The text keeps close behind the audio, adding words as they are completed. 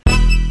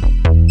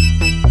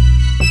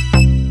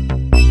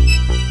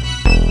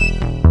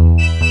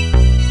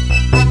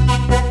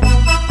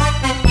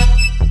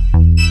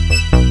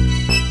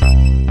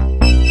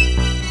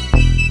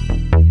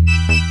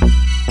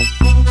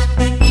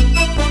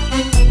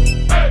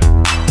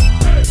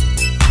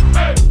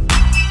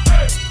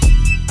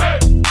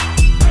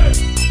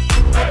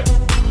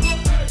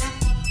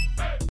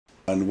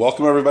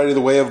Welcome everybody to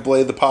the Way of the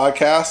Blade, the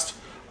podcast.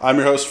 I'm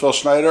your host, Phil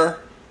Schneider,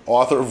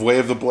 author of Way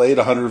of the Blade,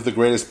 100 of the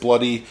greatest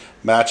bloody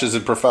matches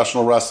in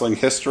professional wrestling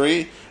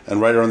history,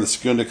 and writer on the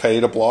Segunda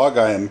Caída blog.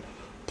 I am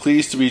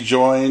pleased to be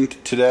joined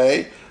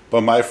today by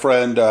my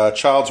friend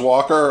Childs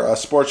Walker, a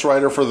sports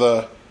writer for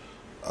the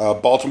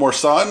Baltimore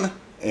Sun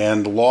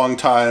and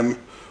longtime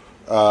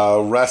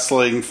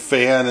wrestling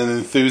fan and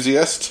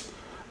enthusiast.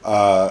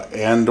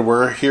 And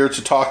we're here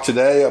to talk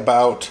today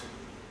about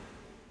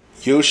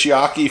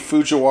Yoshiaki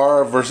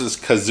Fujiwara versus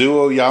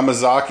Kazuo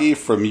Yamazaki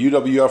from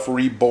UWF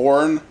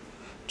Reborn,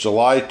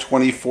 July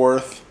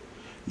 24th,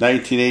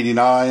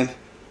 1989.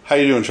 How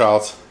you doing,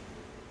 Charles?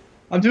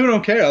 I'm doing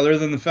okay, other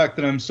than the fact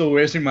that I'm still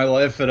wasting my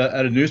life at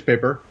a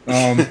newspaper.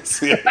 Yeah,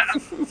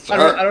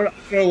 sure. I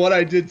don't know what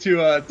I did to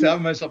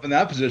have myself in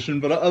that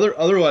position, but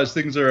otherwise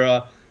things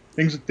are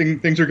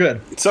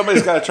good.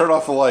 Somebody's got to turn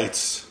off the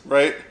lights,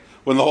 right?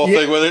 When the whole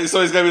thing,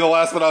 somebody's got to be the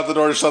last one out the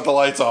door to shut the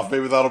lights off.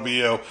 Maybe that'll be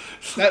you.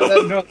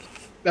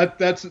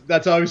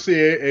 That's obviously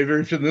a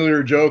very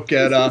familiar joke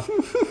at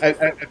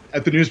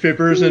the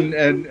newspapers, and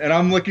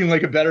I'm looking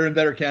like a better and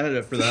better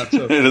candidate for that.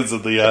 So. It is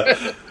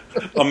the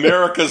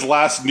America's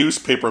Last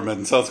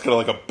Newspaperman. Sounds kind of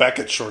like a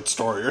Beckett short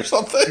story or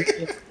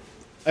something.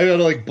 I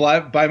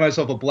gotta buy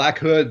myself a black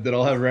hood that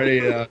I'll have ready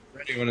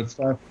when it's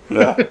time.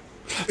 Yeah.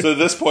 So at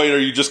this point, are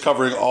you just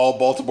covering all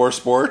Baltimore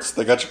sports?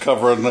 They got you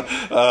covering, you're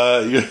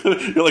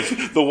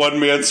like the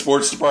one-man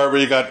sports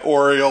department. You got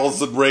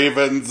Orioles and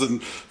Ravens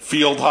and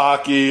field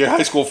hockey,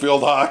 high school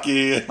field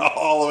hockey, and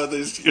all of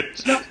it.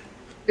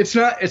 It's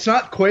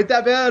not quite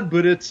that bad,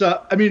 but it's,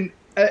 I mean,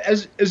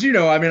 as you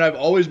know, I mean, I've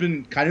always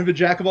been kind of a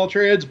jack of all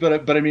trades,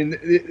 but I mean,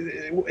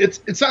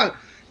 it's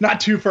not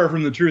too far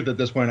from the truth at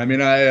this point. I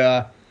mean,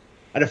 I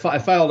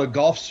filed a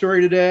golf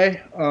story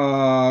today.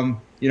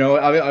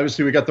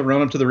 Obviously we got the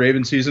run up to the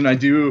Raven season.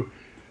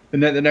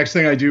 The next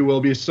thing I do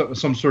will be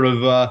some sort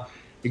of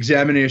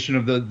examination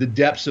of the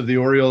depths of the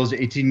Orioles'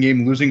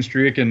 18-game losing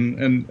streak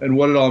and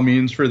what it all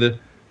means for the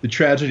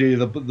tragedy of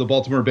the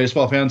Baltimore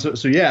baseball fans.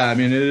 So yeah, I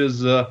mean, it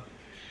is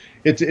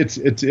it's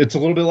a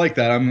little bit like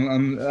that.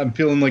 I'm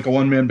feeling like a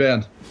one-man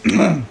band.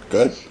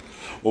 Good.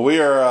 Well,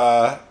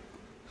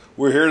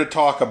 we're here to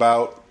talk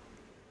about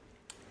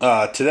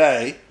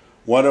today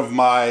one of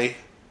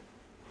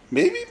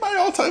maybe my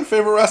all-time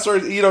favorite wrestler.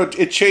 You know,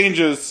 it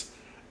changes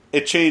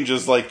with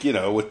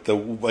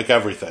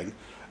everything.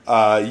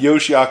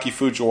 Yoshiaki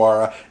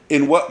Fujiwara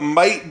in what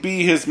might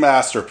be his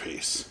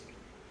masterpiece.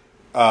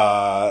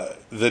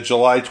 The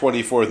July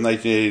 24th,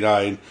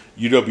 1989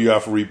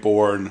 UWF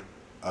Reborn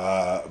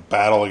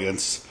battle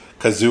against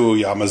Kazuo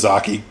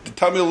Yamazaki.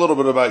 Tell me a little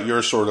bit about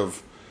your sort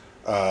of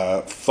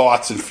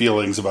thoughts and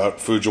feelings about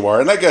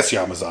Fujiwara. And I guess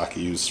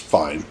Yamazaki is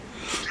fine.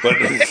 But,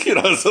 we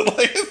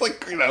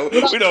know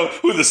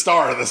who the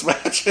star of this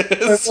match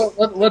is.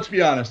 Let's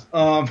be honest.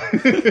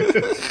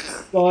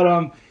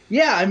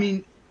 Yeah, I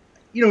mean,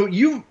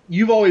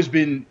 you've always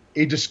been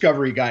a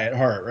discovery guy at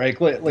heart, right?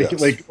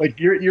 Like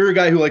you're a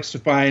guy who likes to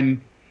find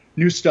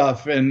new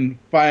stuff and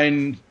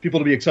find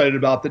people to be excited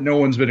about that no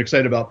one's been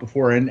excited about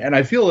before. And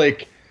I feel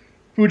like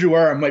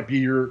Fujiwara might be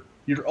your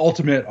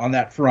ultimate on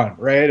that front,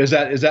 right? Is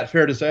that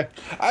fair to say?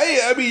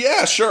 I mean,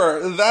 yeah,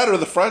 sure. That or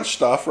the French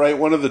stuff, right?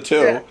 One of the two.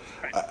 Yeah.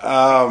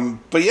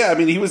 But yeah, I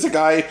mean, he was a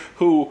guy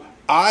who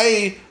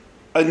my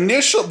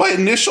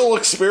initial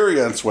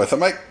experience with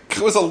him, I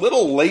was a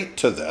little late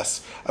to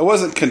this. I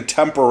wasn't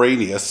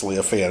contemporaneously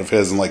a fan of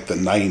his in like the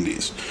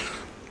 90s.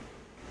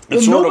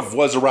 It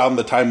was around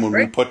the time when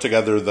we put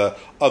together the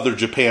other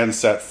Japan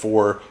set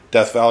for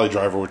Death Valley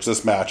Driver, which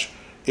this match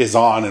is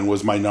on and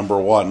was my number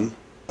one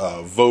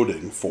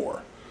voting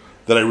for,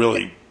 that I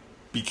really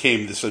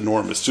became this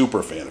enormous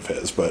super fan of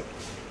his. But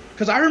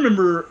because I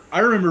remember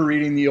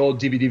reading the old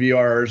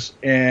DVD-VRs,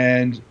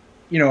 and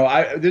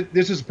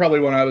this is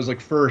probably when I was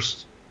like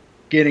first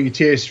getting a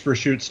taste for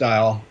shoot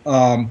style.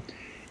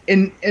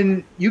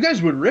 And you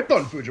guys would rip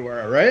on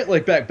Fujiwara, right?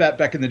 Like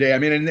back in the day. I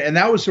mean, and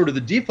that was sort of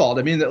the default.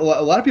 I mean, a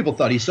lot of people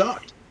thought he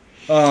sucked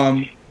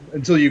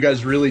until you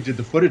guys really did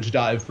the footage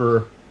dive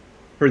for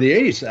the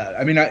 80s set.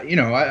 I mean,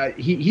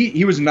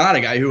 he was not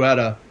a guy who had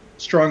a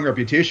strong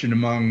reputation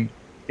among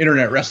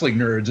internet wrestling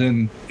nerds.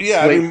 And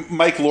yeah, I mean,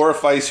 Mike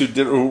Lorifeiss,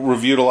 who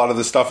reviewed a lot of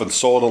this stuff and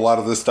sold a lot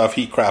of this stuff,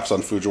 he craps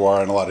on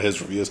Fujiwara in a lot of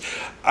his reviews.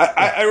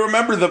 I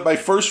remember that my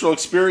first real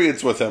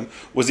experience with him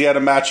was he had a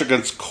match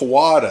against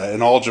Kawada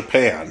in All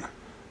Japan.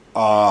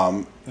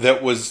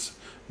 That was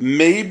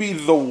maybe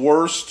the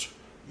worst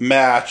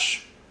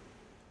match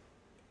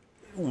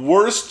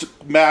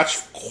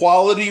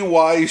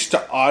quality-wise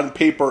to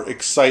on-paper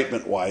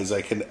excitement-wise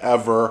I can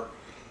ever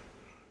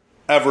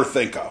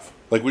think of.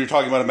 Like when you're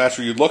talking about a match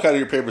where you look at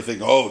your paper and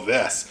think, oh,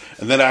 this,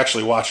 and then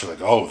actually watch it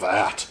like, oh,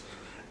 that.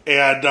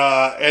 And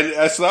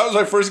so that was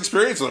my first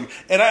experience with him.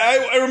 And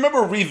I remember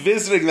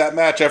revisiting that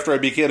match after I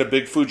became a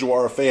big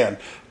Fujiwara fan,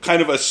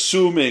 kind of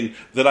assuming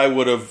that I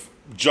would have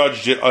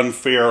judged it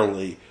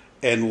unfairly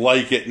and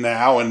like it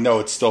now, and no,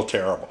 it's still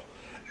terrible.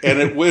 And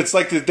it's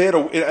like they had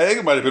I think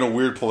it might have been a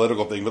weird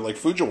political thing, but like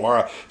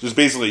Fujiwara just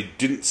basically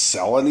didn't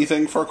sell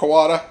anything for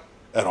Kawada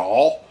at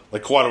all.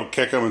 like Kawada would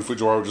kick him and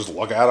Fujiwara would just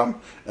look at him,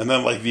 and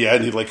then like the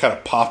end he like kind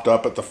of popped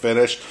up at the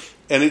finish.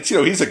 And it's,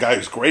 he's a guy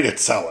who's great at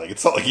selling.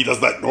 It's not like he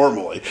does that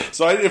normally.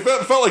 So it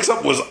felt like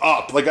something was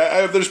up. Like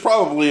there's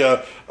probably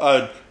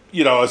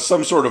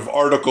some sort of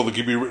article that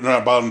could be written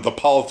about the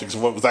politics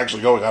of what was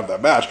actually going on in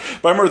that match.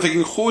 But I remember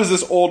thinking, who is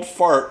this old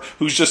fart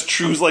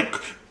who's like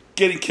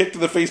getting kicked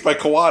in the face by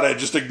Kawada and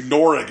just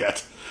ignoring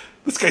it?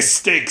 This guy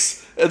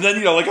stinks. And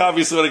then, like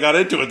obviously when I got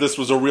into it, this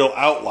was a real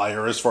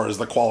outlier as far as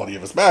the quality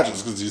of his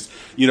matches because he's,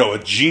 a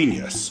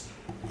genius,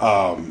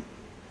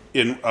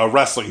 in a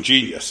wrestling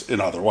genius in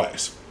other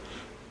ways.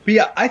 But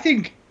yeah, I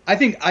think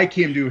I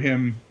came to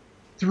him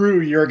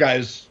through your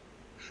guys'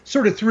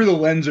 sort of through the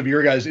lens of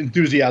your guys'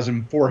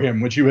 enthusiasm for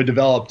him, which you had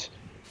developed,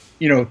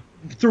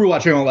 through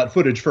watching all that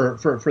footage for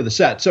the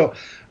set. So,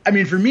 I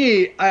mean, for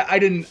me, I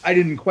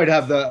didn't quite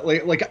have the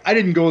like I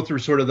didn't go through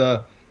sort of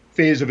the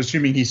phase of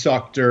assuming he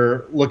sucked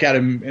or look at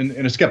him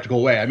in a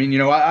skeptical way. I mean,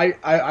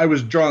 I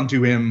was drawn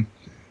to him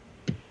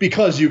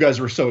because you guys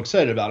were so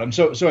excited about him.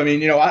 So I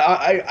mean,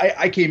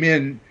 I came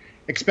in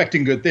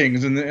expecting good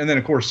things, and then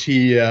of course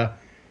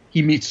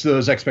he meets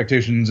those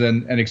expectations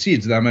and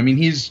exceeds them. I mean,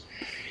 he's,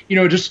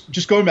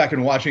 just going back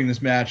and watching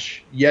this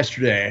match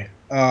yesterday.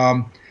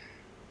 I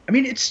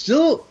mean, it's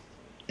still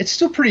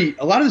pretty.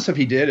 A lot of the stuff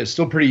he did is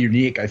still pretty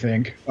unique, I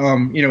think.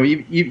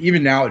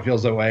 Even now it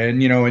feels that way. And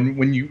and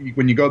when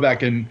you go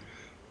back and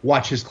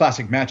watch his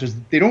classic matches,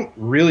 they don't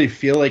really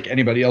feel like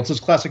anybody else's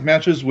classic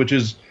matches, which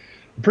is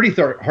a pretty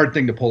hard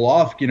thing to pull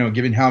off.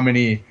 Given how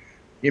many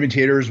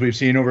imitators we've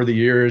seen over the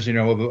years,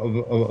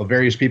 of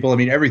various people. I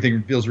mean,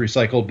 everything feels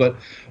recycled. But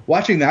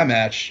watching that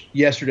match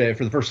yesterday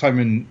for the first time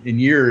in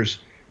years,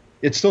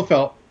 it still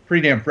felt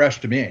pretty damn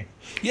fresh to me.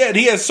 Yeah, and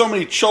he has so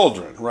many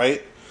children,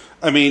 right?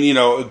 I mean,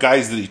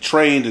 guys that he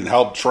trained and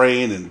helped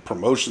train and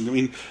promotion. I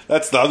mean,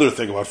 that's the other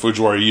thing about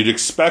Fujiwara. You'd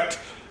expect,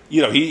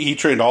 he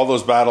trained all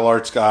those battle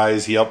arts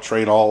guys. He helped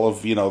train all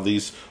of,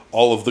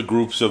 all of the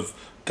groups of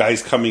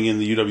guys coming in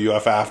the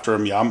UWF after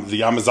him. The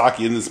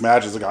Yamazaki in this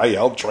match is a guy he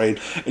helped train.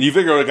 And you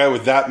figure a guy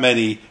with that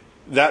many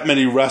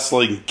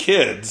wrestling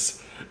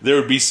kids, there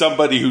would be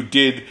somebody who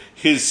did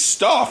his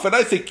stuff. And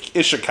I think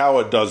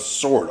Ishikawa does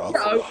sort of.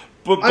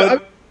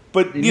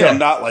 But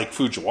not like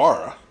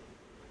Fujiwara.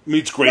 I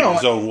mean, it's great in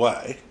his own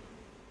way.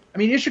 I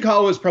mean,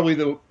 Ishikawa is probably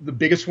the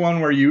biggest one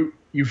where you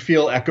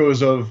feel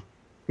echoes of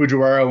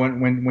Fujiwara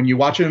when you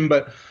watch him.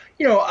 But,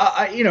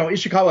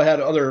 Ishikawa had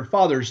other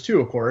fathers too,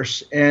 of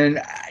course.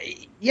 And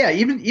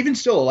even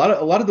still, a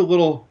lot of the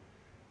little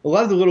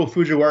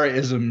Fujiwara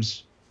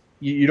isms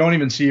you don't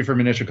even see from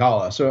an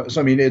Ishikawa. So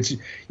I mean, it's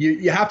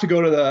you have to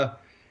go to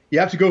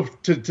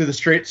the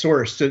straight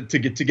source to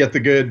get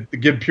the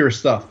good pure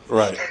stuff.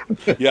 Right.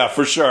 Yeah,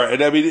 for sure.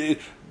 And I mean,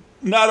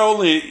 not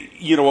only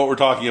what we're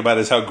talking about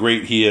is how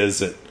great he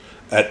is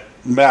at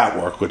mat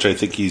work, which I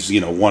think he's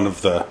one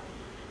of the,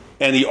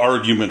 any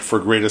argument for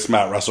greatest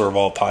mat wrestler of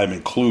all time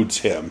includes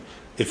him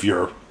if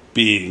you're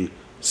being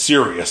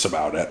serious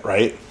about it,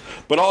 right?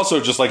 But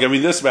also just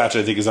this match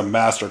I think is a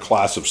master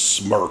class of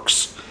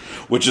smirks,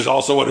 which is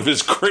also one of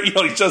his great,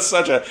 he's just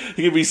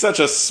he can be such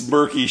a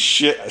smirky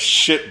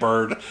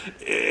shitbird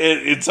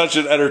in such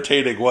an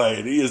entertaining way.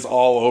 And he is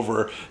all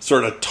over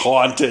sort of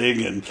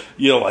taunting and,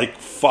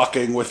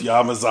 fucking with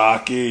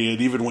Yamazaki.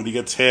 And even when he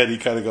gets hit, he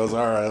kind of goes,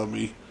 all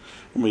right,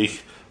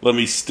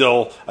 I'm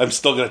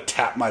still going to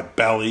tap my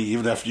belly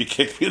even after you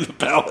kick me in the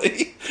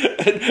belly.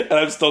 and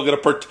I'm still going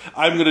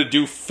to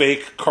do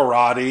fake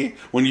karate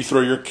when you throw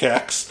your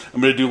kicks.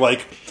 I'm going to do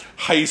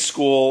high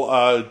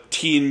school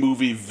teen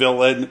movie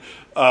villain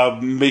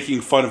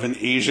making fun of an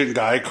Asian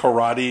guy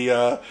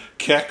karate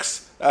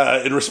kicks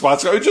in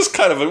response. Just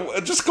kind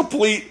of just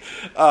complete,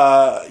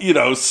 for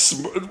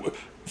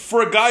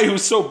a guy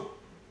who's so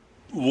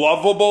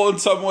lovable in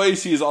some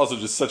ways, he is also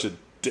just such a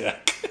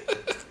dick.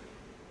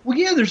 Well,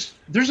 yeah,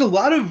 there's a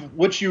lot of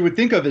what you would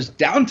think of as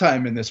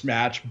downtime in this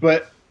match,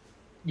 but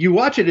you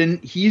watch it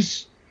and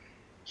he's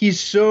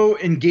so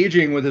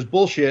engaging with his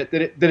bullshit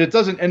that it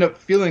doesn't end up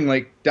feeling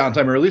like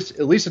downtime, or at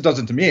least it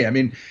doesn't to me. I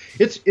mean,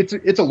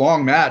 it's a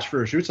long match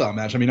for a shoot style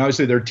match. I mean,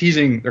 obviously they're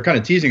kind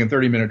of teasing a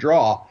 30-minute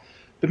draw,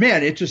 but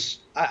man,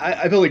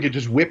 I feel like it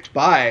just whipped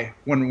by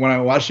when I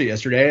watched it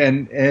yesterday,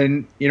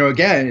 and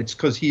again, it's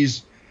because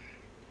he's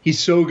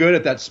so good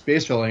at that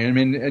space filling. I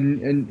mean,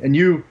 and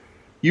you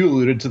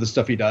alluded to the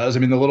stuff he does. I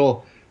mean, the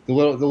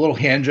little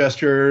hand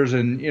gestures,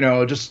 and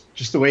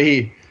just the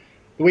way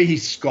he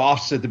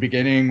scoffs at the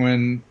beginning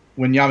when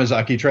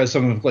Yamazaki tries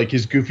some of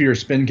his goofier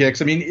spin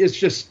kicks. I mean, it's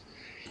just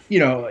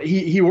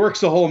he works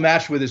the whole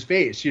match with his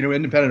face,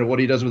 independent of what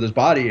he does with his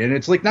body, and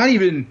it's not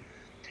even.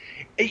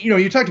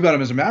 You talked about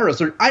him as a mat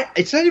wrestler.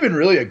 It's not even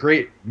really a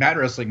great mat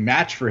wrestling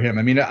match for him.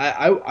 I mean,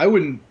 I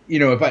wouldn't,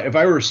 if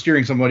I were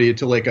steering somebody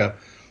to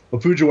a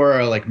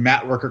Fujiwara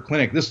mat worker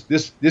clinic,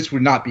 this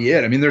would not be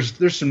it. I mean,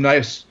 there's some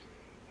nice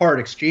hard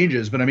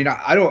exchanges, but I mean,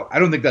 I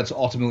don't think that's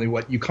ultimately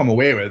what you come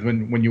away with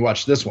when you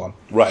watch this one.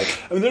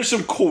 Right. I mean, there's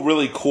some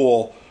really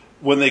cool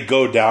when they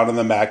go down in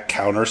the mat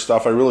counter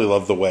stuff, I really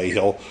love the way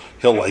he'll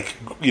like,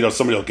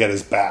 somebody will get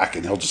his back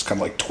and he'll just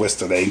kind of like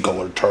twist an ankle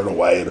or turn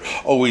away, and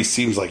it always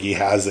seems like he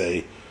has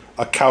a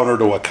counter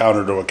to a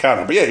counter to a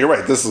counter. But yeah, you're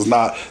right. This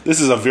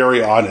is a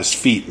very honest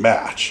feet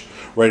match,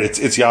 right? It's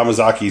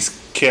Yamazaki's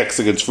kicks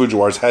against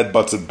Fujiwara's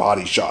headbutts and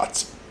body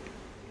shots.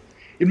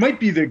 It might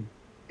be the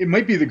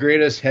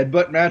greatest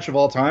headbutt match of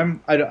all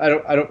time. I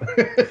don't.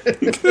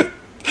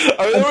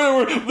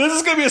 This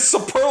is going to be a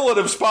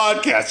superlatives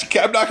podcast.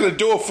 I'm not going to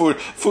do a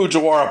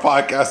Fujiwara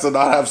podcast and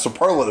not have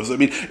superlatives. I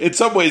mean, in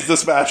some ways,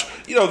 this match,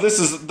 this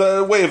is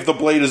the Way of the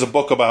Blade is a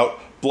book about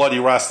bloody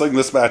wrestling.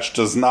 This match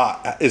is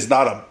not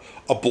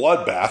a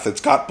bloodbath.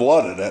 It's got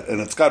blood in it, and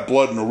it's got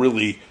blood in a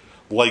really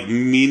like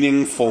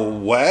meaningful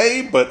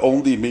way, but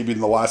only maybe in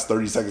the last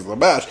 30 seconds of the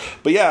match.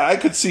 But yeah, I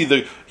could see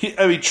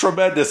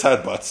tremendous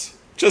headbutts,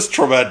 just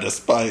tremendous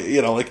by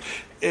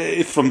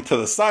from to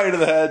the side of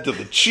the head to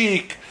the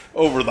cheek,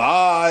 over the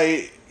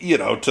eye,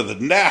 to the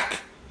neck,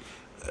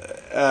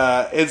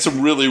 and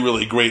some really,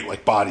 really great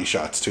like body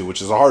shots too,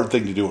 which is a hard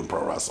thing to do in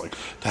pro wrestling,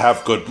 to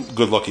have good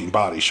looking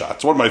body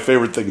shots. One of my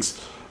favorite things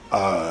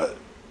to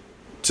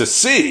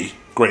see,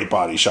 great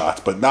body shots,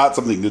 but not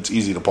something that's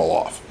easy to pull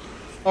off.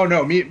 Oh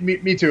no,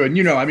 me too.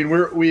 And I mean,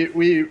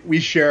 we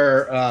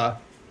share a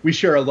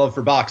love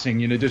for boxing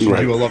in addition to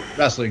a love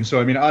for wrestling.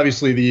 So I mean,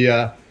 obviously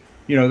the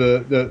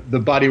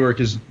body work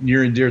is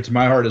near and dear to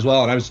my heart as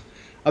well. And I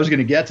was going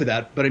to get to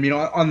that, but I mean,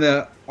 on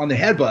the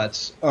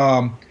headbutts,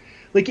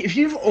 like if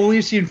you've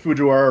only seen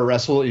Fujiwara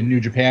wrestle in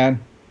New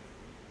Japan,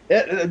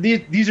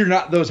 these are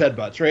not those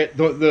headbutts, right?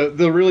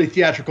 The really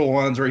theatrical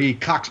ones where he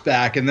cocks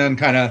back and then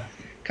kind of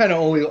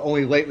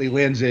only lightly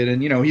lands it,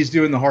 and he's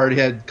doing the hard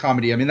head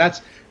comedy. I mean,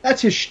 that's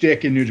his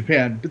shtick in New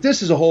Japan. But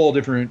this is a whole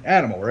different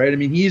animal, right? I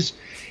mean, he's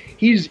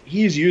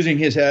using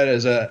his head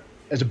as a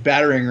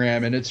battering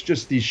ram, and it's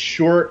just these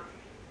short,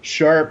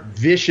 sharp,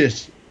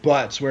 vicious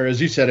butts. Where,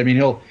 as you said, I mean,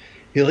 he'll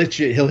hit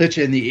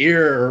you in the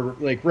ear or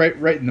like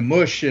right in the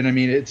mush, and I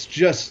mean, it's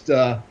just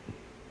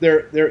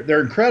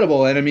they're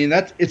incredible. And I mean,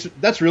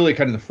 that's really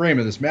kind of the frame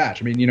of this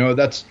match. I mean,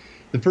 that's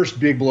the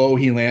first big blow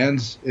he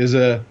lands is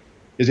a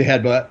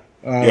headbutt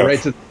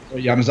right to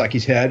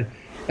Yamazaki's head,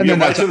 and then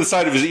right to the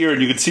side of his ear,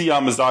 and you can see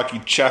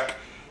Yamazaki check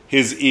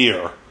his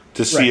ear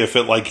to see if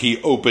it like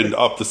he opened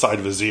up the side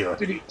of his ear.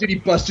 Did he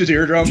bust his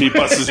eardrum? He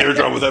bust his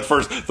eardrum with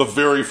the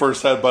very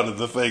first headbutt of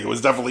the thing. It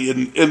was definitely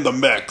in the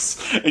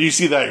mix, and you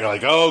see that, you're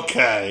like,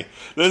 okay,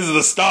 this is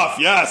the stuff.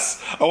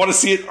 Yes, I want to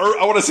see it.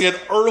 I want to see an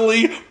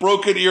early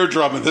broken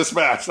eardrum in this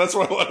match. That's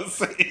what I want to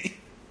see.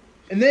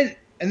 And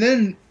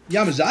then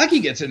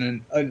Yamazaki gets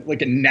in a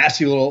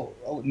nasty little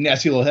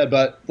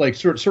headbutt, like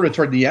sort of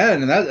toward the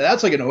end, and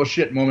that's like an oh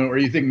shit moment where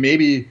you think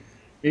maybe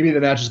the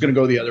match is going to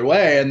go the other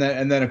way, and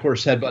then of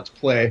course headbutts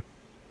play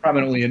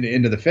prominently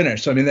into the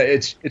finish. So I mean,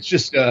 it's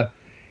just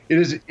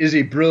it is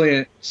a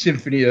brilliant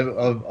symphony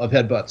of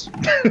headbutts.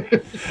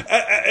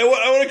 I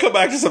want to come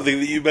back to something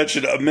that you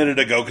mentioned a minute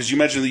ago, because you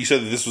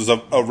said that this was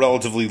a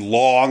relatively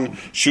long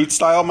shoot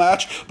style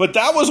match, but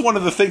that was one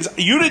of the things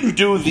you didn't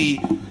do.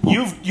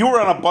 You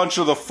were on a bunch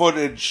of the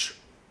footage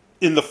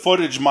in the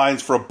footage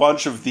mines for a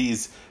bunch of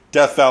these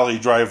Death Valley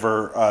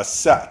Driver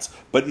sets,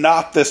 but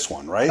not this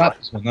one, right? Not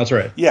this one. That's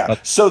right. Yeah.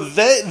 So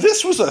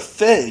this was a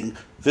thing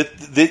that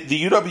the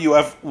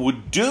UWF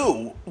would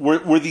do,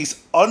 were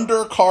these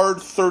undercard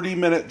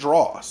 30-minute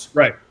draws,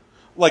 right?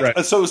 Like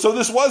right. So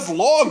this was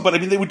long, but I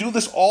mean they would do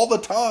this all the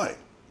time,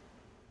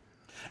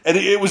 and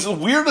it was the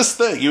weirdest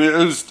thing. It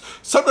was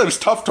sometimes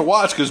tough to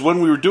watch, because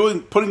when we were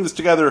putting this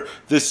together,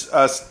 this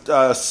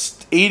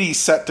 80s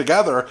set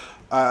together,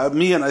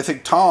 me and I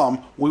think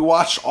Tom, we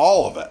watched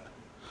all of it.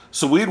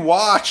 So we'd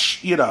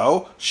watch,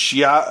 Miyato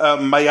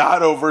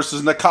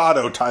versus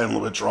Nakado time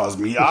limit draws,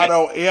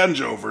 Miyato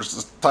Anjo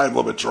versus time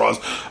limit draws,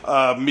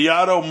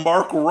 Miyato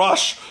Mark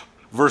Rush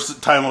versus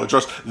time limit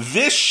draws.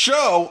 This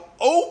show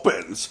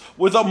opens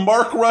with a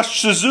Mark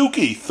Rush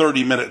Suzuki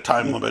 30-minute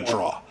time limit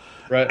draw.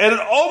 Right. And it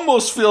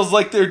almost feels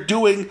like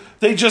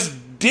they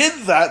just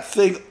did that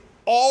thing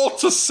all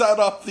to set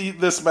up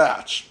this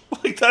match.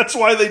 Like, that's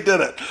why they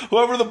did it.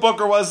 Whoever the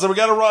booker was said, we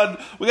got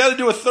to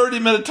do a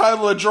 30-minute time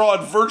limit draw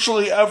on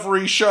virtually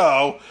every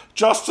show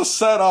just to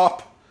set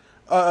up,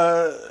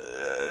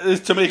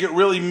 to make it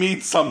really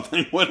mean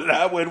something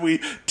when we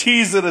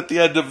tease it at the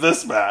end of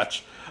this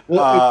match.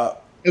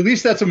 Well, at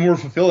least that's a more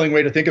fulfilling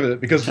way to think of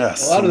it, because a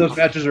lot of those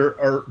matches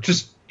are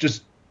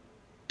just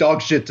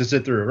dog shit to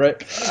sit through,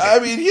 right? I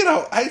mean,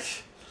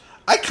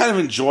 I kind of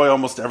enjoy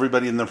almost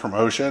everybody in the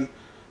promotion,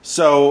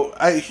 so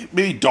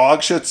maybe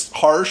dog shit's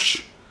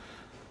harsh.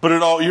 But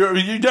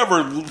you're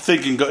never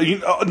thinking.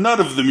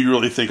 None of them you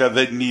really think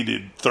that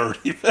needed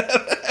 30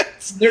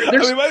 minutes.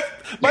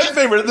 My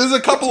favorite. There's a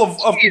couple of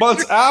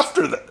months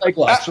after that. Leg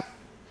locks.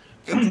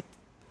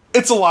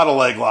 It's a lot of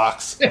leg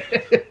locks.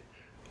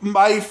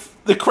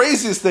 The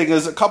craziest thing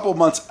is a couple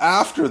months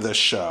after this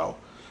show,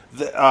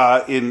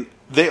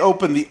 they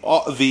opened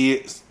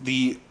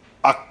the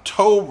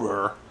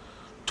October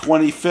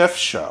 25th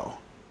show,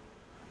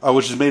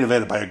 which is main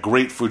evented by a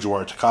great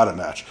Fujiwara Takada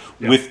match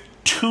with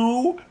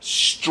 2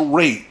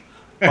 straight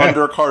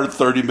undercard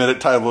 30-minute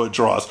time limit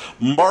draws.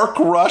 Mark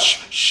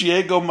Rush,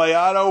 Shiego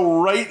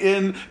Mayano, right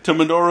in to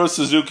Minoru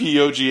Suzuki,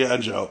 Yoji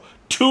Anjo.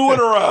 2 in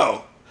a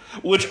row,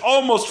 which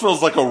almost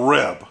feels like a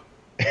rib.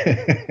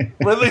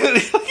 Really?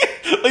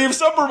 Like if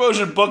some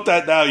promotion booked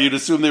that now, you'd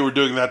assume they were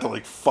doing that to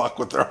like fuck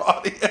with their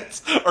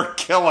audience or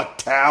kill a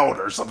town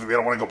or something they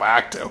don't want to go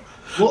back to.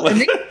 Well,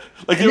 like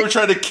they were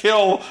trying to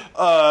kill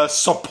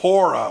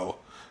Sapporo.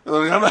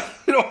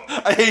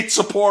 I hate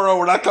Sapporo.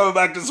 We're not coming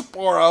back to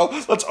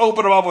Sapporo. Let's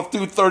open them up with 2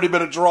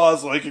 30-minute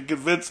draws so I can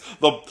convince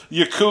the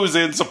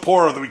Yakuza in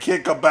Sapporo that we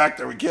can't come back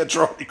there. We can't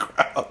draw any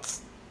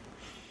crowds.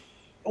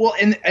 Well,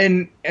 and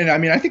I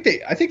mean, I think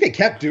they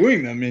kept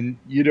doing them in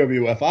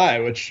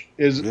UWFI, which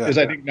is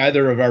I think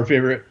neither of our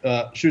favorite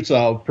shoot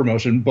style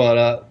promotion, but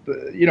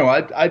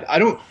I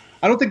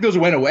don't think those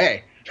went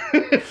away.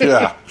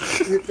 Yeah,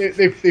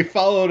 they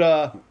followed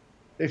around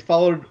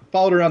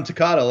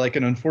Takada like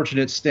an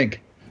unfortunate stink.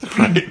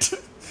 Right.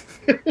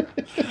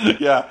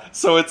 Yeah.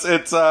 So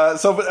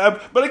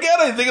but again,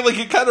 I think like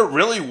it kind of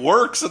really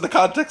works in the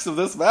context of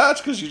this match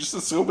because you just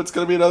assume it's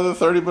going to be another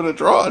 30-minute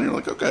draw, and you're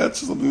like, okay,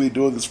 that's just something they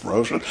do in this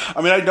promotion.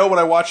 I mean, I know when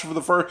I watched it for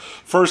the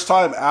first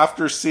time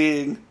after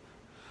seeing,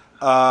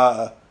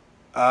 Rush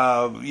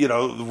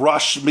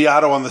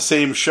Miyato on the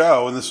same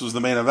show, and this was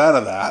the main event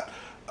of that.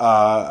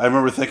 I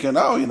remember thinking,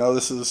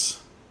 this is.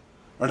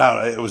 Or no,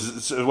 it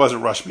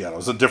wasn't Rush Miata. It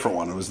was a different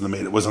one. It was in the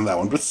main. It wasn't that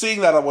one. But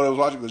seeing that when I was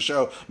watching the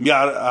show,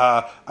 Miata,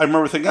 I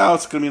remember thinking,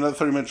 it's going to be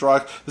another 30-minute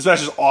draw. This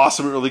match is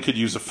awesome. It really could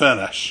use a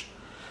finish.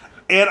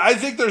 And I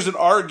think there's an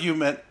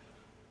argument.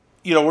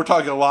 We're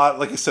talking a lot.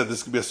 Like I said,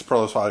 this could be a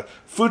superlative fight.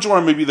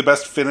 Fujiwara may be the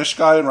best finish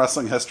guy in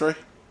wrestling history.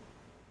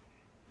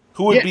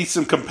 Who would be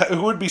some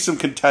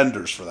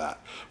contenders for that?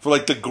 For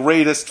like the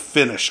greatest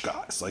finish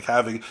guys, like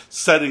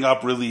setting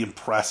up really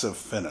impressive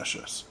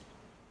finishes.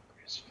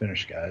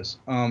 Finish guys.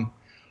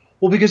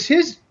 Well, because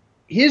his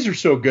are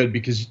so good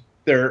because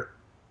there's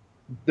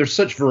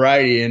such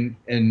variety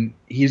and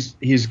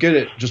he's good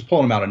at just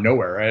pulling them out of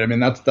nowhere, right? I mean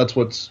that's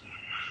what's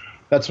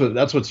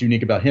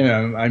unique about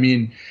him. I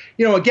mean,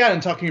 again,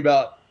 talking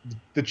about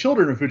the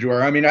children of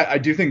Fujiwara, I mean, I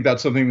do think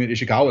that's something that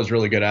Ishikawa is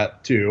really good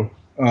at too.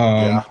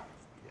 I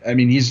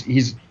mean,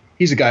 he's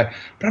a guy,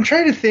 but I'm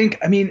trying to think.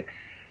 I mean,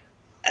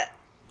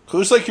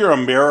 who's like your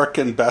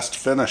American best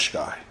finish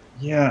guy?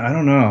 Yeah, I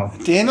don't know.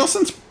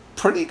 Danielson's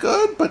pretty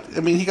good, but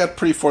I mean, he got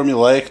pretty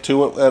formulaic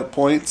too at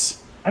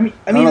points. I mean,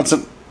 that's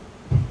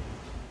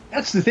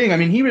the thing. I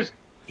mean, he was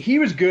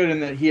good in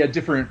that he had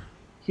different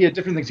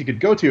things he could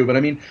go to. But I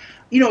mean,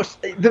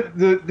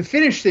 the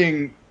finish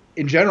thing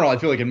in general, I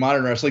feel like in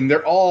modern wrestling, they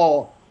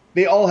all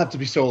have to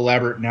be so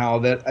elaborate now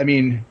that I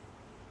mean,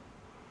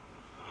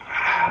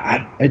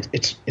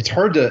 it's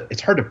hard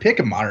to pick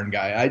a modern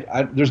guy.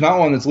 There's not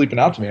one that's leaping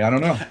out to me. I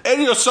don't know.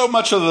 And so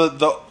much of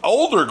the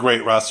older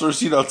great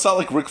wrestlers, it's not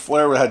like Ric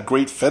Flair had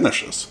great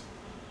finishes.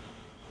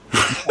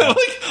 Like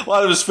a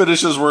lot of his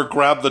finishes were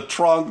grab the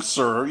trunks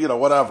or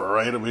whatever,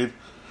 right?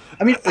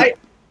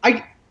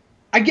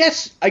 I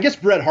guess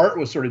Bret Hart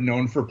was sort of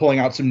known for pulling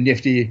out some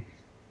nifty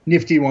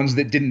ones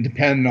that didn't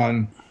depend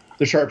on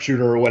the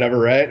sharpshooter or whatever,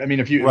 right? I mean,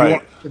 if you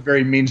want a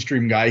very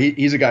mainstream guy,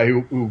 he's a guy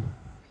who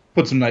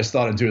put some nice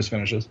thought into his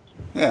finishes.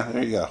 Yeah,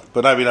 there you go.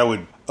 But I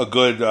mean, a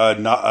good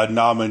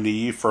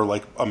nominee for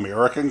like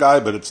American guy,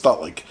 but it's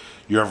not like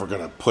you're ever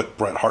going to put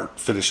Bret Hart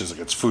finishes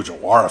against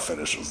Fujiwara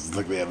finishes. It's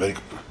like they have any.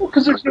 Well,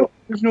 because there's no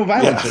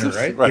violence in it,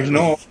 right? Right. There's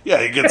no.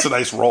 Yeah, he gets a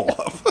nice roll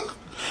up.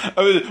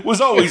 I mean, it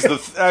was always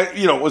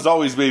it was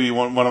always maybe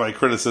one of my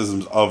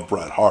criticisms of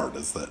Bret Hart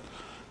is that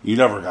you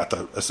never got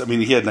the. I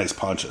mean, he had nice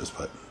punches,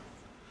 but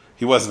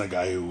he wasn't a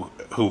guy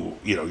who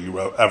you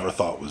ever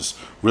thought was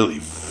really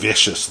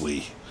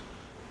viciously.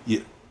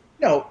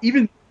 No,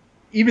 even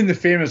the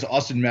famous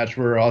Austin match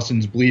where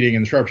Austin's bleeding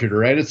in the sharpshooter,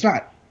 right? It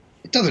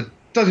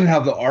doesn't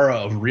have the aura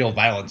of real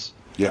violence.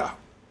 Yeah,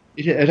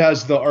 it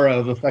has the aura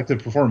of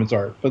effective performance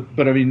art.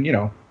 But I mean,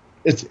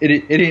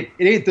 it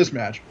ain't this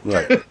match.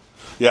 Right.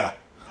 Yeah.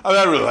 I mean,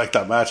 I really like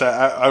that match.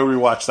 I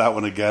rewatched that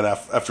one again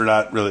after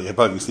not really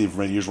bugging Steve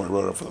from usually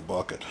wrote it for the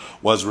book. It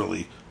was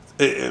really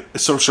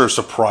so sure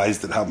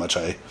surprised at how much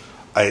I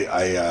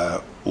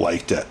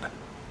liked it.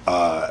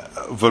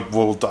 But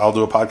I'll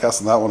do a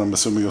podcast on that one. I'm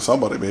assuming with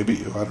somebody, maybe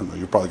you. I don't know.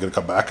 You're probably going to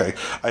come back.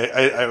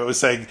 I was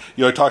saying,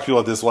 I talk to you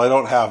about this. Well, I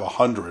don't have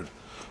 100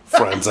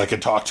 friends I can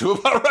talk to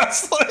about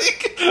wrestling.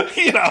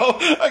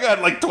 I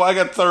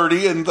got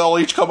 30, and they'll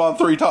each come on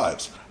 3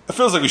 times. It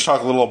feels like we should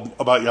talk a little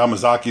about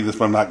Yamazaki this,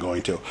 but I'm not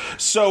going to.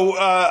 So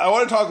I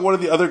want to talk. One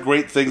of the other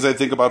great things I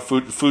think about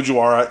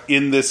Fujiwara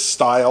in this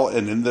style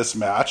and in this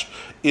match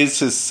is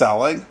his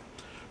selling,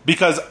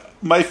 because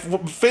my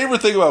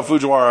favorite thing about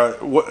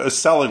Fujiwara,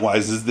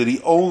 selling-wise, is that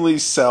he only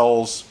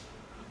sells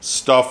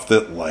stuff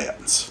that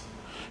lands.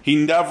 He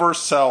never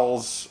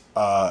sells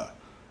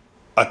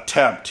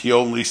attempt. He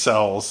only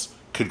sells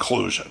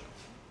conclusion,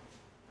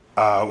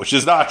 which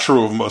is not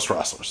true of most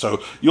wrestlers.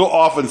 So you'll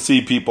often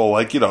see people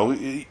like,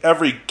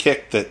 every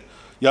kick that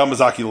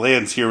Yamazaki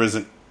lands here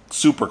isn't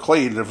super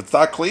clean. And if it's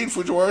not clean,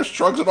 Fujiwara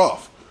shrugs it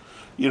off.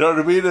 You know what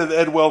I mean?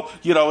 And well,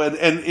 you know,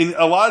 and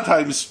a lot of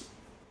times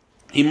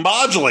he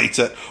modulates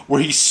it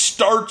where he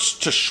starts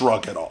to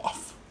shrug it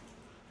off.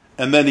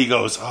 And then he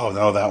goes, oh,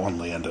 no, that one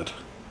landed.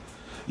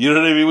 You know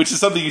what I mean? Which is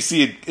something you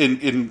see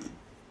in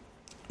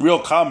real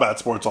combat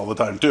sports all the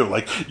time, too.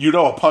 Like, you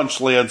know a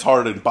punch lands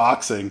hard in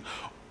boxing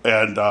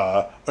and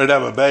in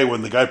MMA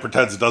when the guy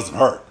pretends it doesn't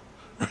hurt.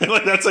 Right?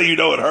 Like, that's how you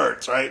know it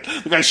hurts, right?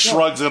 The guy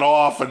shrugs it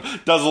off and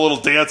does a little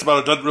dance about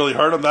it, doesn't really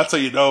hurt him. That's how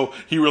you know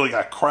he really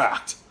got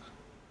cracked.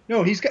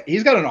 No, he's got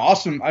an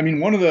awesome. I mean,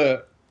 one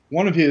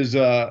of his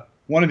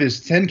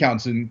 10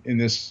 counts in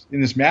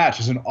this match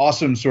is an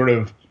awesome sort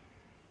of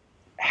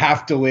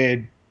half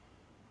delayed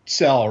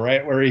sell,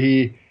 right? Where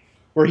he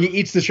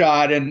eats the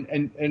shot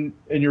and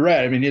you're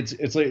right. I mean,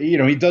 it's like, you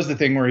know, he does the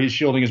thing where he's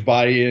shielding his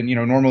body and, you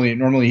know,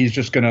 normally he's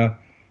just gonna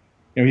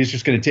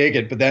take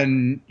it, but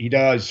then he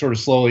does sort of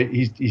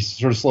slowly. He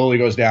sort of slowly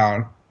goes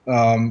down.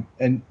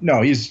 And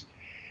no, he's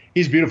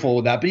beautiful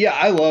with that. But yeah,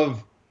 I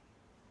love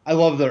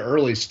the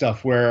early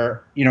stuff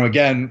where, you know,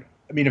 again,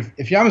 I mean,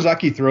 if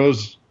Yamazaki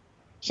throws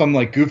some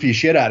like goofy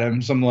shit at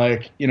him, some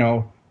like, you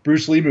know,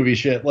 Bruce Lee movie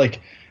shit,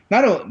 like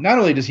not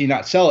only does he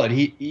not sell it,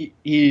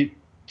 he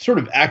sort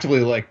of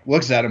actively like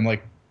looks at him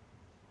like,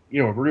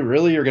 you know,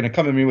 really, you're going to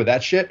come at me with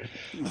that shit?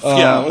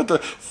 Yeah, what the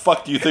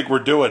fuck do you think we're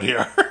doing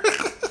here?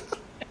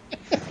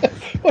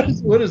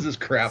 What is this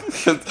crap?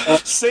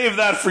 Save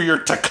that for your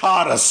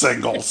Takada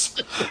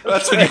singles.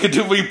 That's what you can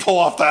do when you pull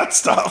off that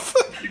stuff.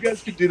 You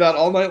guys can do that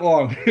all night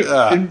long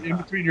in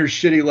between your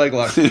shitty leg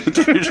locks.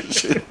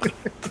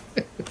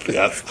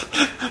 Yes.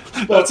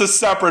 That's a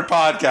separate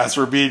podcast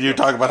where me and you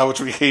talk about how much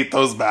we hate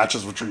those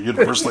matches, which are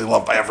universally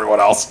loved by everyone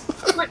else.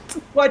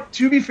 But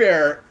to be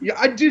fair,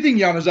 I do think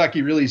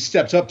Yamazaki really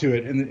steps up to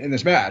it in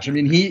this match. I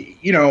mean, he,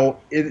 you know,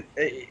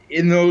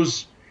 in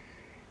those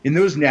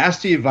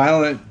nasty,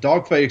 violent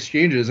dogfight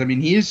exchanges, I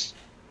mean, he's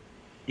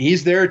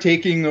there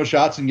taking those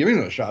shots and giving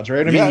those shots,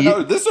 right? I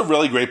mean, this is a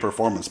really great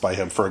performance by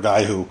him for a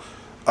guy who,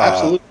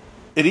 absolutely.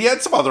 And he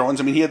had some other ones.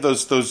 I mean, he had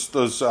those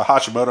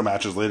Hashimoto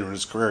matches later in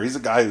his career. He's a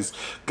guy who's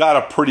got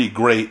a pretty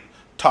great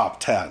top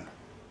 10.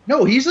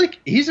 No, he's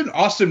an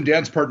awesome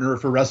dance partner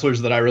for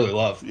wrestlers that I really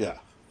love. Yeah,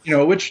 you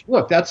know, which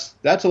look, that's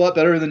a lot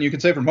better than you can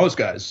say for most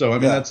guys. So I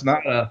mean, that's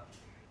not a.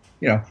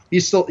 You know,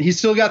 he's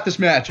still got this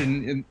match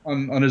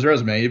on his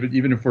resume,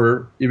 even if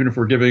we're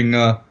giving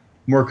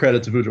more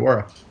credit to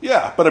Fujiwara.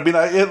 Yeah, but I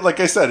mean,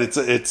 like I said,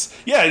 it's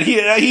yeah, and he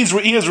is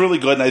really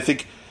good, and I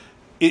think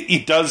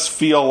it does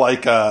feel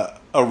like a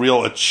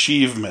real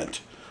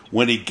achievement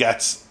when he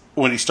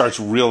starts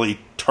really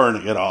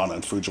turning it on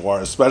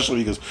Fujiwara, especially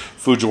because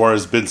Fujiwara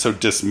has been so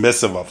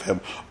dismissive of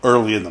him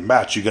early in the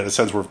match. You get a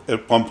sense where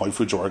at one point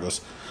Fujiwara goes,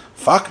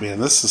 "Fuck, man,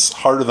 this is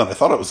harder than I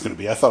thought it was going to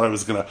be. I thought I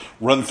was going to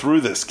run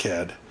through this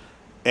kid."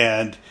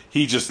 And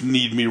he just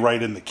need me right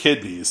in the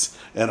kidneys,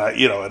 and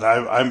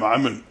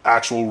I'm in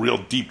actual real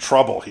deep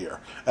trouble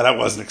here, and I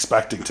wasn't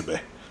expecting to be.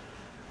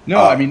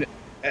 No, I mean,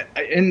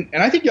 and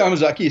I think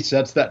Yamazaki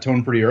sets that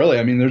tone pretty early.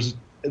 I mean,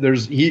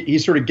 he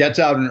sort of gets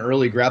out an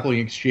early grappling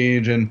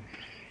exchange, and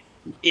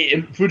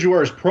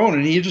Fujiwara's prone,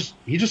 and he just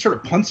sort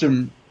of punts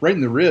him right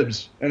in the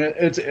ribs, and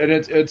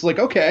it's like,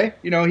 okay,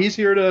 you know, he's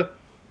here to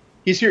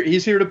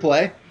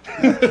play.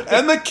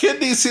 And the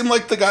kidneys seem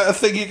like I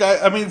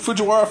mean,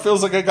 Fujiwara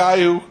feels like a guy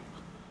who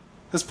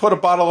has put a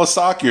bottle of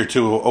sake or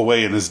two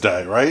away in his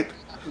day, right?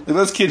 And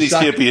those kidneys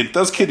can't be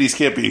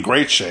in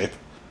great shape.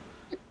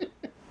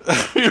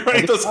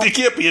 Right? He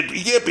can't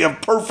be in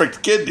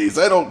perfect kidneys.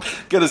 I don't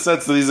get a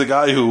sense that he's a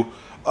guy who,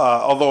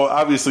 although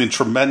obviously a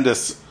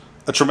tremendous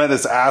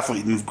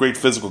athlete in great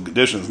physical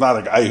condition, is not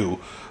a guy who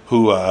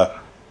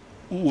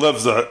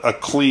lives a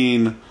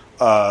clean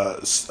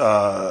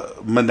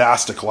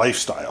monastic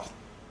lifestyle.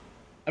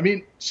 I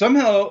mean,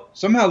 somehow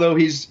though,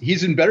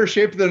 he's in better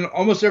shape than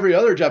almost every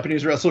other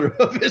Japanese wrestler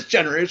of his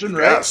generation,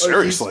 right? Yeah,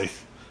 seriously.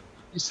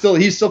 He's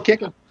still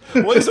kicking.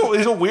 Well, he's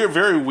a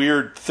very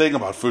weird thing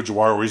about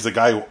Fujiwara, where he's the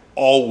guy who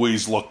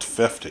always looked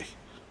 50.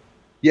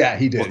 Yeah,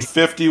 he did. Looked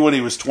 50 when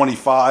he was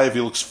 25.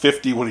 He looks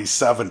 50 when he's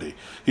 70.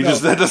 It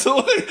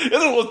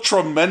doesn't look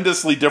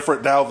tremendously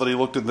different now than he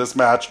looked in this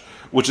match,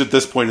 which at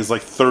this point is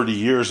like 30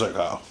 years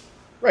ago.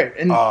 Right,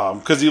 and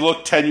because he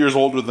looked 10 years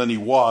older than he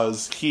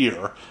was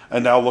here,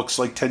 and now looks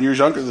like 10 years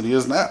younger than he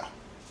is now.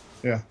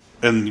 Yeah,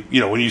 and you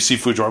know, when you see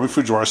Fujiwara, I mean,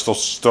 Fujiwara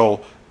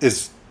still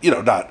is, you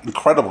know, not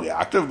incredibly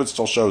active, but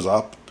still shows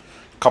up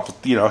a couple,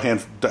 you know,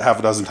 half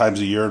a dozen times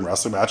a year in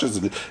wrestling matches,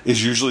 and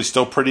is usually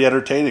still pretty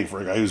entertaining for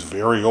a guy who's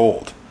very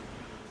old.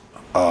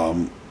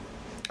 I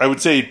would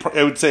say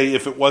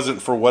if it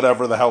wasn't for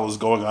whatever the hell is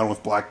going on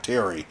with Black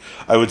Terry,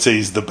 I would say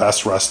he's the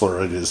best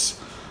wrestler in his,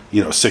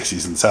 you know,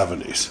 60s and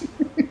 70s.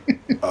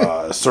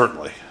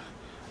 Certainly,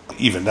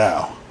 even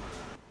now.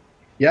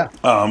 Yeah.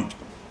 And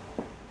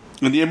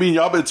I mean,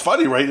 it's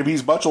funny, right? I mean,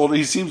 he's much older.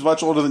 He seems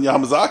much older than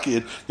Yamazaki.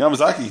 And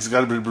Yamazaki's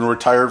got to be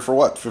retired for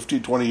what,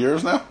 15, 20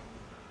 years now?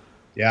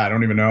 Yeah, I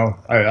don't even know.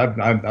 I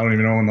don't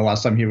even know when the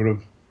last time he would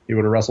have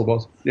wrestled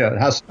was. Yeah, it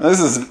has. This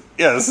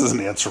is an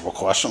answerable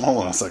question.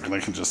 Hold on a second.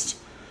 I can just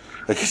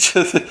Like,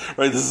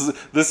 right? This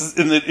is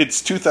in the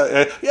it's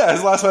 2000. Yeah,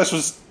 his last match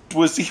was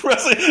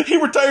he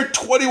retired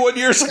 21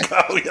 years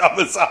ago.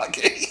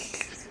 Yamazaki.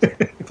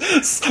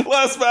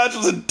 Last match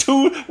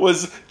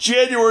was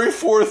January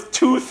 4th,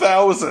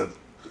 2000.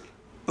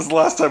 This is the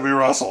last time we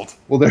wrestled.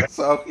 Well,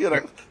 so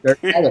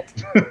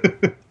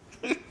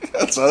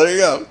so there you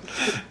go.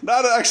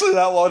 Not actually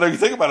that long. If you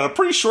think about it, a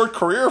pretty short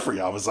career for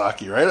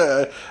Yamazaki,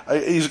 right?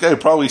 He's going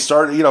to probably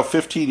start,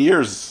 15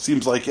 years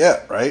seems like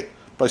it, right?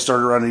 Probably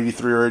started around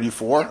 83 or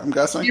 84, I'm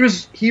guessing. He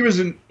was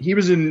in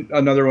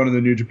another one of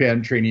the New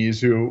Japan trainees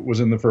who was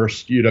in the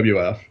first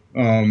UWF.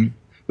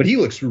 But he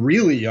looks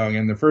really young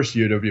in the first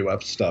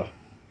UWF stuff.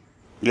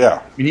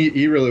 Yeah. I mean,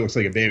 he really looks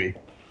like a baby.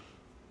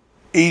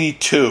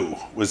 82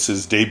 was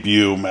his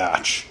debut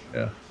match.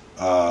 Yeah.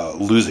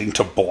 Losing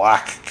to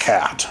Black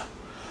Cat.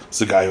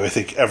 It's a guy who I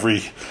think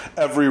every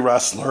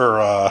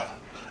wrestler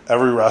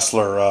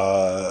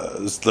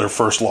their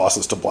first loss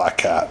is to Black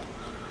Cat.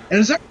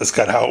 And that's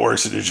kind of how it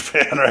works in New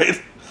Japan,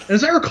 right? And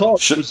as I recall,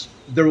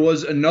 there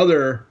was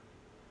another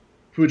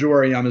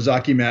Fujiwara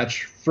Yamazaki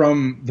match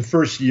from the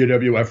first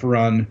UWF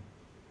run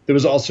that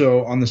was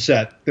also on the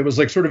set. That was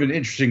like sort of an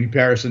interesting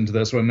comparison to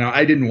this one. Now,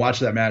 I didn't watch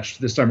that match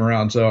this time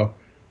around, so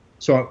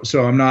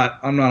I'm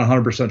not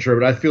 100% sure,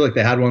 but I feel like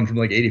they had one from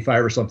like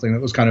 85 or something that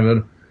was kind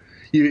of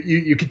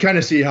you could kind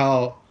of see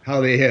how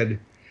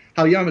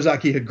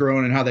Yamazaki had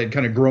grown and how they'd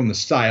kind of grown the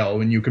style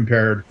when you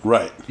compared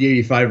the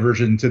 85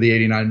 version to the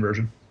 89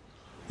 version.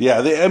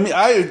 Yeah,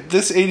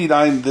 this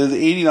 89, the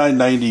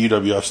 89-90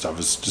 UWF stuff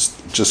is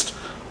just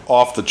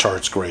off the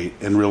charts great,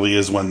 and really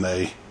is when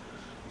they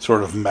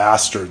sort of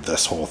mastered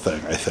this whole thing,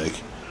 I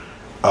think.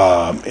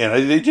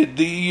 And they did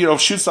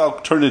shoot style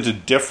turned into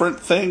different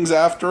things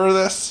after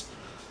this,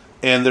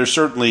 and there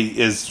certainly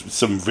is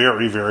some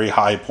very, very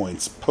high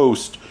points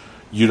post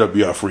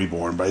UWF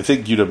Reborn, but I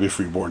think UWF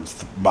Reborn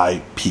is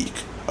my peak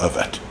of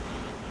it.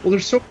 Well,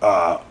 there's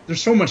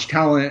so much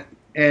talent,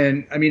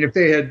 and I mean, if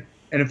they had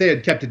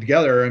kept it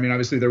together, I mean,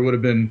 obviously there would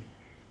have been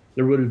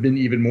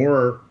even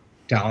more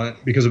talent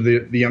because of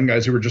the young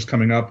guys who were just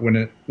coming up when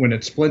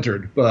it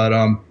splintered. But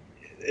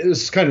it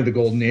was kind of the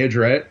golden age,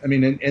 right? I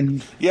mean,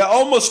 and yeah,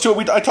 almost to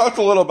it. I talked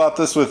a little about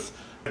this I've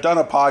done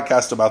a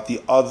podcast about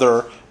the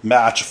other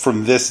match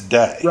from this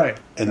day, right?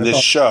 And this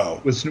show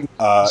with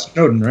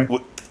Snowden, right?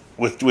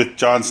 With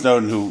John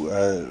Snowden, who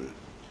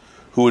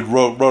had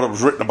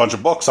written a bunch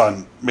of books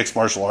on mixed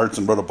martial arts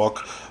and wrote a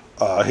book.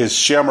 His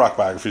Shamrock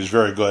biography is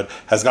very good.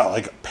 Has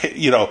got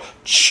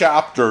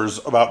chapters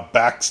about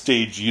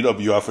backstage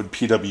UWF and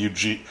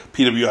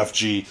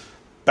PWFG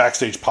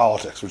backstage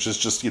politics, which is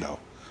just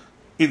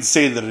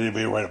insane that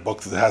anybody would write a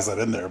book that has that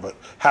in there. But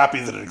happy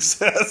that it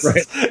exists.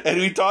 Right.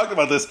 And we talked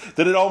about this,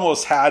 that it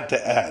almost had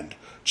to end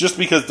just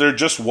because there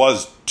just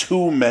was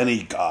too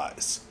many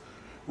guys,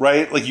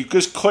 right? Like you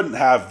just couldn't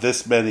have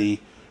this many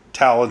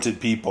talented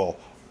people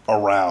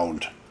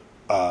around.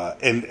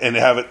 And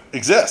have it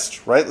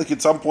exist, right? Like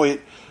at some point,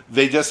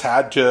 they'd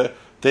have to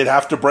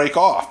break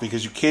off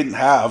because you couldn't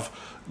have,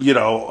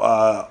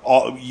 Maeda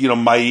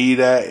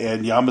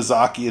and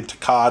Yamazaki and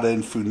Takada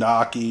and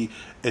Funaki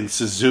and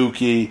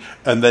Suzuki,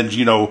 and then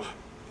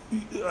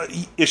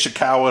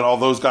Ishikawa and all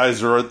those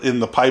guys are in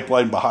the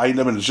pipeline behind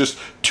them, and it's just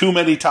too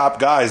many top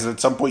guys. And at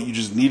some point, you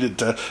just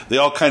they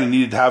all kind of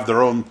needed to have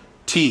their own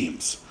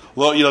teams.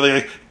 Well,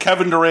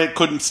 Kevin Durant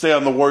couldn't stay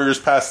on the Warriors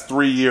past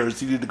 3 years.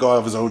 He needed to go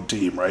have his own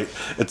team, right?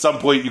 At some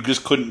point, you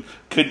just couldn't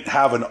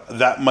have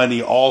that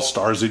many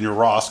all-stars in your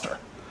roster.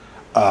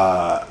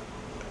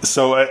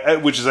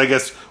 Which is, I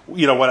guess,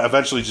 what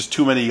eventually just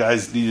too many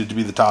guys needed to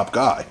be the top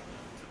guy.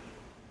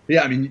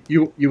 Yeah, I mean,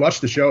 you watch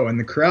the show, and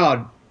the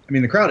crowd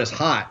is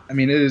hot. I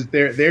mean, it is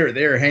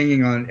they're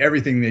hanging on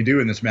everything they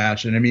do in this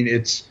match. And I mean,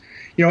 it's,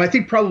 I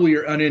think probably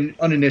your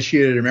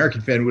uninitiated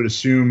American fan would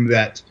assume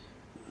that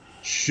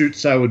shoot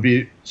style would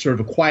be sort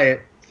of a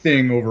quiet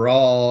thing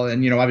overall,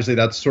 and obviously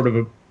that's sort of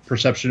a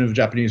perception of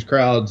Japanese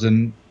crowds,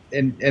 and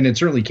it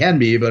certainly can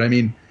be, but I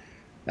mean,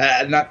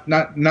 not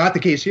the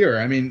case here.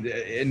 I mean,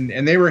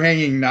 and they were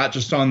hanging not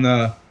just on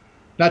the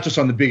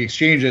big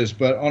exchanges,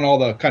 but on all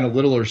the kind of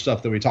littler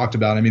stuff that we talked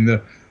about. I mean,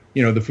 the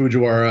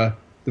Fujiwara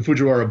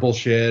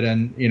bullshit,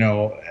 and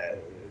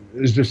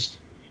it's just,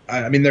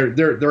 I mean,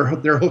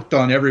 they're hooked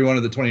on every one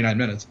of the 29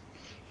 minutes.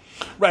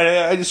 Right,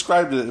 I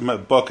described it in my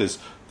book as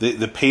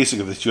the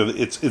pacing of this.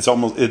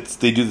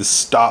 They do the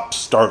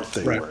stop-start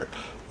thing, right,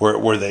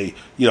 where they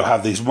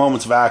have these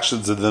moments of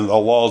actions and then the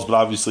lulls, but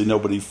obviously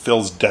nobody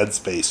fills dead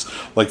space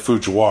like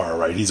Fujiwara,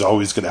 right? He's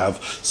always going to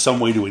have some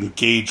way to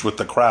engage with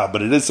the crowd,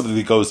 but it is something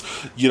that goes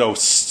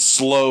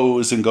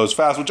slows and goes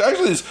fast, which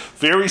actually is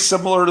very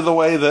similar to the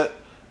way that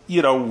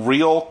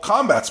real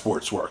combat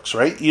sports works,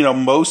 right?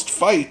 Most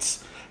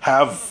fights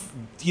have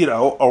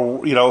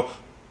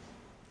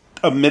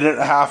a minute and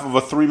a half of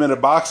a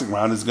 3-minute boxing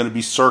round is going to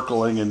be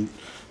circling and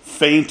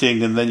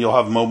feinting, and then you'll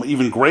have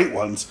even great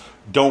ones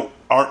aren't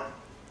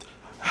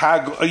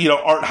Hagler.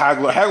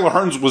 Hagler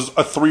Hearns was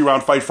a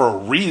 3-round fight for a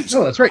reason.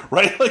 No, that's right.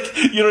 Right? Like, what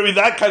I mean?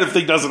 That kind of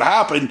thing doesn't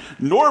happen.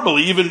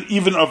 Normally, even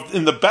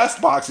in the best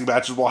boxing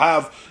matches, we'll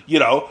have,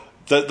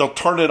 they'll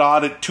turn it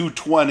on at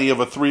 2:20 of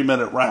a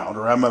 3-minute round,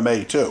 or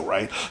MMA too,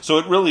 right? So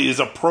it really is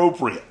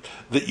appropriate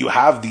that you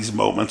have these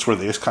moments where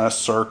they just kind of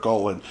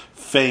circle and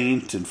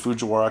feint, and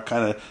Fujiwara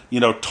kind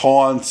of,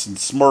 taunts and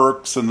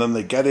smirks, and then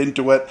they get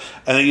into it,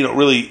 and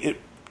then,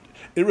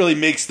 it really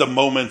makes the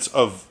moments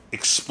of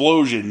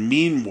explosion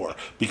mean more,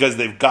 because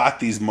they've got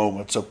these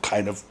moments of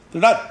kind of,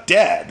 they're not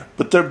dead,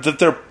 but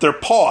they're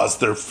paused,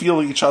 they're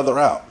feeling each other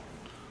out.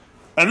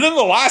 And then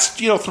the last,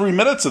 3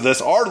 minutes of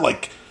this are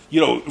like,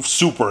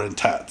 super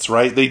intense,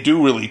 right? They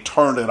do really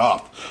turn it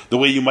up the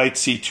way you might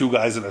see two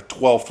guys in a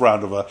 12th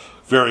round of a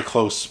very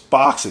close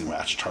boxing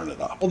match turn it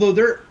up. Although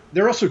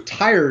they're also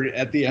tired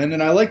at the end,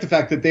 and I like the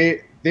fact that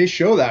they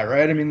show that,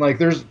 right? I mean, like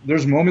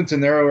there's moments in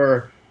there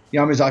where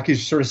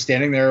Yamazaki's sort of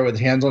standing there with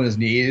hands on his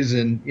knees,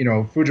 and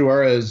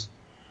Fujiwara is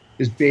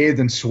bathed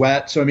in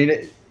sweat. So I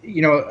mean,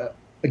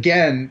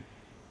 again,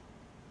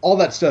 all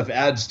that stuff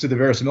adds to the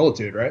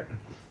verisimilitude, right?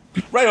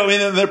 Right. I mean,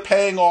 and they're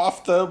paying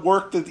off the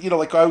work that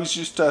like I always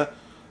used to,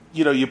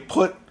 you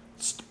put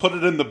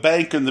it in the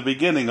bank in the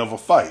beginning of a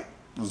fight.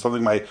 It's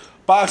something my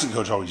boxing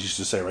coach always used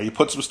to say, right? You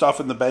put some stuff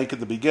in the bank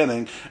at the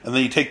beginning, and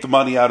then you take the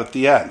money out at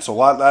the end. So a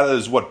lot of that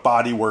is what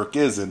body work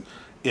is in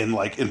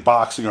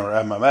boxing or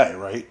MMA,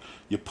 right?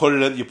 You go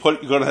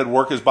ahead and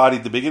work his body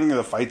at the beginning of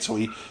the fight,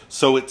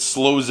 so it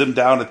slows him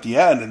down at the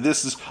end. And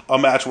this is a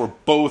match where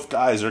both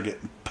guys are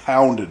getting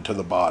pounded to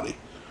the body.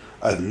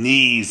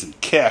 Knees and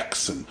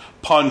kicks and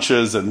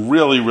punches and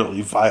really,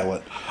 really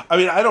violent. I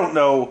mean, I don't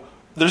know.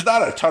 There's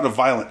not a ton of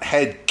violent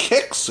head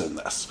kicks in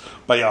this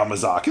by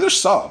Yamazaki. There's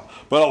some.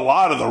 But a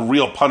lot of the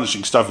real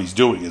punishing stuff he's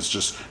doing is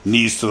just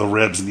knees to the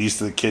ribs, knees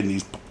to the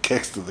kidneys,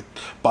 kicks to the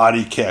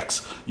body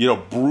kicks.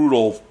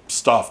 Brutal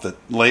stuff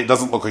that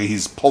doesn't look like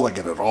he's pulling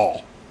it at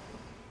all.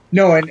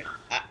 No, and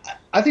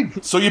I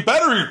think so. You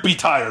better be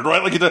tired,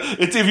 right? Like,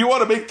 it's if you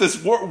want to make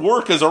this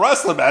work as a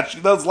wrestling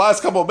match, those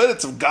last couple of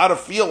minutes have got to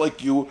feel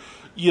like you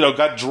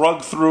got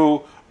drugged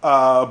through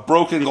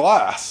broken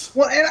glass.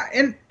 Well,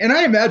 and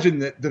I imagine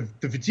that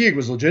the fatigue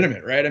was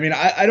legitimate, right? I mean,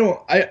 I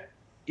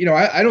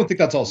don't think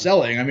that's all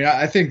selling. I mean,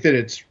 I think that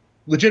it's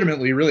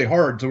legitimately really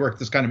hard to work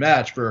this kind of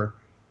match for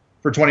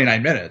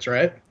 29 minutes,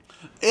 right?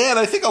 And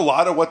I think a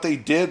lot of what they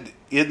did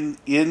in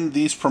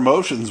these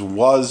promotions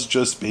was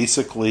just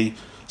basically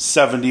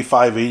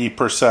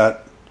 75-80%,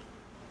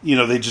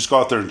 they just go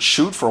out there and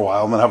shoot for a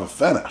while and then have a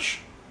finish.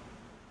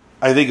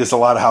 I think it's a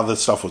lot of how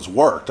this stuff was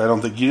worked. I don't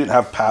think you didn't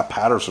have Pat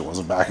Patterson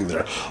wasn't back in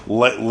there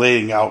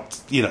laying out,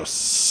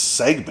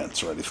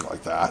 segments or anything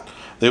like that.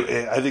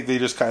 I think they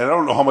just I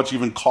don't know how much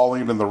even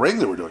calling it in the ring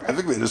they were doing. I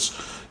think they just,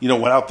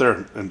 went out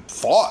there and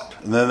fought,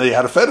 and then they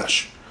had a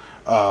finish.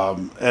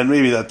 And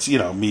maybe that's,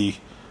 me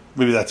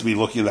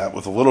looking at that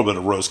with a little bit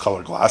of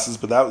rose-colored glasses,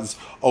 but that was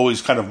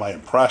always kind of my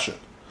impression.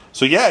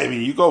 So yeah, I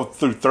mean, you go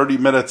through 30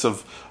 minutes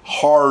of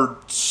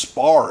hard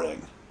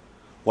sparring,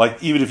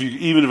 like even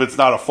if it's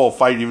not a full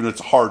fight, even if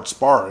it's hard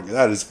sparring,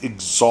 that is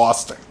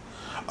exhausting.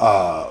 And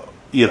I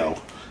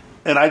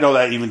know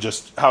that even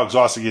just how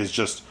exhausting it is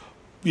just,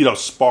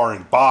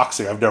 sparring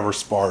boxing. I've never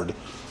sparred,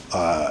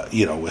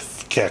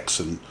 with kicks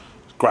and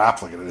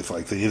grappling and anything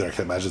like that either. I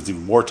can imagine it's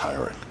even more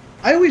tiring.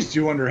 I always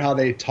do wonder how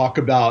they talk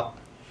about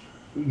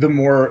the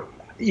more.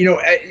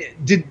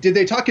 Did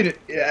they talk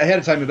ahead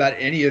of time about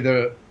any of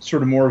the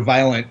sort of more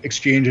violent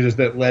exchanges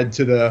that led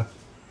to the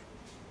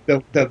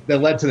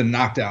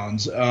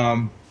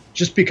knockdowns?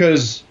 Just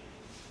because,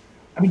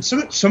 I mean,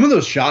 some of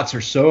those shots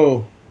are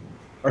so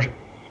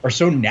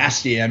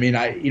nasty. I mean,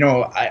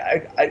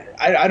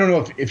 I don't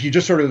know if you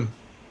just sort of,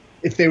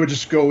 if they would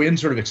just go in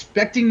sort of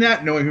expecting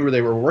that, knowing who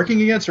they were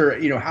working against,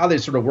 or how they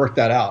sort of worked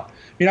that out. I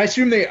mean, I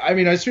assume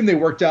they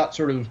worked out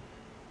sort of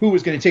who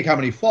was going to take how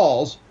many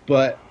falls,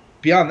 but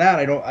beyond that,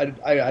 I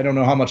don't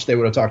know how much they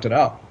would have talked it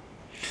out.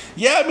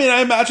 Yeah, I mean,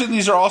 I imagine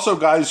these are also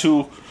guys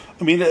who,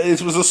 I mean,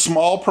 it was a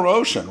small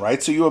promotion,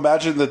 right? So you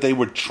imagine that they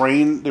were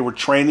training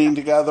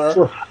together.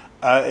 Sure.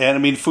 And I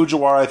mean,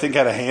 Fujiwara, I think,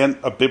 had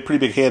a pretty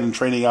big hand in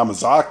training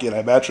Yamazaki, and I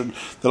imagine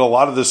that a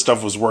lot of this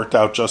stuff was worked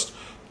out just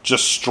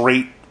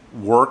straight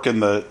work in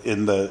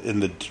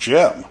the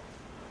gym.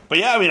 But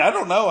yeah, I mean, I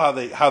don't know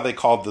how they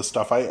called this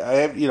stuff.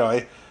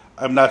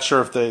 I'm not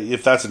sure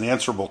if that's an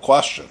answerable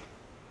question.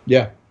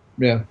 Yeah.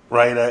 Yeah.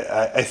 Right.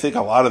 I think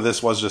a lot of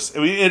this was just,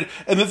 I mean,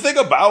 and the thing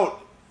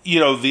about,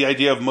 the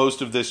idea of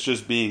most of this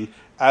just being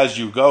as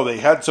you go, they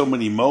had so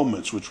many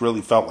moments which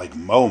really felt like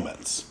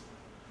moments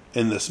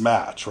in this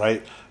match,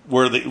 right?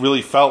 Where they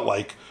really felt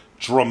like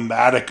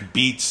dramatic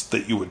beats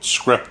that you would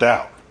script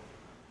out,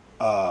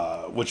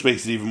 which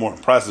makes it even more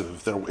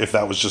impressive if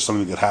that was just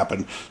something that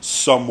happened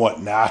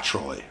somewhat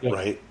naturally, yeah.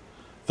 Right?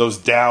 Those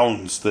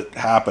downs that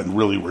happened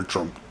really were,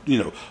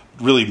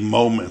 really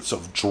moments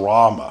of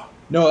drama.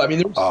 No, I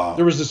mean,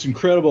 there was this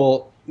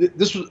incredible.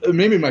 This was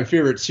maybe my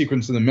favorite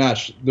sequence in the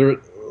match. There,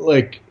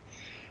 like,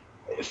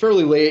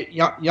 fairly late,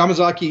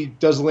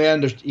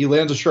 Yamazaki he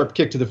lands a sharp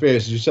kick to the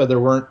face. As you said, there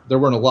weren't a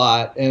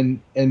lot,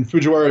 and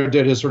Fujiwara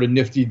did his sort of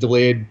nifty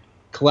delayed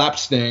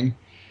collapse thing.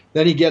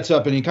 Then he gets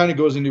up and he kind of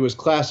goes into his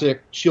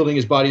classic shielding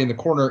his body in the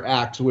corner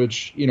act,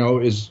 which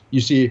is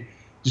you see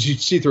you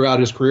see throughout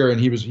his career, and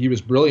he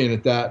was brilliant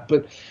at that.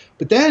 But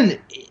then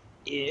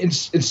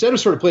instead of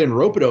sort of playing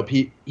rope-a-dope,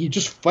 he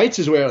just fights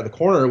his way out of the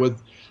corner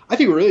with, I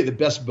think, really the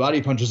best body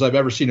punches I've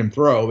ever seen him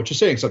throw, which is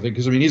saying something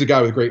because, I mean, he's a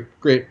guy with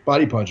great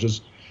body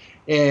punches.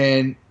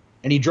 And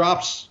he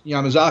drops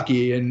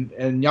Yamazaki, and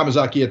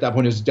Yamazaki at that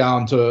point is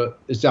down to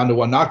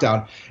one knockdown.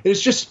 And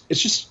it's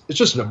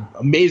just an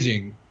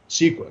amazing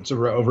sequence of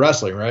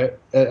wrestling, right?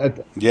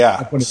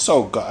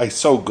 So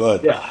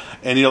good. Yeah.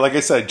 And like I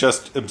said,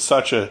 just am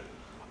such a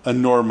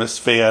enormous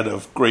fan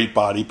of great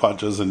body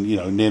punches, and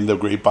name the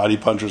great body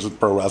punchers in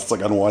pro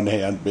wrestling on one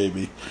hand,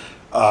 maybe.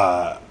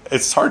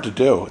 It's hard to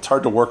do. It's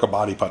hard to work a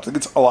body punch. I think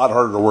it's a lot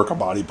harder to work a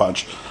body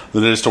punch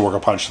than it is to work a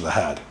punch to the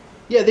head.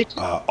 Yeah,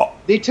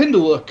 they tend to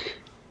look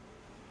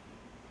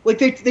like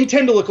they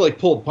tend to look like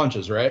pulled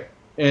punches, right?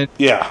 And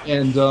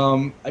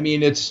I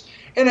mean, it's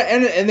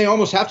and they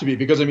almost have to be,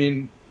 because I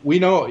mean, we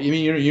know,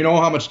 you know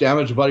how much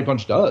damage a body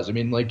punch does. I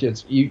mean, like,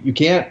 it's you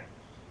can't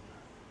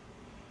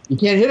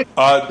hit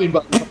a clean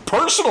body punch.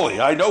 Personally.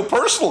 I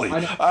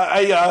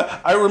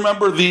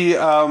remember the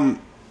I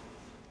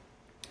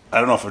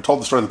don't know if I've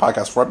told the story in the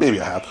podcast before.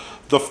 Maybe I have.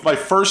 My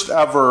first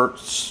ever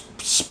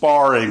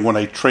sparring when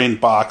I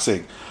trained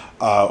boxing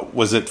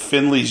was at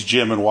Finley's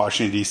Gym in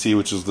Washington, D.C.,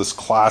 which is this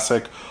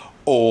classic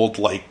old,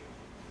 like,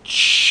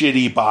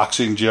 shitty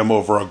boxing gym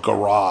over a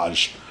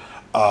garage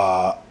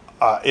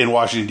in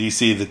Washington,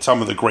 D.C., that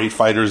some of the great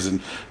fighters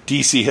in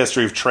D.C.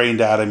 history have trained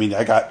at. I mean,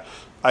 I got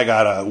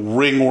a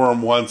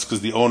ringworm once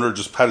because the owner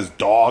just had his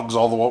dogs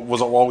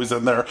was always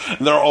in there.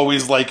 And they're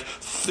always like,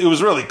 it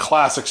was really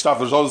classic stuff.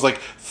 There's always like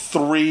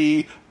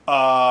 3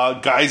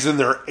 guys in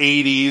their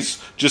 80s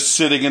just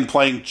sitting and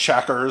playing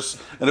checkers,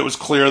 and it was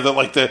clear that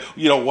like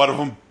one of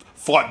them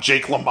fought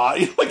Jake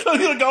LaMotta. Like,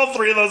 all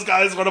 3 of those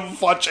guys, one of them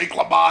fought Jake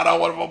LaMotta,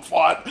 one of them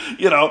fought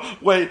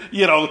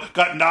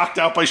got knocked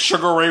out by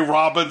Sugar Ray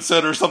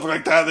Robinson or something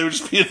like that. They would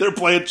just be in there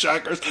playing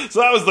checkers. So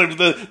that was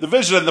the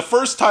vision. And the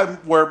first time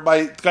where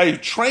my guy who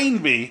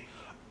trained me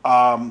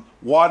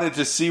wanted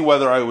to see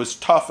whether I was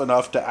tough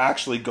enough to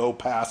actually go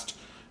past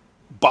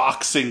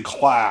boxing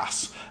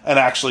class and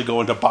actually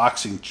go into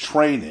boxing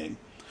training,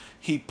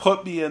 he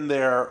put me in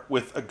there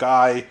with a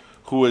guy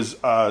who was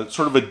sort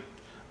of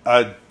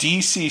a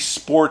DC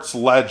sports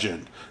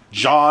legend,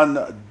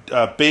 John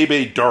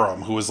Bebe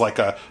Durham, who was like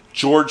a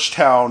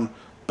Georgetown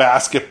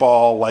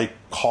basketball like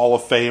Hall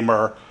of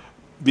Famer,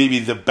 maybe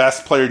the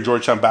best player in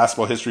Georgetown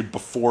basketball history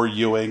before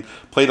Ewing,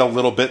 played a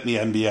little bit in the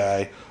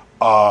NBA,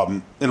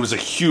 and was a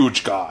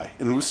huge guy.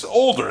 And he was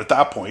older at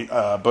that point,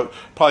 but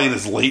probably in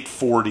his late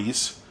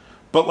 40s.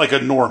 But like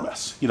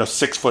enormous,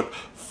 6'5",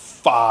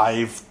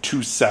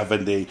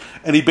 270,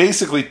 and he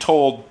basically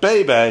told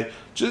Bebe,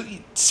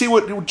 see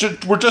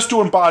we're just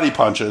doing body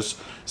punches.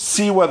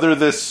 See whether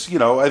this,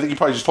 I think he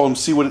probably just told him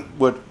see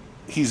what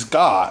he's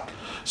got.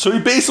 So he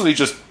basically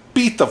just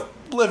beat the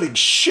living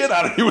shit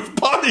out of me with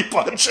body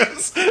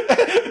punches to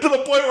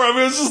the point where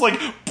it was just like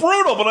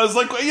brutal. But I was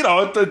like,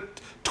 the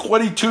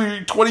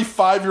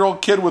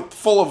 25-year-old kid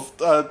full of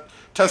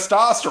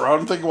testosterone,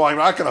 I'm thinking, well, I'm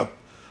not gonna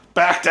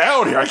back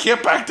down here. I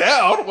can't back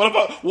down.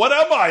 What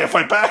am I if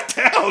I back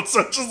down? So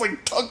it just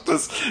like took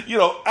this,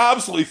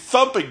 absolutely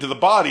thumping to the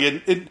body,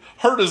 and it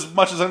hurt as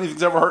much as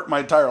anything's ever hurt in my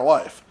entire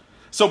life.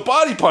 So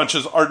body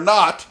punches are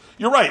not,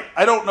 you're right,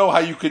 I don't know how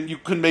you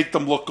can make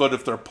them look good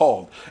if they're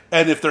pulled.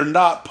 And if they're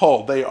not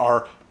pulled, they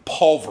are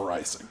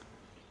pulverizing.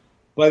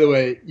 By the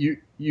way, you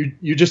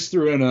just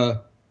threw in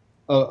a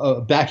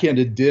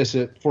backhanded diss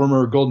at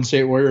former Golden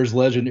State Warriors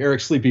legend Eric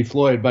Sleepy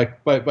Floyd by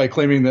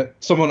claiming that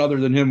someone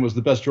other than him was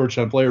the best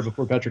Georgetown player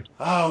before Patrick.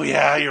 Oh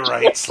yeah, you're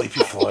right,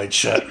 Sleepy Floyd.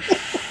 Shit.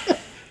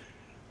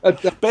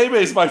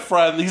 Bebe's my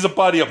friend. He's a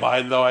buddy of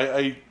mine, though.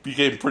 I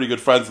became pretty good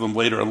friends with him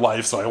later in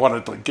life, so I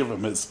wanted to give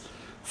him his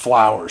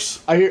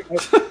flowers. I hear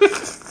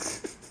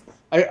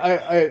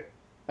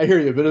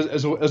you, but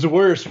as a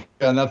Warriors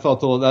fan, that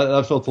felt a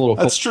little.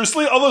 That's true.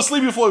 Although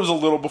Sleepy Floyd was a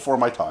little before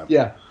my time.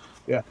 Yeah.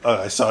 Yeah.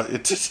 I saw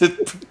it.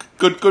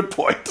 Good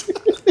point.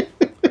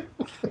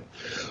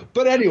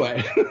 But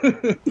anyway,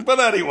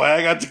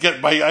 I had to get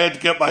my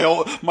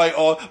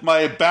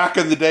back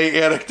in the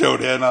day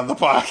anecdote in on the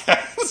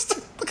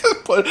podcast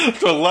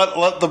to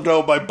let them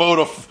know my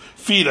bona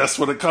fides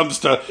when it comes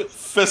to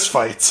fist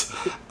fights.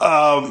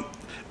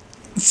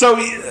 So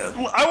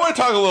I want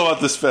to talk a little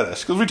about this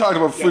finish, because we talked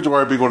about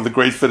Fujiwara being one of the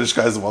great finish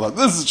guys of all time.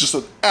 This is just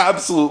an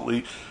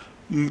absolutely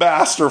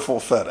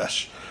masterful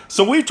finish.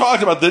 So we've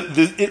talked about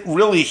it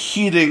really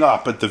heating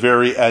up at the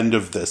very end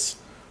of this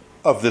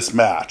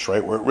match,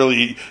 right? Where it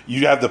really,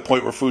 you have the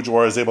point where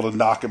Fujiwara is able to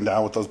knock him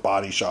down with those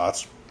body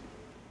shots.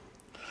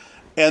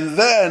 And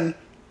then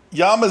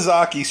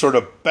Yamazaki sort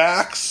of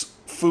backs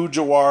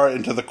Fujiwara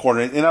into the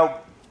corner.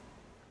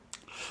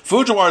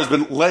 Fujiwara has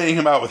been laying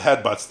him out with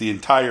headbutts the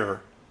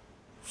entire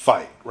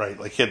fight, right?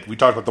 Like we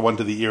talked about the one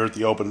to the ear at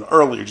the open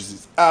earlier, just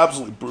these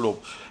absolutely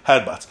brutal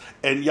headbutts.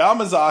 And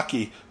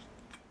Yamazaki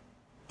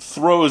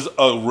throws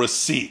a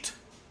receipt,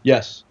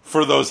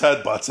 for those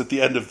headbutts at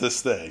the end of this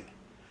thing,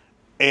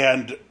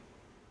 and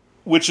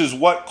which is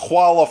what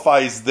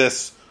qualifies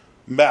this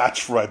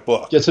match for my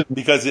book.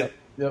 Because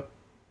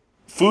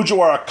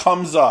Fujiwara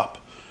comes up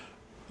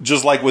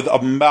just like with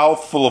a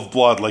mouthful of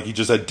blood, like he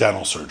just had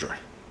dental surgery.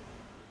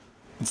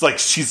 It's like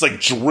she's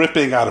like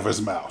dripping out of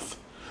his mouth.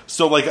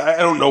 So like I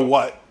don't know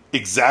what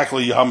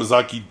exactly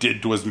Yamazaki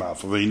did to his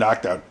mouth. Whether he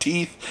knocked out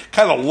teeth,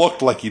 kind of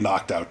looked like he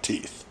knocked out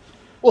teeth.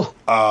 Well,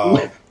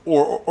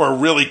 or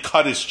really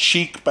cut his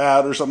cheek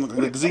bad or something.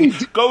 Because he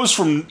goes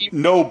from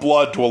no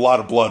blood to a lot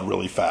of blood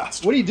really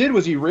fast. What he did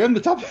was he rammed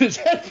the top of his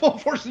head full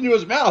force into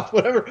his mouth.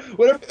 Whatever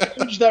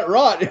damage that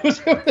wrought. It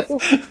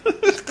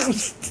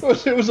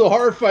was a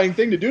horrifying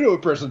thing to do to a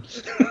person.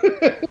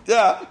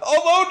 Yeah,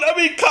 although I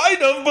mean,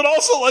 kind of, but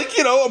also like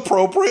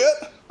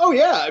appropriate. Oh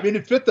yeah, I mean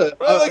it fit the.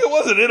 Like it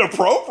wasn't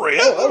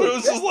inappropriate. It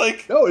was just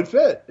like no, it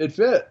fit. It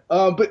fit.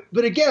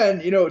 But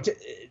again,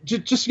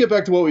 just to get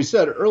back to what we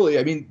said earlier,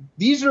 I mean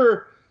these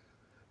are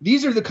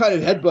the kind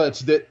of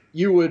headbutts that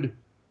you would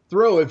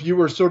throw if you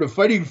were sort of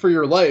fighting for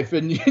your life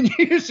and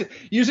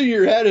using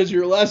your head as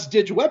your last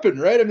ditch weapon,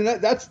 right? I mean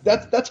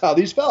that's how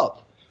these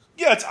felt.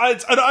 Yeah,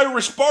 it's an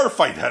Irish bar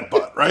fight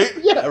headbutt, right?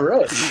 Yeah,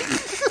 right.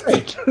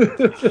 Right.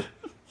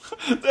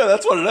 Yeah,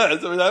 that's what it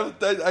is. I mean,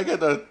 I get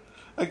the.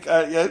 I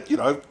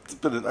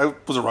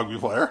was a rugby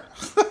player.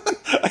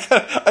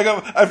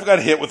 I've got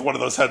hit with one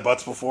of those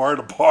headbutts before in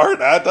a bar.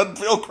 That doesn't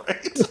feel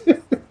great.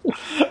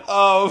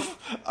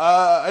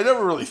 I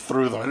never really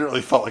threw them. I didn't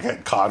really felt like I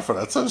had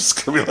confidence. I was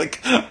just gonna be like,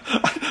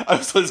 I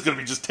was always gonna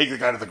be just take the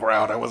guy to the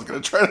ground. I wasn't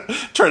gonna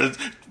try to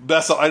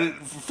mess up. I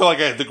didn't feel like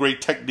I had the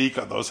great technique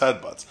on those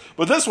headbutts.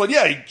 But this one,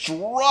 yeah, he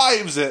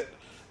drives it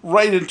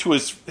right into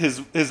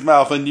his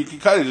mouth, and you can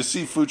kind of just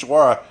see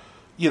Fujiwara.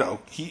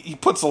 He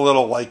puts a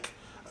little like.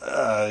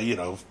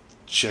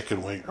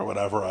 Chicken wing or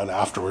whatever on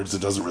afterwards.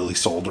 It doesn't really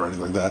sold or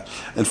anything like that.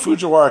 And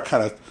Fujiwara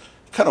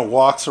kind of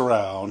walks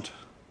around.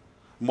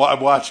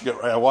 I'm watching it.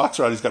 Right, I walks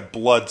around. He's got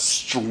blood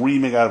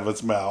streaming out of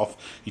his mouth.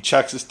 He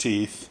checks his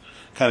teeth.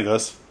 Kind of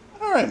goes,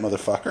 "All right,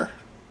 motherfucker,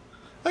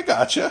 I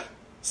gotcha.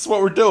 This is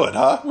what we're doing,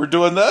 huh? We're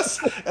doing this."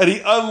 And he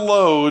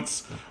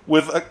unloads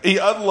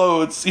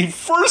He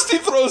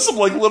throws some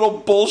like little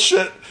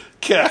bullshit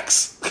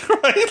kicks,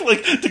 right?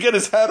 Like to get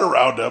his head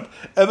around him.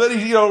 And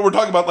then we're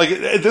talking about like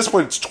at this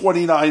point it's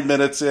 29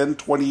 minutes and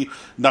 20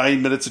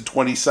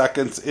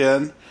 seconds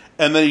in,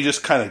 and then he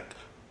just kind of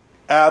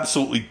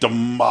absolutely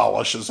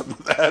demolishes him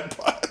with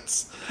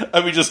headbutts.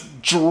 I mean, just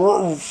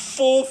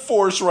full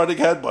force running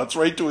headbutts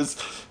right to his,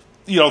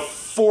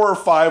 4 or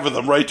 5 of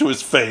them right to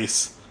his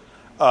face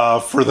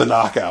for the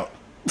knockout.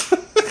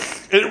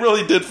 It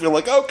really did feel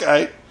like,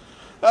 okay,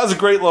 that was a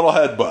great little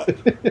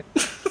headbutt.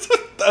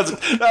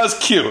 That was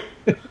cute.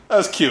 That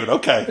was cute.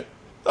 Okay.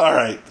 All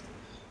right.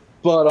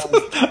 But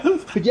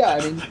yeah, I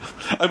mean,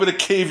 I'm going to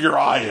cave your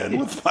eye in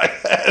with my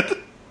head.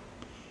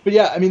 But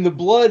yeah, I mean, the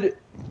blood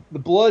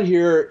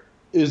here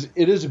is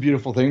a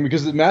beautiful thing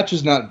because the match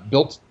is not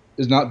built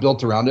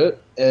around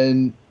it.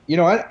 And,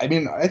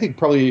 I think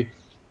probably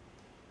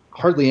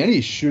hardly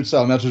any shoot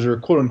style matches are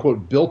quote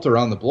unquote built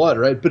around the blood,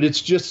 right? But it's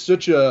just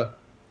such a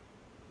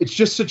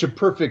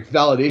perfect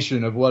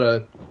validation of what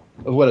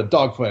a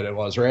dogfight it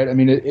was, right? I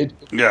mean, it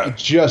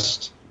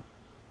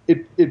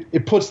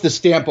puts the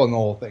stamp on the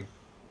whole thing.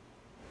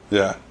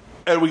 Yeah,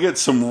 and we get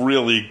some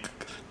really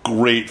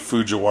great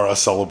Fujiwara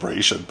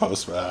celebration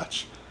post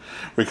match.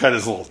 Where he kind of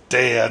his little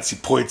dance, he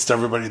points to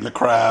everybody in the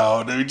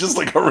crowd, and he just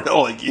like a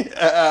real like,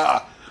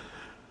 yeah.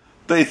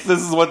 This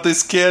is what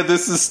this kid.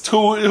 This is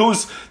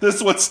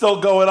what's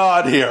still going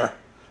on here.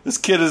 This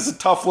kid is a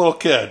tough little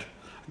kid.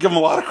 Give him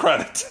a lot of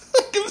credit.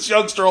 Give this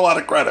youngster a lot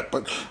of credit.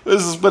 But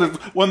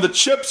when the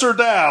chips are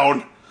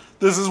down,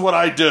 this is what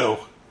I do.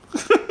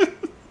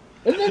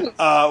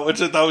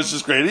 Which I thought was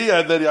just great.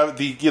 And then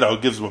he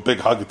gives him a big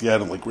hug at the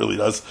end and like really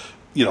does,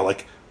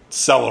 like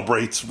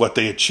celebrates what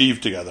they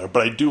achieved together.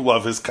 But I do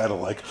love his kind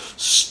of like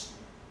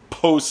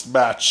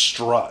post-match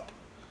strut.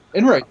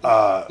 And right,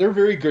 they're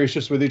very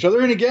gracious with each other.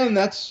 And again,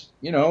 that's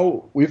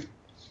we've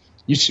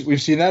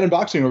seen that in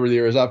boxing over the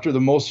years. After the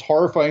most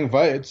horrifying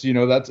fights,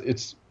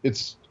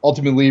 it's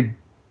ultimately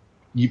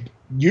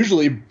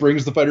usually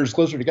brings the fighters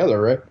closer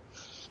together, right?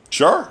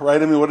 Sure, right.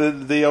 I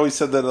mean, they always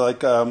said that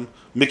like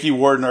Mickey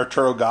Ward and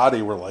Arturo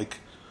Gatti were like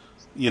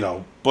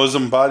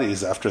bosom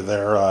buddies after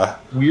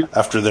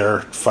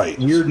their fight.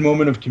 Weird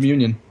moment of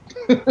communion.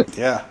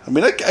 Yeah, I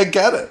mean, I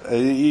get it.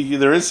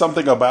 There is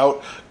something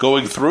about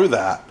going through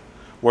that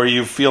where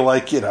you feel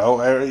like I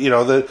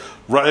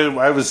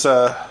was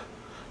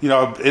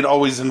it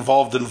always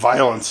involved in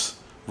violent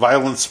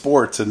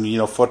sports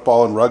and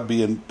football and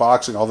rugby and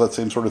boxing, all that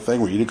same sort of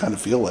thing, where you do kind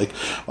of feel like,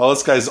 well,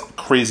 this guy's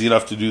crazy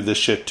enough to do this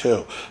shit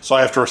too, so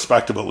I have to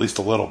respect him at least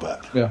a little bit.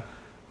 Yeah.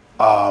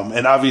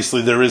 And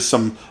obviously there is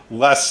some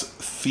less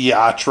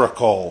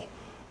theatrical,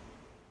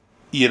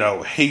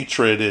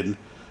 hatred and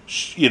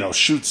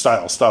shoot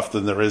style stuff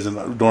than there is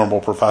in normal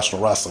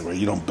professional wrestling, where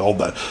you don't build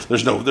that.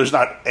 There's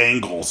not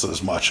angles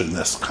as much in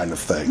this kind of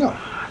thing. No.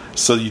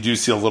 So you do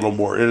see a little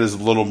more. It is a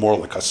little more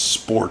like a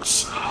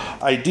sports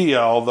idea,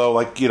 although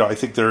I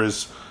think there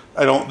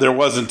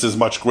wasn't as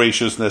much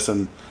graciousness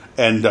and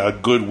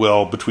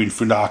goodwill between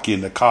Funaki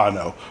and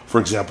Nakano, for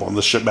example, in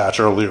the ship match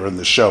earlier in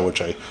the show,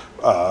 which I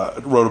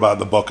wrote about in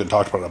the book and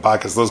talked about in the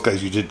podcast. Those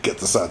guys, you did get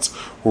the sense,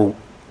 were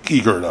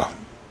eager to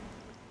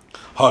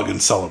hug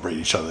and celebrate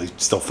each other. They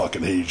still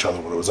fucking hate each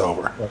other when it was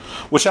over, right.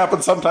 Which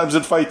happens sometimes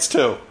in fights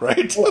too,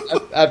 right?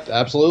 Well,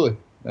 absolutely.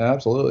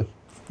 Absolutely.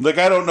 Like,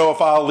 I don't know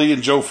if Ali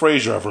and Joe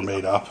Frazier ever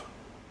made up.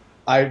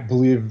 I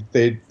believe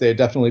they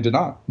definitely did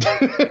not.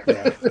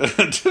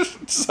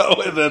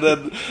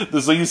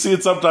 So you see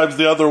it sometimes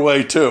the other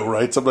way too,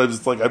 right? Sometimes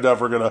it's like, I'm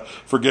never going to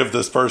forgive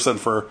this person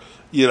for,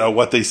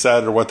 what they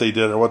said or what they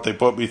did or what they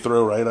put me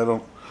through, right? I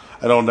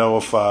don't know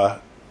if,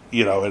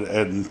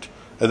 and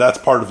that's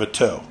part of it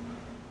too.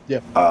 Yeah.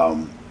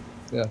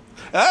 Yeah.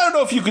 And I don't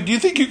know if do you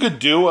think you could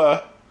do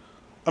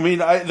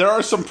there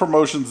are some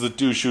promotions that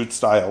do shoot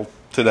style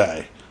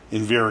today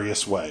in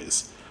various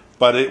ways.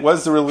 But it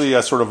was really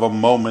a sort of a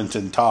moment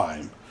in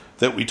time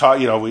that we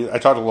talked. I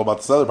talked a little about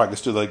this other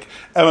podcast too. Like,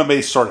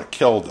 MMA sort of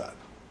killed it.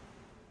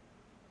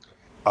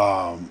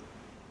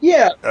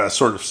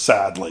 Sort of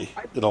sadly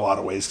in a lot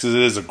of ways, because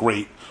it is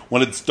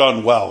when it's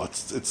done well,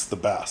 it's the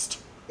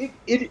best. It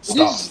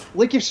is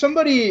like if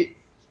somebody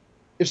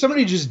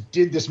just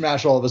did this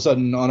match all of a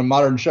sudden on a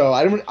modern show,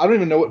 I don't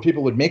even know what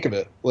people would make of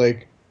it.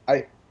 Like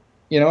I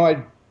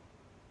don't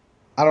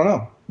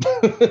know.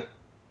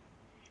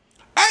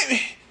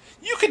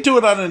 You could do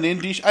it on an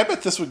indie. I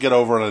bet this would get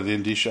over on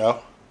an indie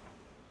show.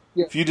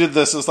 Yeah. If you did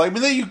this, it's like,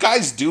 you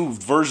guys do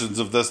versions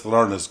of this that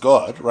aren't as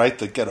good, right?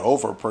 That get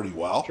over pretty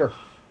well. Sure.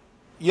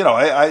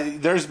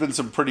 There's been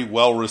some pretty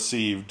well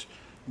received,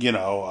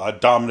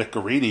 Dominic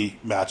Garrini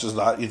matches.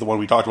 Not the one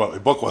we talked about in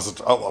my book wasn't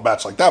a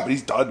match like that, but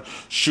he's done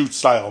shoot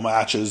style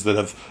matches that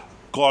have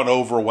gone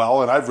over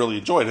well, and I've really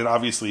enjoyed it. And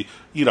obviously,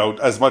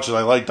 as much as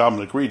I like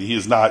Dominic Garrini, he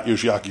is not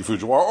Yoshiaki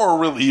Fujiwara or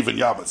really even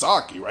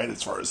Yamazaki, right?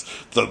 As far as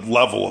the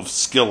level of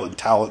skill and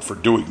talent for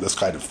doing this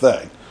kind of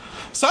thing.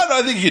 So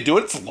I think you could do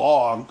it. It's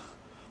long.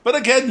 But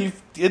again,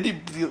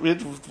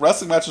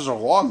 wrestling matches are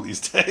long these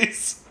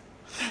days.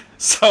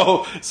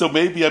 So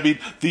maybe,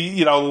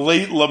 the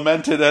late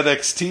lamented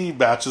NXT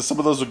matches, some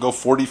of those would go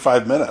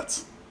 45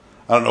 minutes.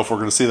 I don't know if we're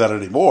going to see that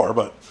anymore,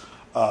 but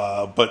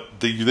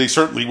they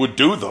certainly would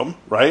do them,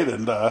 right?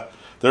 And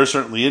there are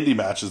certainly indie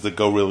matches that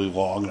go really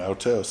long now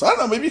too. So I don't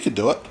know, maybe you could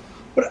do it.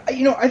 But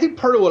I think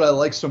part of what I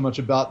like so much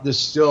about this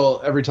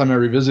still, every time I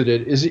revisit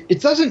it, is it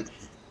does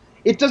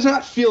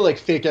not feel like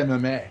fake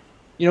MMA.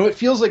 It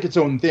feels like its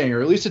own thing,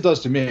 or at least it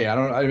does to me. I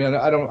don't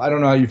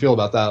know how you feel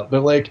about that,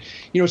 but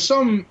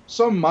some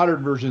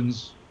modern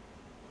versions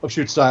of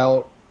shoot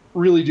style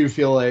really do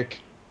feel like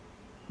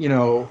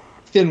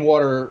thin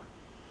water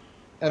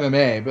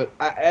MMA, but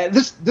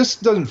this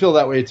doesn't feel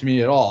that way to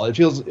me at all.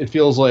 It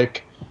feels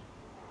like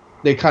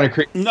they kind of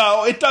create.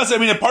 No, it does.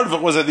 Part of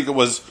it was, I think it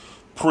was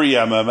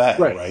pre-MMA,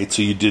 right?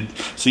 So you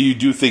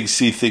do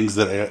see things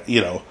that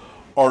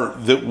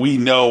that we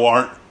know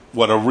aren't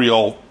what a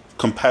real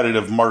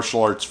competitive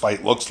martial arts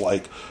fight looks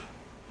like,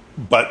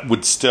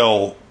 but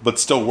still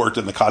worked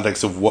in the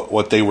context of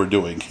what they were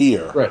doing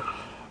here, right?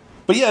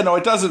 But yeah, no,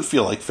 it doesn't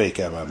feel like fake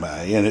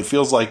MMA, and it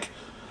feels like,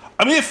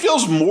 it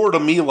feels more to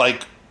me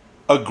like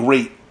a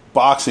great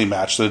boxing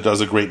match than it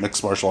does a great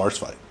mixed martial arts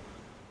fight.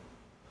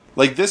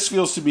 Like, this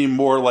feels to me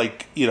more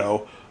like,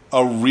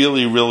 a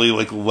really, really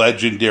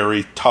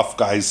legendary tough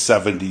guys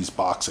 70s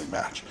boxing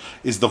match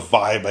is the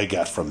vibe I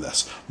get from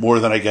this, more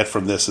than I get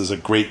from this as a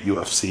great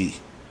UFC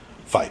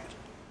fight.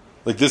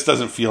 Like, this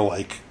doesn't feel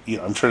like,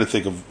 I'm trying to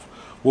think of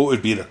what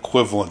would be an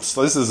equivalence.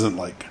 This isn't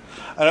like,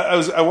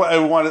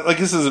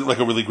 this isn't like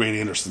a really great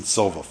Anderson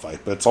Silva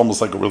fight, but it's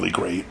almost like a really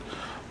great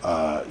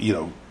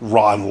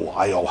Ron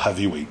Lyle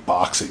heavyweight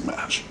boxing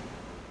match.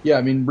 Yeah,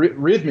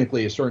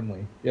 rhythmically,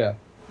 certainly. Yeah.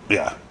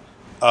 Yeah.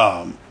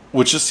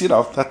 Which is,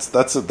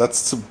 that's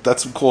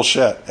some cool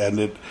shit, and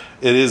it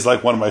is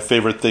like one of my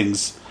favorite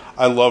things.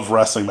 I love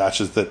wrestling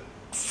matches that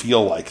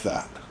feel like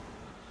that.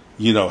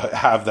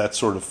 Have that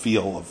sort of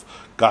feel of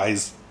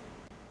guys,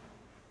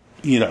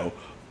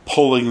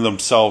 pulling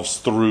themselves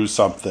through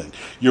something.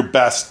 Your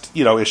best,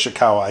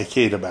 Ishikawa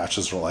Ikeda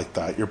matches are like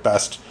that. Your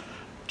best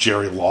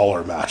Jerry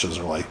Lawler matches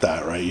are like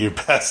that, right? Your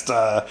best,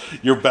 Sangre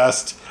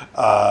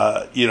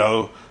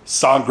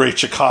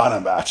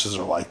Chicana matches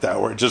are like that,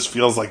 where it just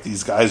feels like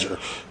these guys are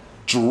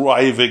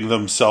driving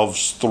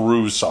themselves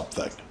through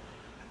something,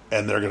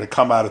 and they're going to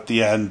come out at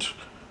the end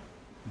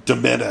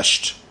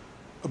diminished,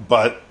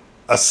 but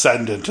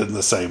ascendant in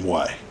the same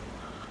way.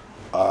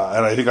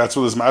 And I think that's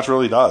what this match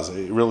really does.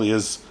 It really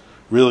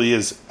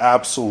is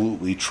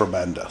absolutely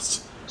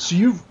tremendous. So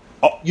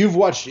you've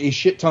watched a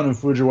shit ton of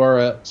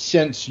Fujiwara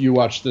since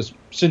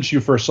you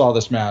first saw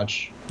this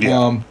match.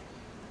 Yeah.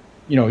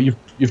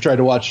 You've tried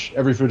to watch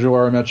every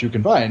Fujiwara match you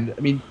can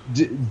find.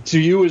 To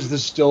you, is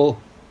this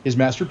still his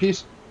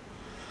masterpiece?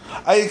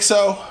 I think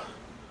so.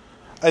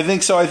 I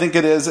think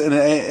it is,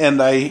 and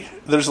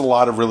there's a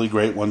lot of really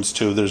great ones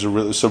too. There's a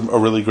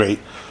really great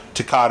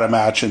Takada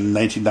match in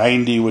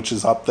 1990, which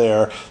is up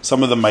there.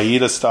 Some of the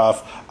Maeda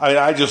stuff.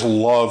 I just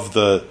love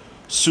the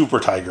Super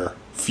Tiger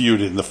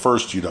feud in the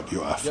first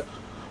UWF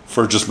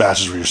for just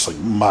matches where you're just like,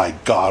 my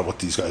God, what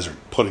these guys are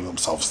putting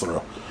themselves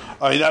through.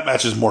 I mean, that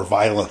match is more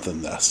violent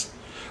than this.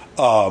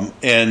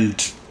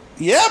 And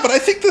yeah, but I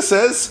think this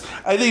is.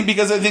 I think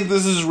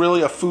this is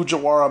really a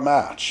Fujiwara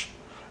match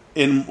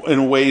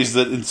in ways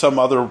that in some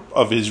other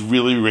of his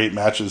really great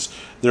matches,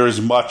 there is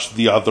much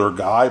the other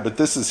guy, but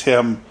this is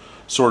him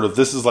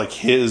this is like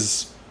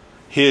his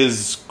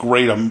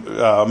great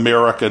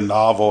American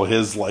novel,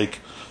 his like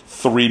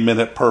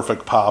 3-minute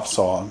perfect pop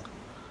song.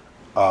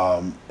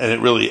 And it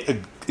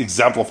really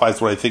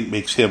exemplifies what I think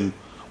makes him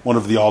one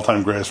of the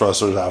all-time greatest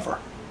wrestlers ever.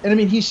 And I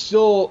mean, he's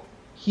still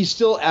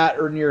at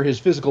or near his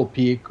physical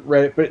peak,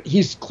 right? But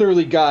he's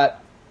clearly got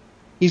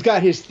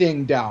his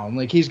thing down.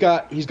 Like he's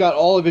got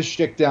all of his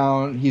shtick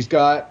down. He's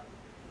got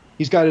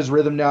his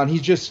rhythm down. He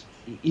just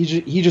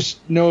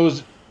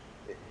knows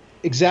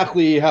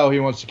exactly how he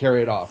wants to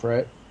carry it off,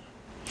 right?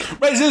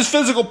 Right, it's his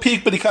physical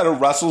peak, but he kind of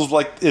wrestles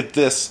like a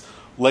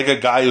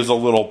guy who's a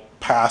little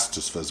past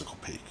his physical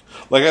peak.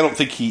 Like, I don't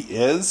think he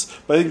is,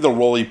 but I think the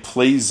role he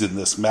plays in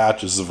this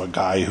match is of a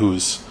guy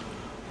who's,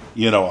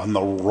 on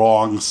the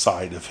wrong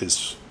side of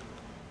his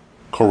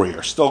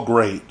career. Still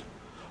great,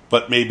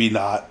 but maybe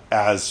not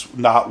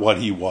what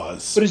he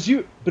was. But as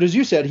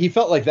you said, he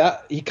felt like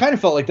that. He kind of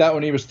felt like that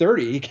when he was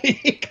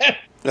 30.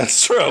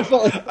 That's true.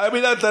 I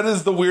mean, that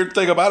is the weird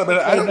thing about it.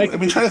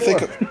 I'm trying to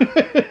think of.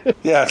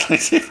 Yeah,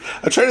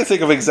 I'm trying to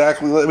think of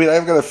exactly. I mean,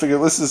 I've got to figure.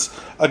 This is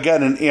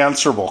again an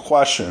answerable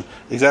question.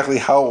 Exactly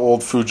how old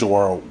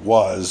Fujiwara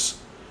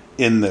was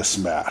in this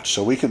match.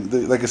 So we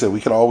can, like I said, we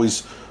can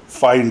always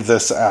find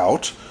this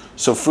out.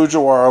 So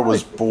Fujiwara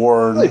was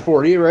born like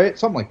 40, right?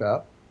 Something like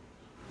that.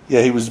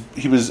 Yeah, he was.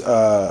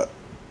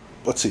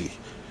 Let's see.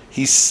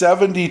 He's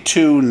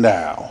 72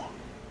 now.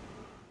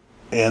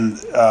 And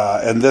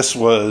this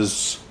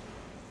was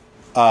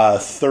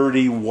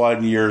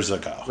 31 years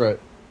ago. Right.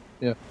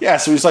 Yeah. Yeah,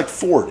 so he's like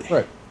 40.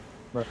 Right.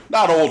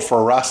 Not old for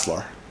a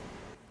wrestler.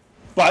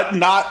 But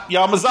not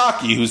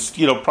Yamazaki, who's,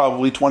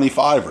 probably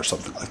 25 or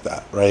something like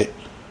that, right?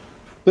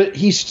 But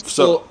he's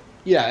still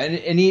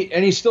and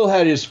he still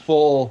had his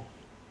full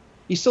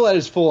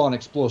on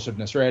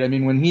explosiveness, right? I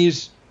mean, when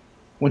he's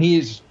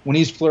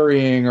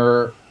flurrying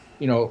or,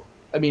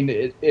 I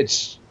mean,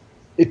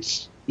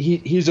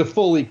 he's a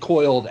fully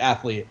coiled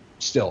athlete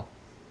still.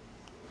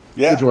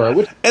 Yeah.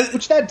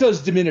 Which that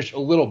does diminish a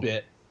little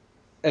bit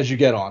as you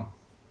get on.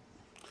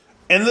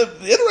 And the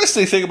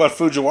interesting thing about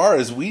Fujiwara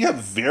is we have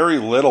very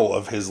little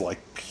of his like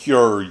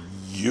pure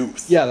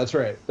youth. Yeah, that's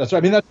right. I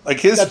mean,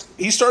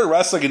 he started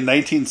wrestling in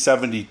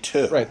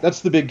 1972. Right.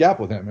 That's the big gap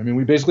with him. I mean,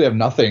 we basically have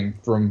nothing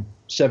from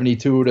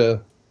 72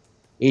 to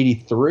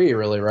 83,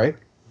 really, right?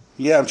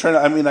 Yeah, I'm trying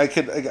to. I mean,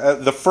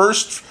 the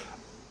first.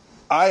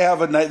 I have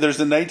there's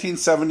a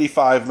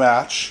 1975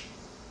 match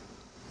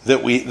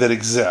that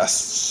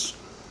exists,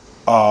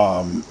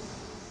 and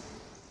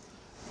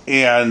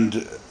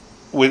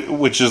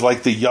which is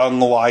like the Young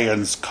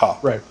Lions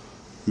Cup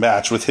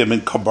match with him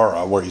and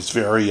Kimura, where he's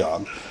very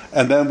young,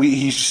 and then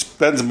he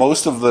spends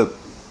most of the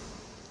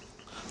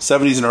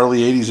 70s and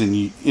early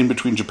 80s in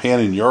between Japan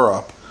and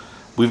Europe.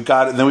 We've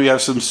got, and then we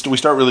have we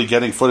start really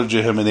getting footage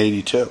of him in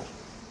 82.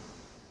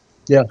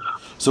 Yeah.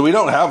 So we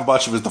don't have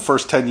much of the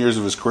first 10 years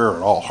of his career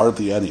at all,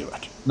 hardly any of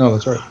it. No,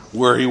 that's right.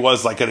 Where he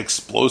was like an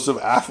explosive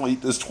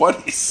athlete in his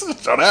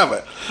 20s. Don't have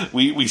it.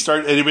 We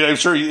started, I mean, I'm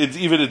sure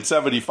even in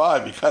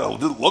 75, he kind of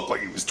didn't look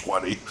like he was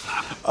 20.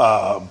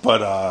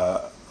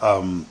 But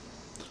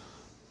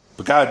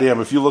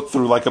goddamn, if you look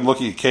through, like I'm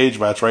looking at Cage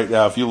Match right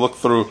now, if you look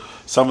through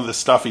some of the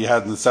stuff he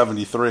had in the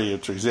 73,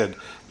 which he had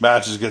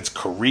matches against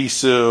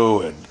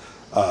Kurisu and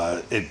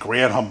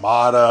Gran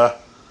Hamada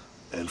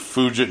and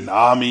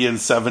Fujinami in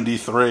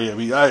 73. I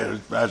mean, I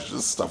imagine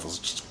this stuff was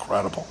just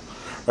incredible.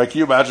 Right? Can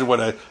you imagine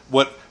what a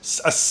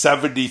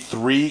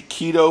 73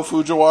 Kido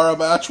Fujiwara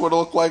match would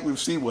look like? We've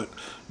seen what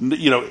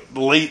late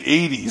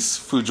 80s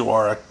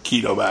Fujiwara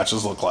Kido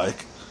matches look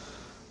like.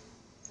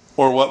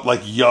 Or what like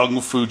young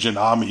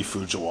Fujinami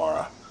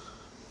Fujiwara,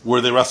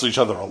 where they wrestled each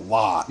other a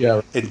lot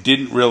and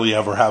didn't really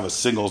ever have a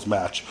singles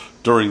match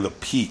during the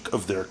peak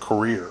of their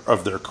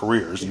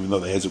careers, even though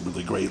they had some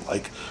really great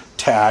like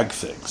tag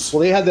things.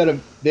 Well, they had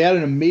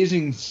an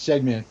amazing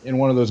segment in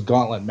one of those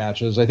gauntlet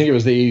matches. I think it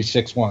was the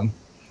 86 one,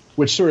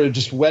 which sort of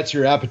just whets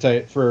your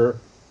appetite for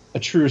a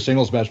true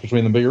singles match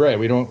between them. But you're right,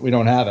 we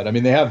don't have it. I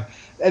mean, they have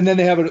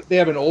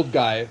an old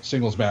guy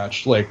singles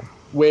match like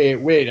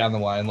way down the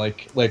line,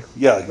 like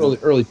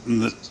early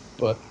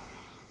but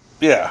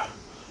yeah.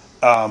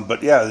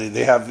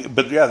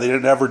 They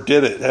never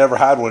did it. They never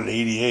had one in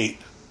 88,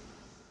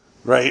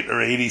 right?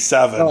 Or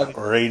 87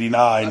 or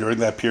 89 during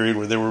that period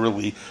where they were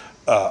really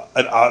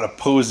on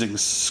opposing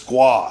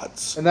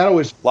squads. And that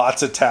always...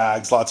 Lots of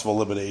tags, lots of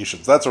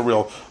eliminations. That's a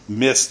real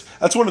missed...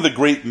 That's one of the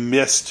great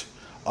missed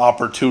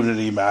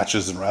opportunity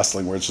matches in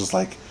wrestling where it's just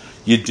like,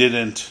 you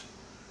didn't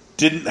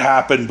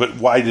happen, but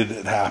why did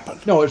it happen?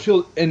 No, it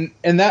feels... And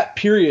that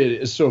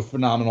period is so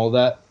phenomenal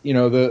that,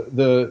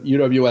 the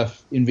UWF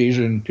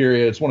invasion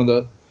period, it's one of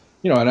the...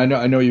 and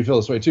I know you feel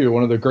this way too,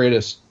 one of the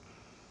greatest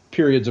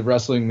periods of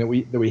wrestling that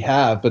we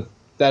have, but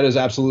that is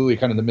absolutely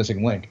kind of the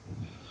missing link.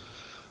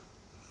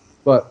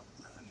 But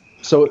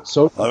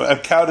so I'm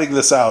counting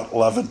this out: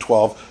 11,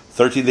 12,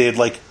 13. They had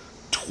like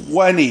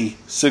 20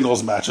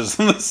 singles matches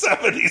in the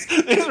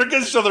 70s. They were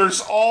against each other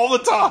all the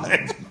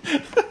time.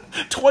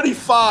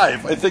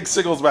 25, I think,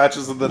 singles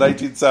matches in the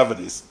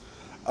 1970s.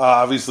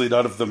 Obviously,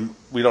 none of them.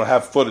 We don't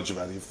have footage of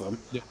any of them.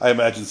 Yeah. I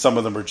imagine some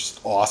of them are just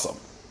awesome.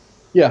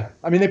 Yeah,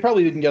 I mean, they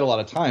probably didn't get a lot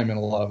of time in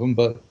a lot of them,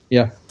 but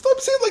yeah. I'm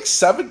saying like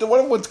 7 to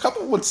one,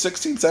 couple went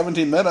 16,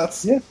 17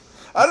 minutes. Yeah.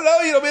 I don't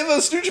know, man,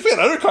 those New Japan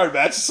undercard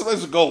matches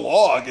sometimes would go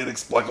long,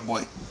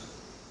 inexplicably.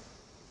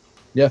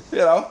 Yeah.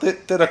 They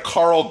did a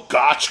Carl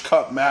Gotch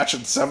Cup match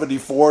in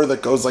 74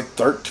 that goes like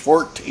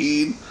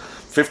 14,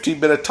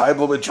 15-minute time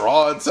limit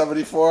draw in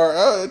 74.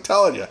 I'm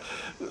telling you.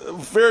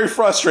 Very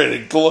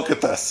frustrating to look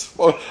at this.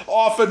 Well,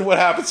 often what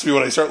happens to me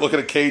when I start looking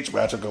at a cage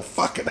match, I go,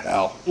 fucking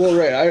hell. Well,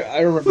 right.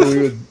 I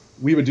remember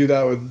we would do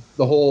that with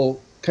the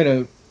whole kind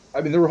of,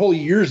 I mean, there were whole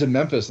years in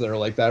Memphis that are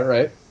like that,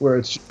 right? Where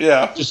it's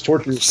just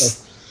torture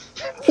stuff.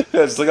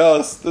 Yeah, it's like, oh,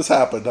 this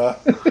happened, huh?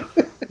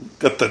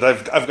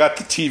 I've got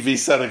the TV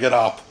setting it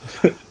up,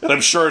 and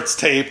I'm sure it's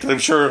taped, and I'm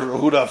sure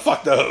who the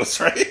fuck knows,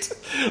 right?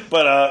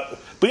 But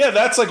yeah,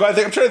 that's like,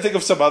 I'm trying to think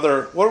of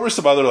what were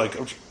some other like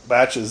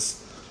matches.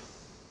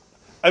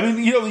 I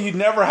mean, you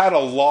never had a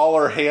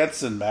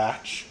Lawler-Hansen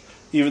match,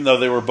 even though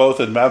they were both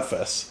in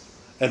Memphis,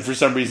 and for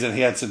some reason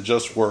Hansen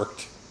just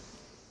worked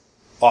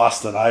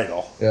Austin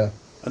Idol. Yeah,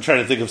 I'm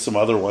trying to think of some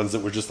other ones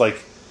that were just like,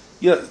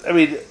 I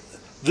mean,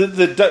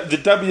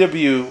 the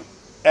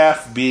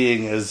WWF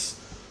being as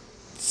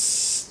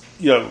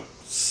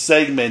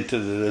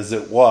segmented as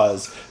it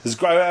was.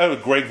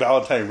 Greg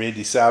Valentine and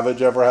Randy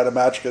Savage ever had a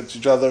match against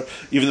each other,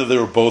 even though they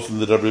were both in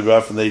the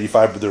WWF in the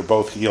 '85, but they were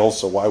both heels,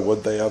 so why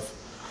would they have?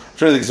 I'm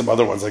trying to think of some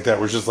other ones like that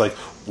where it's just like,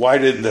 why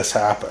didn't this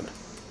happen?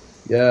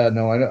 Yeah,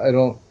 no, I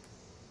don't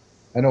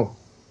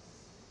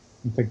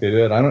think they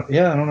did. I don't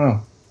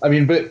know. I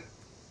mean, but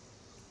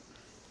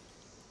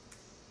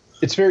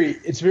it's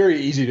very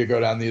easy to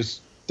go down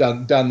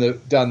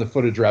the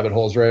footage rabbit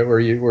holes, right? Where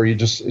it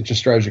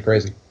just drives you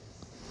crazy.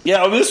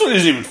 Yeah, I mean, this one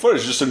isn't even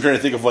footage. Just I'm trying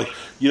to think of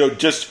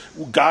just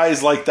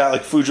guys like that,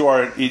 like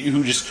Fujiwara,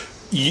 who just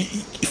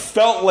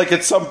felt like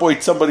at some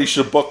point somebody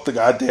should have booked the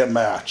goddamn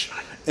match,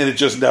 and it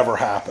just never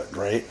happened,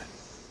 right?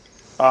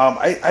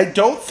 I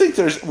don't think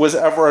there was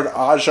ever an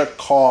Aja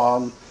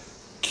Kong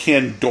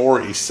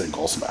Kandori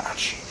singles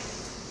match.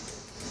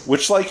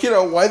 Which,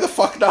 why the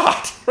fuck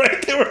not?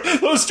 Right?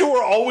 Those two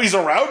were always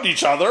around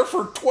each other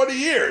for 20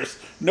 years.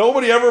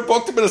 Nobody ever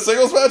booked them in a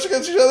singles match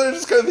against each other. It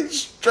just kind of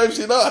drives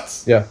you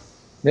nuts. Yeah.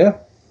 Yeah.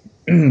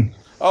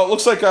 Oh, it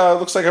looks like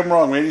I'm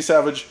wrong. Randy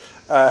Savage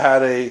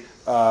this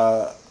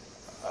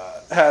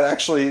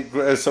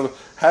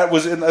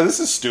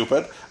is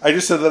stupid. I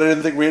just said that I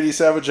didn't think Randy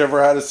Savage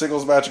ever had a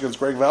singles match against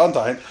Greg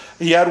Valentine.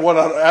 He had one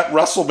at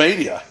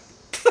WrestleMania.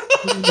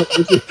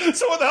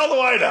 So what the hell do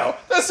I know?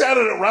 That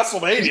sounded at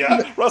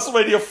WrestleMania.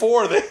 WrestleMania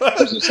 4, they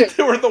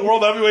were in the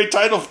World Heavyweight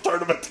Title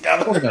Tournament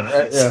together.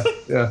 Right?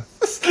 Yeah.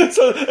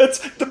 So it's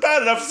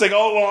bad enough to say,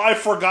 oh, well, I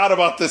forgot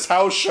about this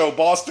house show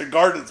Boston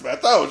Gardens match.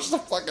 Oh, it's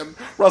just a fucking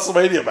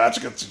WrestleMania match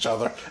against each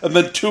other. And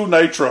then 2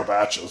 Nitro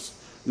matches,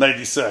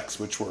 96,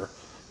 which were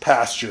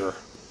past year.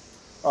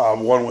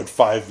 One went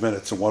 5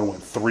 minutes and one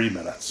went 3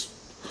 minutes.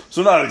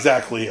 So not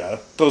exactly,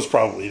 those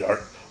probably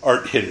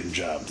aren't hidden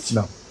gems.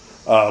 No.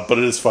 But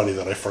it is funny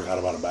that I forgot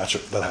about a match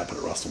that happened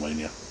at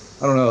WrestleMania.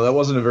 I don't know. That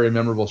wasn't a very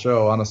memorable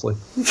show, honestly.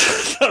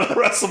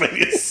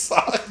 WrestleMania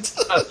sucked.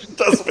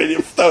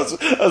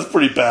 That was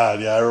pretty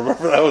bad. Yeah, I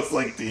remember that was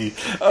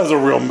a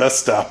real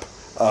misstep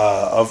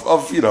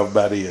of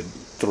Matty and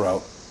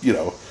throughout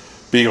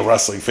being a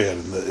wrestling fan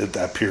in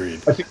that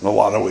period. I think, in a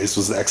lot of ways,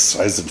 was an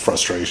exercise in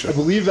frustration. I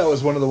believe that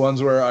was one of the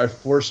ones where I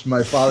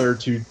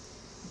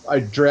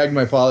dragged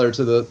my father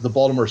to the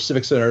Baltimore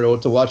Civic Center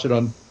to watch it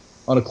on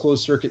a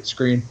closed circuit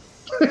screen.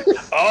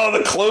 Oh,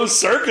 the closed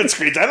circuit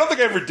screens. I don't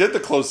think I ever did the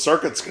closed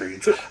circuit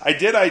screens. I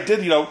did,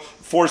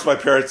 force my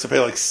parents to pay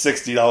like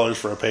 $60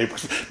 for a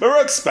pay-per-view. Remember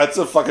how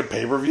expensive fucking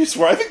pay-per-views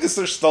were? I think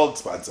they're still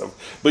expensive,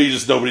 but you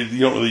don't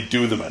really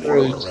do them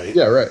anymore, right?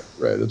 Yeah, right.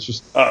 It's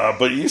just...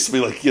 but it used to be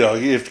like, you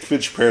have to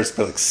convince your parents to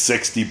pay like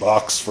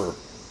 $60 for,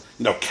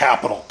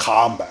 Capital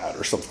Combat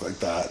or something like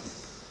that.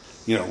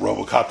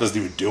 RoboCop doesn't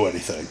even do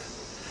anything.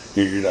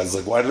 Your dad's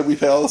like, why did we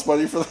pay all this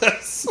money for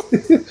this?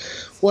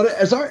 Well,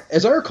 as I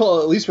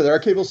recall, at least with our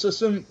cable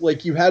system,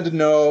 you had to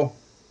know,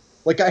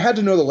 I had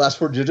to know the last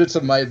 4 digits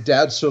of my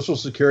dad's social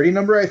security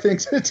number, I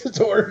think,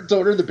 to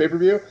order the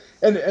pay-per-view,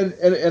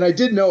 and I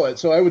did know it,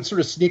 so I would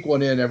sort of sneak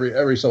one in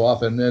every so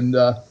often, and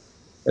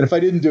if I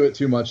didn't do it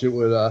too much, it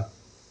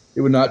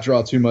would not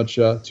draw too much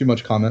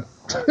comment.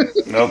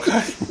 Okay,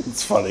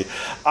 it's funny.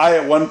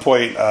 At one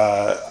point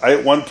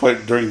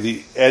during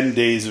the end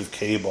days of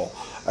cable,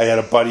 I had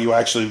a buddy who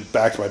actually,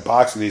 back to my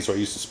boxing days who I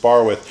used to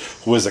spar with,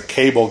 who was a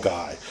cable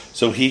guy.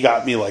 So he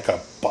got me a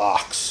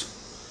box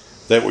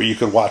where you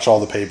could watch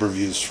all the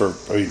pay-per-views you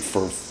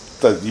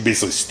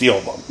basically steal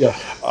them. Yeah.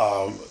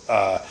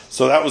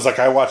 So that was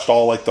I watched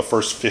all the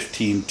first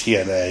 15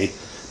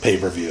 TNA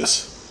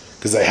pay-per-views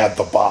because they had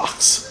the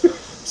box.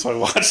 So I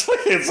watched.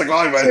 It's like,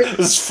 oh man, this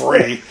is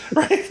free,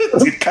 right?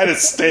 It kind of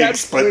stinks,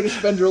 That's the way to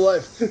spend your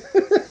life.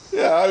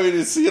 Yeah, I mean,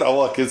 it's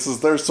look,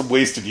 there's some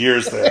wasted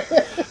years there.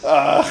 Maybe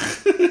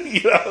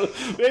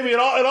it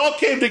all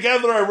came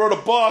together. I wrote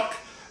a book.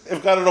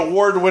 I've got an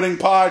award-winning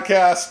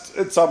podcast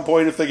at some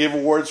point if they gave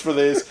awards for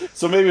these.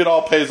 So maybe it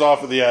all pays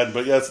off at the end.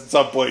 But yes, at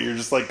some point you're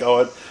just like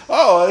going,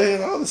 oh,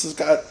 this has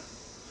got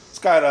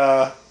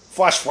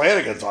Flash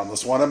Flanagan's on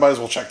this one. I might as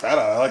well check that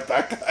out. I like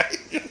that guy.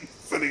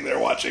 Sitting there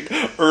watching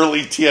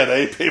early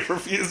TNA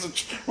pay-per-views,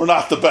 which were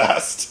not the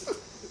best.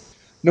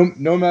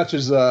 No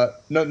matches.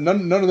 None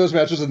of those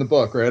matches in the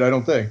book, right? I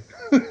don't think.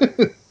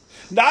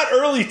 Not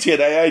early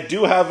TNA. I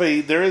do have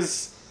a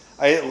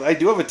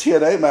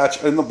TNA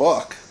match in the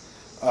book.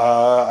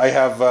 I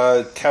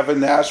have Kevin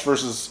Nash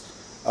versus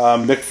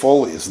Mick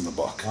Foley is in the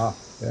book. Ah,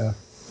 yeah.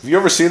 Have you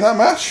ever seen that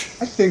match?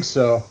 I think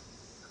so.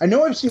 I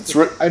know I've seen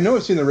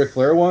the Ric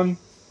Flair one,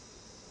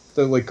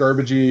 the like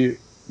garbagey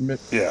Mick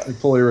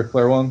Foley Ric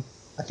Flair one.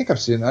 I think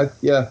I've seen that.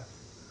 Yeah.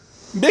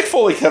 Mick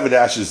Foley Kevin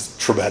Nash is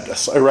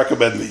tremendous. I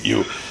recommend that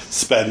you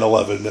spend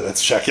 11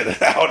 minutes checking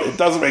it out. It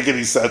doesn't make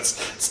any sense.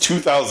 It's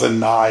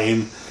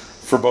 2009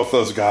 for both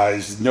those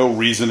guys. No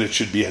reason it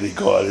should be any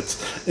good.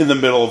 It's in the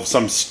middle of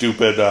some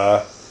stupid,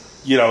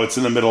 it's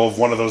in the middle of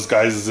one of those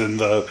guys is in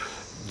the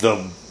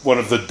one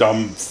of the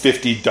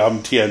 50 dumb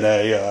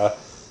TNA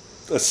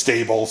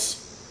stables.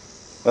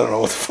 I don't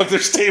know what the fuck their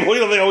stable.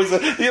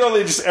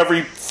 They just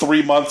every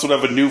 3 months would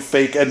have a new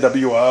fake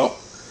NWO.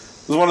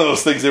 It was one of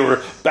those things they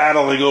were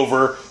battling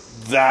over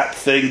that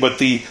thing,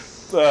 but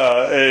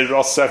and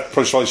I'll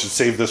probably should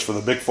save this for the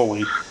Mick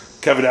Foley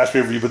Kevin Nash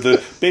pay-per-view, but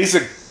the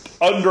basic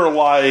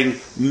underlying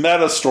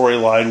meta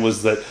storyline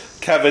was that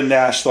Kevin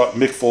Nash thought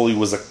Mick Foley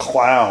was a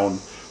clown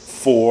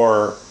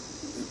for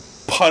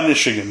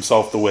punishing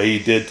himself the way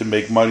he did to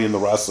make money in the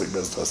wrestling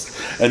business,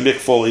 and Mick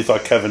Foley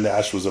thought Kevin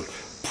Nash was a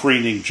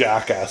preening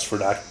jackass for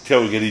not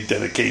showing any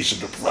dedication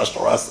to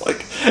professional wrestling.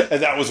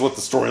 And that was what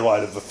the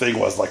storyline of the thing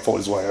was. Like,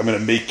 Foley's like, I'm going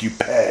to make you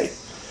pay.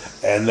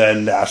 And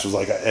then Nash was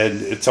like,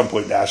 and at some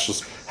point Nash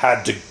just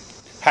had to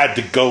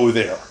go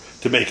there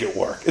to make it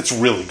work. It's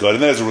really good.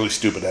 And that has a really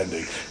stupid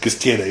ending because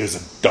TNA is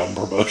a dumb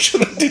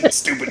promotion that did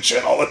stupid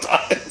shit all the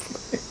time.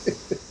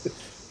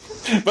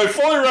 But I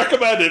fully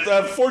recommend it.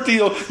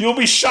 14, you'll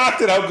be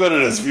shocked at how good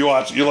it is if you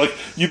watch it.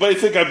 You might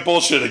think I'm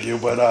bullshitting you,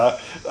 but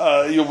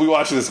you'll be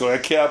watching this going, I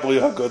can't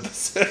believe how good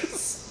this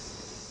is.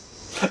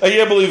 I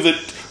can't believe that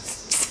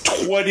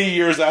 20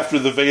 years after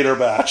the Vader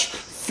match,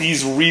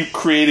 he's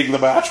recreating the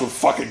match with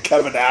fucking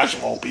Kevin Nash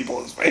of all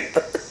people as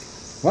Vader.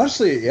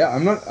 Honestly, yeah,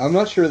 I'm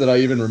not sure that I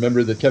even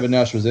remember that Kevin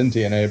Nash was in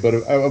TNA, but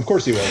of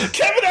course he was.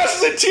 Kevin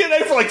Nash was in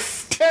TNA for like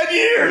 10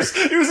 years.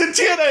 He was in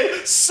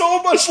TNA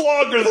so much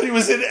longer than he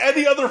was in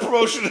any other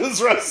promotion in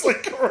his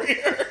wrestling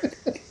career.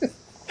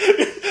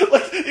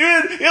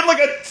 He had like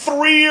a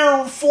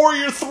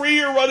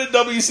 3-year run in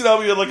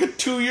WCW, and like a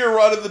 2-year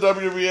run in the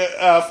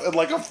WWF, and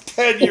like a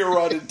 10-year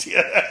run in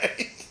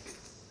TNA.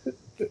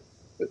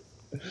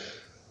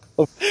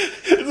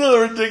 It's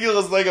another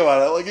ridiculous thing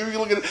about it. Like, if you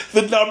look at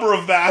the number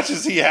of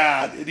matches he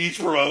had in each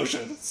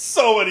promotion,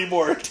 so many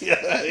more in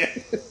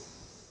TNA.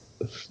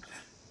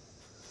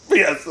 But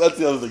yes, that's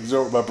the other thing. You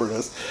don't remember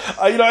this.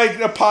 I did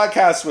a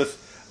podcast with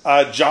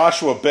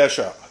Joshua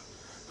Bishop,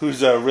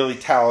 who's a really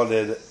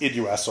talented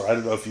indie wrestler. I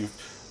don't know if you've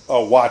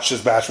watched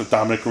his match with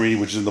Dominic Garrini,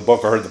 which is in the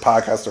book, or heard the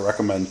podcast. I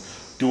recommend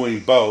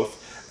doing both.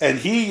 And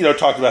he,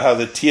 talked about how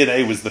the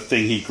TNA was the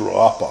thing he grew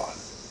up on.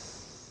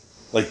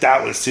 Like,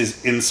 that was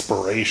his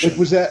inspiration. Like,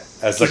 was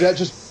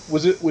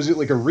it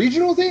like a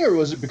regional thing, or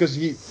was it because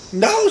he?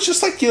 No, it's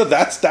just like,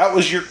 that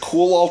was your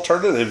cool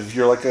alternative if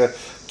you're like a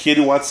kid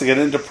who wants to get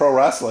into pro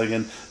wrestling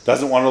and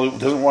doesn't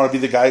want to be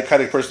the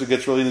kind of person who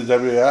gets really into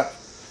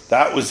WWF.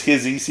 That was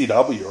his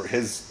ECW or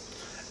his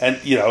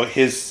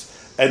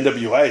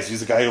NWAs.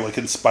 He's a guy who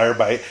inspired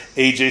by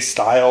AJ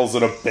Styles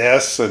and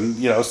Abyss and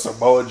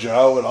Samoa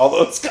Joe and all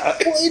those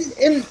guys.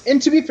 Well,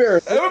 and to be fair,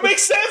 it would make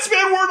sense,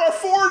 man. We're in our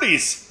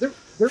 40s.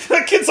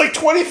 That kid's like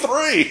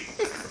 23.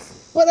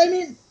 But I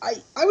mean,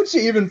 I would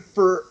say even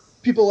for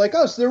people like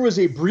us, there was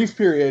a brief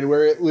period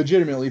where it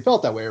legitimately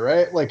felt that way,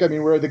 right? Like, I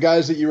mean, where the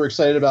guys that you were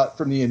excited about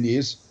from the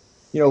indies,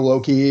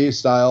 Low-Ki,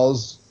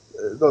 Styles,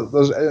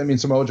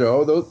 Samoa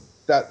Joe,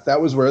 that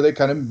was where they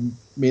kind of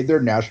made their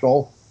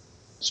national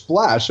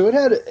splash. So it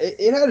had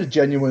a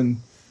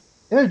genuine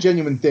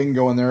thing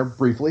going there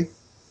briefly.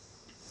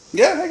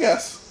 Yeah, I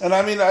guess. And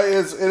I mean,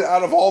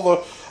 out of all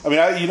the,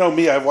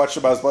 I've watched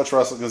about as much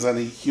wrestling as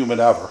any human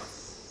ever.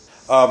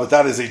 But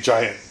that is a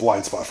giant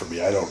blind spot for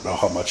me. I don't know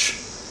how much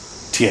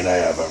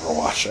TNA I've ever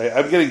watched.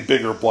 I'm getting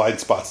bigger blind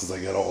spots as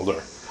I get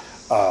older.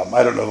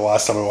 I don't know the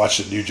last time I watched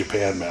a New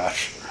Japan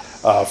match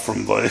from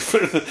in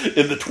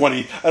the 20.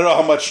 I don't know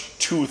how much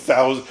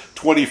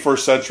 21st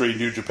century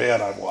New Japan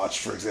I've watched,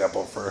 for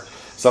example, for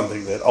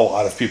something that a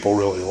lot of people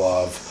really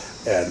love.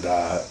 And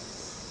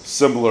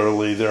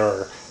similarly,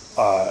 there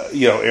are,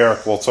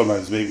 Eric will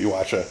sometimes make me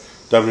watch a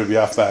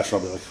WWF match,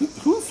 and I'll be like,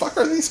 who the fuck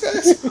are these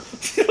guys?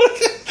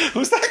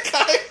 Who's that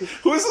guy?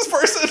 Who is this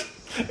person?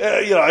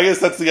 I guess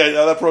that's the guy.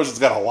 That promotion's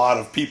got a lot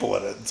of people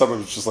in it.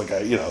 Sometimes it's just like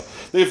they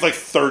have like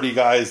 30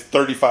 guys,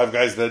 35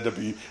 guys in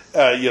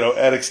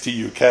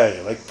NXT UK,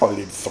 and I probably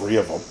need 3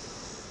 of them.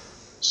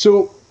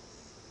 So,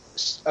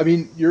 I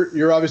mean,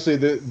 you're obviously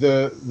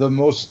the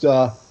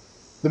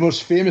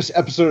most famous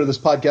episode of this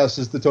podcast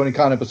is the Tony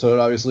Khan episode.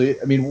 Obviously,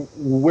 I mean,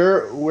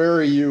 where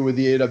are you with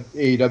the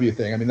AEW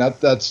thing? I mean,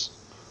 that's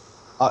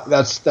at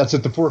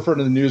the forefront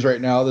of the news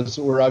right now.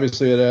 We're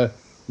obviously at a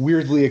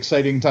weirdly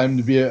exciting time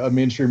to be a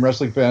mainstream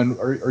wrestling fan.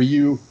 Are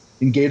you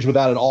engaged with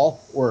that at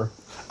all? Or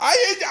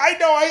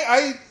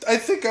I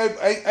think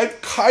I'm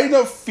kind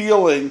of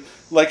feeling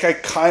like I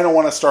kind of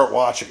want to start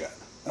watching it.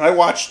 And I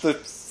watched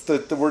this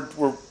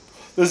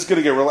is going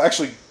to get real.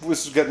 Actually,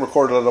 this is getting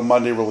recorded on a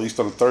Monday, released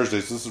on a Thursday,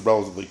 so this is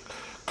relatively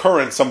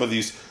current. Some of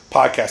these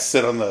podcasts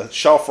sit on the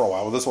shelf for a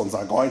while. Well, this one's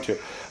not going to.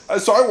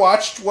 So I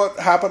watched what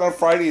happened on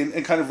Friday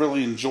and kind of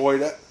really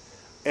enjoyed it.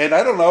 And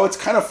I don't know, it's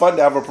kind of fun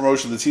to have a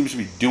promotion that seems to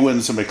be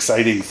doing some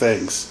exciting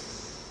things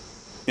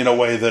in a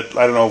way that,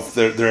 I don't know if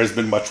there has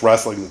been much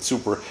wrestling that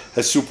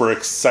has super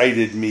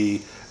excited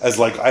me as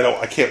like,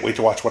 I can't wait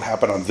to watch what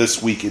happened on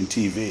This Week in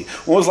TV.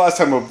 When was the last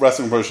time a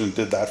wrestling promotion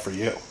did that for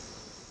you?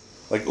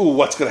 Like, ooh,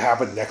 what's going to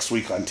happen next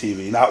week on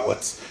TV? Not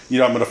what's, I'm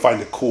going to find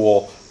a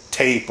cool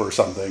tape or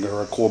something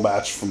or a cool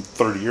match from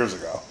 30 years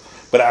ago.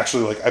 But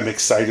actually, like, I'm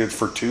excited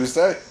for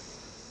Tuesday.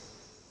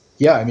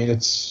 Yeah, it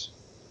feels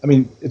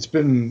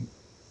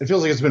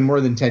like it's been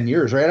more than 10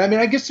 years, right? I mean,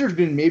 I guess there's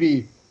been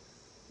maybe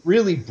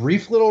really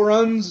brief little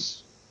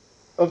runs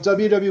of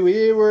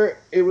WWE where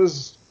it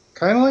was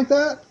kind of like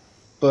that,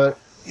 but...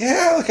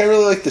 Yeah, like I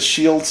really like the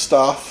Shield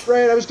stuff.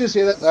 Right, I was going to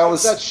say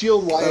that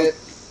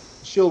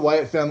Shield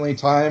Wyatt family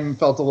time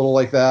felt a little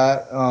like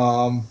that.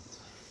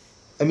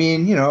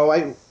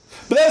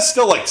 But that's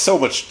still like so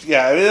much.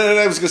 Yeah,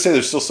 I was going to say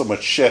there's still so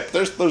much shit.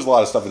 There's a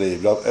lot of stuff in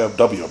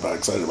AEW I'm not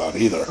excited about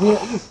either.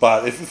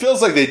 But it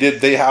feels like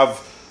they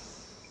have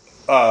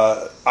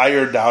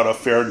ironed out a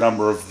fair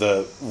number of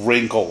the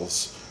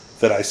wrinkles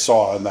that I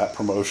saw in that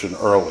promotion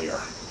earlier.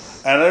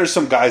 And there's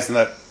some guys in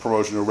that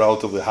promotion who are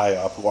relatively high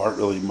up who aren't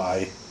really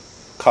my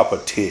cup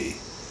of tea.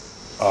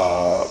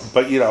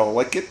 But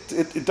like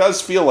it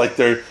does feel like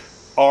they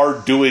are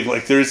doing,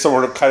 like there is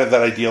sort of kind of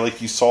that idea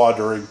like you saw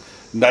during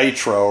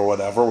Nitro or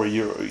whatever, where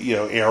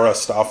era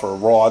stuff or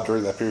Raw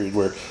during that period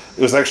where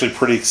it was actually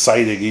pretty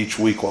exciting each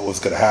week what was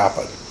going to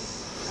happen.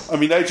 I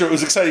mean, Nitro, it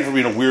was exciting for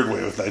me in a weird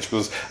way with Nitro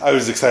because I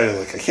was excited,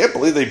 like, I can't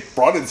believe they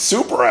brought in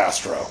Super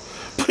Astro.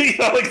 But,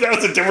 like, that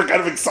was a different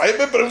kind of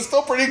excitement, but it was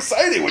still pretty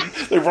exciting when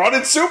they brought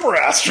in Super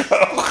Astro.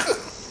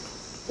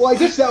 Well, I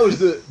guess that was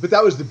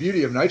the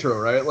beauty of Nitro,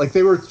 right? Like,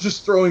 they were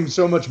just throwing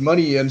so much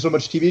money and so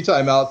much TV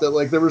time out that,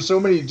 like, there were so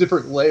many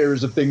different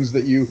layers of things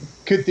that you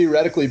could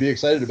theoretically be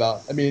excited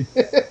about. I mean...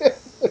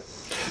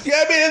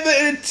 Yeah,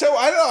 so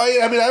I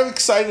don't know. I'm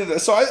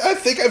excited. So I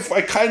think I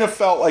kind of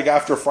felt like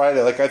after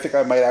Friday, like I think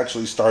I might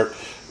actually start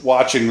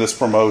watching this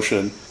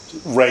promotion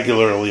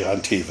regularly on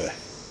TV.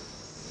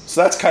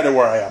 So that's kind of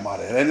where I am on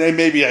it. And then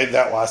maybe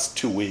that last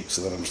 2 weeks,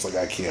 and then I'm just like,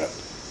 I can't.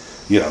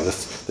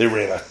 They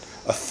ran a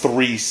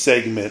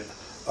 3-segment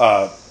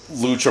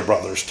Lucha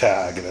Brothers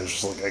tag, and I was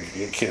just like, I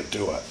can't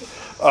do it.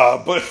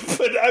 But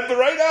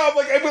right now I'm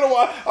like I'm gonna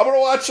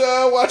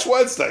watch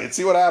Wednesday and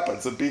see what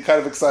happens and be kind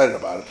of excited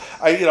about it.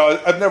 I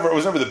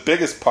was never the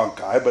biggest Punk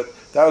guy, but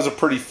that was a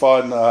pretty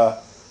fun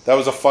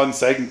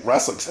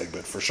wrestling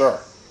segment for sure,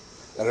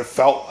 and it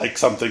felt like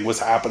something was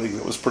happening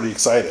that was pretty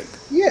exciting.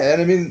 Yeah,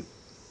 and I mean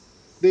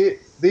they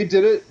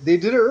did it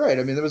right.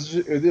 I mean there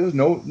was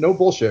no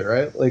bullshit,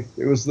 right? Like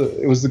it was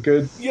the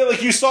good. Yeah,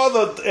 like you saw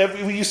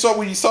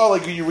when you saw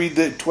like when you read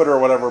the Twitter or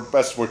whatever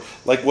best word,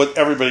 like what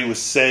everybody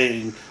was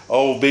saying.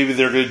 Oh, maybe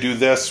they're going to do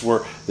this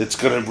where it's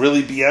going to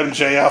really be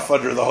MJF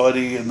under the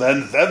hoodie, and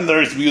then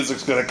there's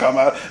music's going to come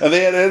out, and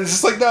it's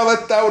just like no,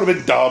 that would have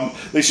been dumb.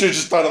 They should have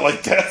just done it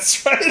like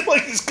this, right?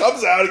 Like he just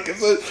comes out, and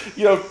gives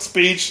a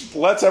speech,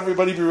 lets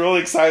everybody be really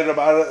excited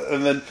about it,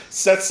 and then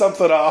sets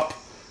something up.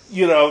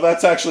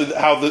 That's actually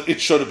how it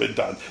should have been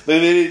done. They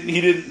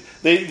didn't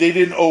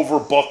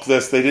overbook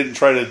this. They didn't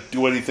try to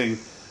do anything,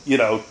 they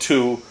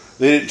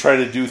didn't try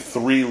to do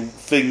 3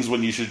 things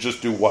when you should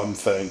just do one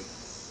thing.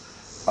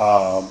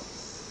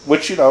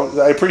 Which,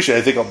 I appreciate.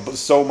 I think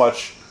so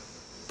much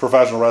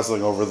professional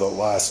wrestling over the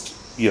last,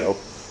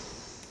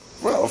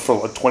 for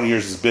like 20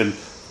 years has been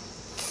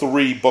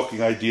 3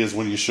 booking ideas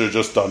when you should have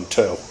just done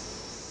 2.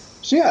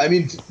 So yeah, I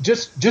mean,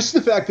 just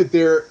the fact that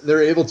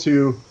they're able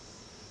to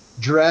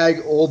drag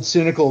old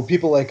cynical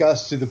people like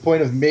us to the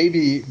point of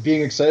maybe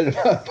being excited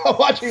about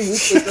watching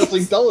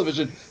wrestling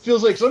television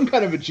feels like some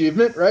kind of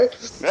achievement, right?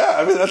 Yeah,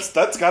 I mean that's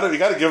you got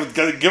to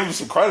give them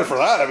some credit for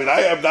that. I mean,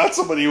 I am not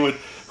somebody who would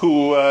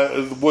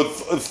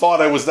thought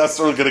I was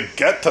necessarily going to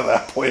get to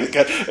that point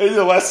again,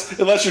 unless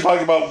you're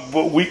talking about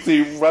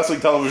weekly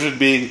wrestling television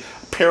being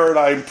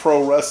Paradigm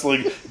Pro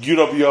Wrestling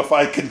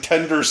UWFI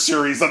Contender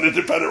Series on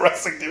Independent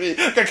Wrestling TV.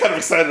 I got kind of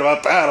excited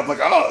about that. I'm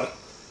like,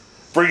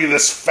 bringing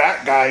this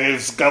fat guy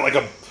who's got like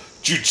a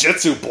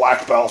jiu-jitsu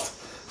black belt.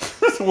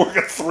 work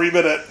a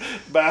 3-minute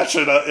match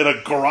in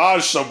a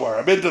garage somewhere.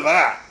 I'm into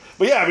that.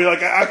 But yeah, I mean,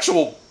 like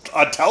actual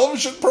on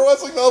television, pro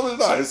wrestling television.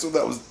 No, I assume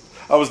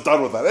I was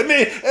done with that.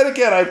 And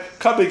again, I'm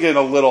coming in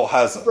a little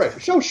hesitant. Right.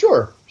 So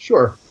sure.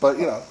 But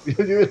you know,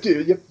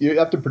 you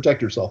have to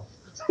protect yourself.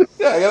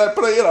 Yeah, and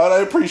I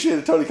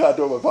appreciated Tony Khan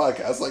doing my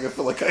podcast. Like, I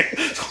feel like I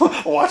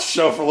watch the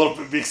show for a little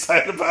bit and be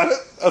excited about it.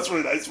 That's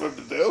really nice for him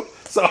to do.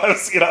 So I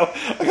was,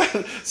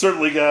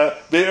 certainly,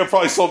 maybe it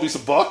probably sold me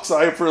some books.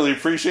 I really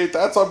appreciate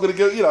that. So I'm going to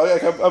go, I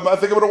think I'm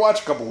going to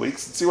watch a couple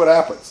weeks and see what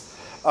happens.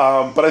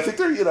 But I think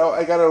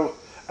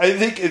I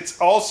think it's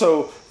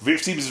also,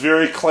 it seems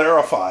very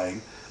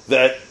clarifying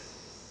that,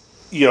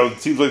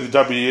 it seems like the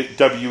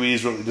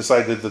WWE's really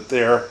decided that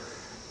they're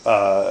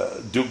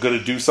going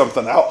to do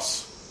something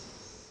else.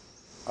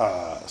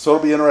 So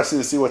it'll be interesting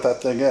to see what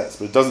that thing is.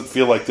 But it doesn't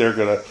feel like they're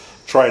going to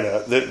try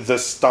to... The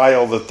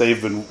style that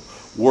they've been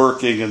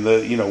working and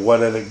they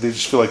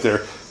just feel like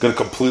they're going to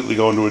completely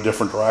go into a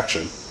different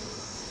direction.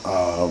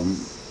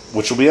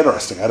 Which will be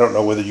interesting. I don't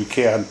know whether you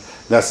can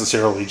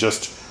necessarily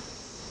just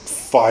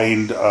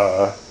find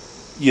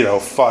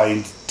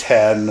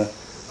 10,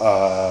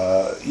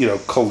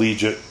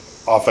 collegiate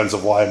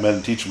offensive linemen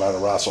and teach them how to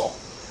wrestle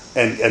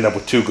and end up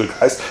with 2 good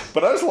guys.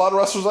 But there's a lot of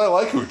wrestlers I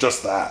like who are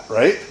just that,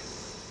 right?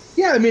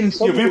 Yeah, I mean...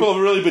 people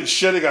have really been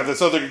shitting on this.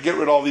 So they're going to get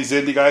rid of all these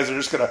indie guys. They're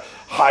just going to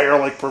hire,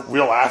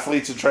 real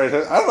athletes and try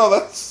to... I don't know,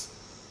 that's...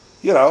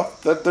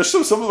 there's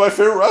some of my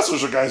favorite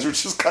wrestlers are guys who are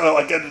just kind of,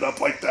 ended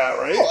up like that,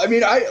 right? Well, I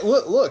mean,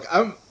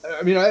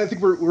 I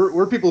think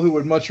we're people who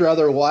would much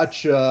rather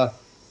watch,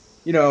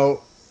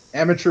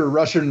 amateur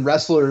Russian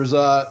wrestlers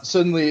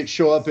suddenly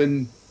show up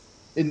in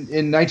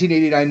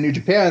 1989 New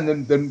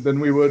Japan than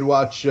we would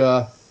watch...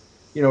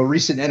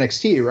 recent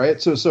NXT, right?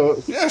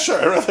 So yeah,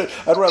 sure.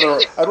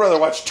 I'd rather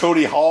watch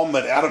Tony Holm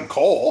than Adam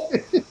Cole.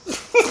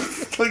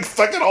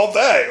 Fucking all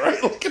day, right?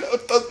 So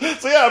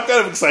yeah, I'm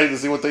kind of excited to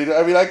see what they do.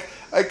 I mean, I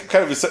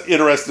kind of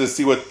interested to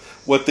see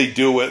what they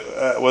do with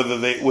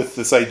with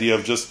this idea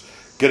of just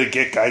gonna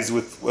get guys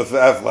with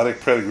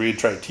athletic pedigree and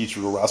try to teach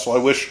them to wrestle. I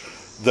wish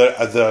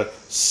the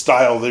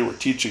style they were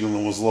teaching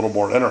them was a little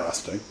more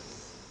interesting.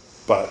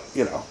 But,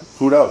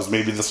 who knows?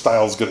 Maybe the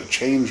style is going to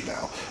change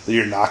now. That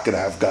you're not going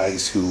to have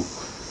guys who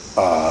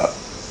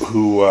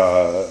grew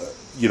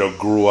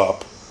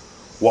up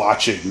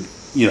watching,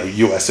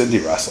 U.S.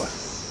 indie wrestling.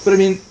 But, I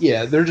mean,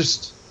 yeah, they're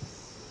just...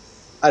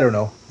 I don't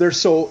know. They're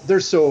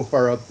so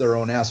far up their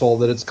own asshole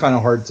that it's kind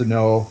of hard to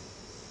know.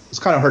 It's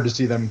kind of hard to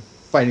see them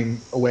finding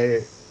a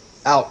way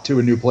out to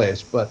a new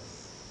place. But,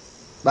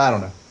 I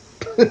don't know.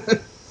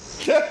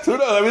 Yeah, who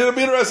knows? I mean, it'll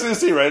be interesting to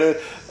see, right?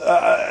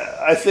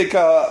 I think...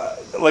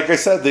 like I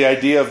said, the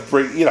idea of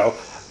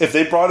if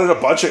they brought in a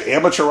bunch of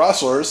amateur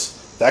wrestlers,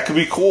 that could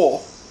be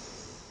cool.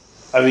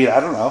 I mean, I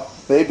don't know,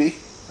 maybe.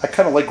 I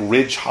kind of like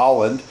Ridge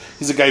Holland.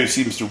 He's a guy who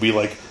seems to be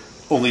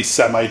only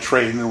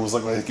semi-trained and was I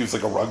think he was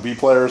a rugby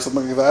player or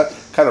something like that.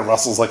 Kind of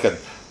wrestles like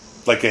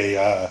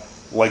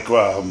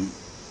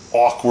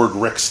awkward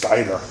Rick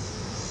Steiner.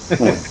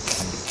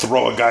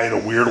 Throw a guy in a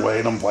weird way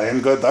and I'm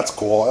playing good. That's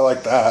cool. I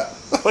like that.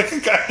 I'm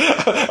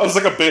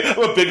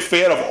a big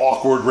fan of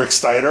awkward Rick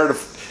Steiner.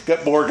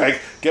 Get more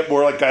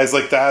guys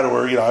like that,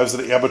 or I was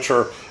an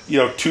amateur,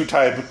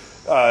 2-time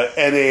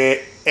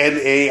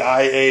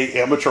NAIA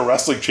amateur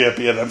wrestling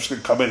champion. I'm just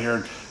gonna come in here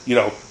and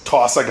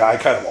toss a guy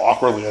kind of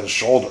awkwardly on his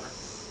shoulder.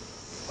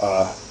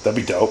 That'd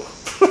be dope.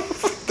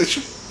 They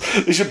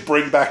should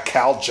bring back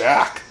Cal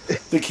Jack. I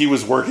think he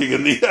was working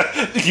in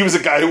he was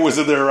a guy who was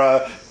in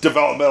their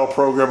developmental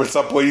program at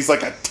some point. He's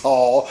like a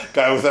tall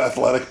guy with an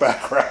athletic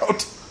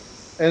background.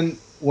 And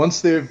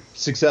once they've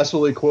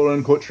successfully quote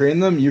unquote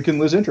trained them, you can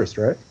lose interest,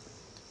 right?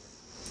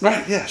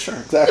 Right. Yeah. Sure.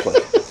 Exactly.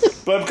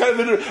 But I'm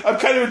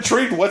kind of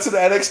intrigued. What's an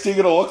NXT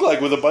going to look like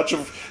with a bunch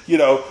of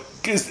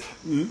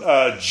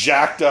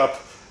jacked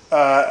up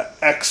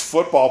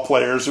ex-football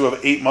players who have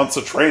 8 months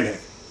of training?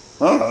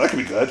 I don't know. That could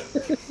be good.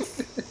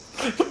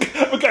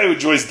 I'm a guy who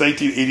enjoys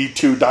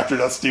 1982 Dr.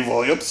 Death Steve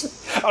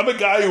Williams. I'm a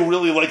guy who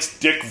really likes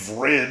Dick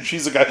Vridge.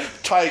 He's a guy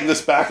tying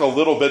this back a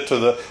little bit to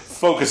the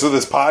focus of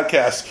this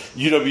podcast,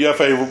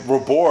 UWFA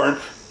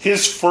Reborn.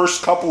 His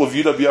first couple of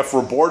UWF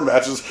Reborn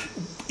matches,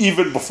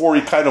 even before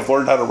he kind of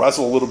learned how to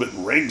wrestle a little bit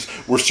in rings,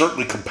 were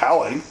certainly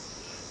compelling.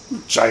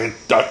 Giant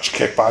Dutch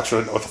kickboxer,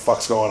 doesn't know what the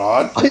fuck's going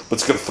on, but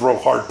it's going to throw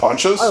hard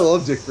punches. I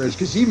love Dick Vridge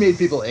because he made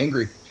people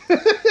angry.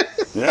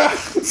 Yeah.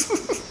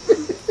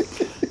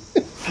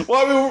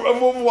 Well, I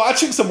mean, we're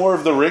watching some more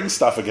of the ring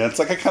stuff again. It's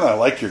I kind of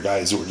like your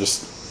guys who are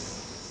just,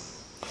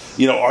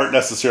 aren't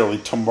necessarily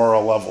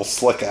Tamura level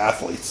slick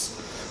athletes,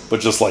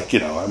 but just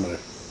I'm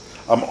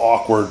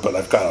awkward, but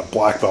I've got a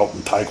black belt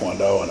in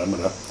Taekwondo, and I'm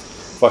gonna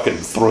fucking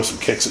throw some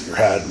kicks at your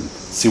head and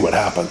see what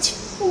happens.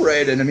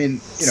 Right, and I mean,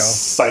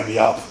 sign me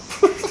up.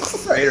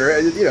 Right, or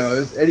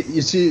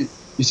you see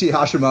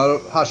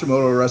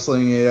Hashimoto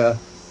wrestling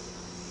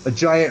a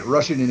giant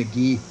Russian in a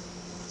gi.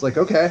 It's like,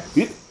 okay,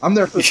 I'm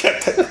there for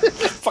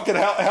fucking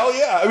hell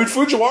yeah. I mean,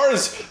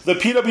 the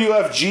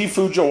PWFG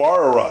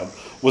Fujiwara run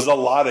was a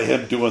lot of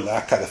him doing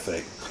that kind of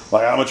thing.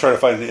 I'm going to try to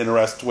find an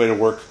interesting way to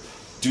work,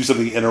 do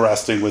something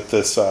interesting with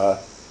this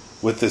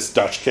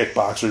Dutch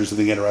kickboxer, do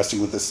something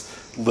interesting with this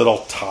little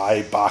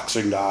Thai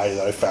boxing guy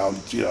that I found.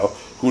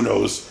 Who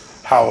knows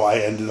how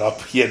he ended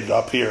up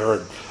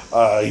here,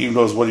 and he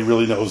knows what he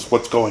really knows,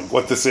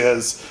 what this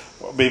is.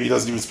 Maybe he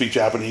doesn't even speak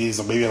Japanese,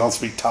 or maybe I don't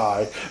speak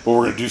Thai, but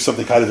we're going to do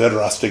something kind of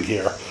interesting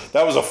here.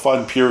 That was a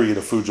fun period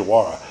of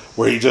Fujiwara,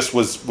 where he just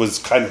was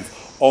kind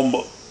of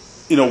almost,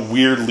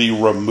 weirdly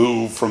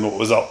removed from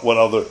what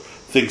other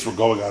things were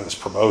going on in his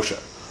promotion,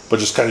 but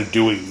just kind of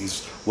doing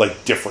these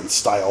like different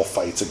style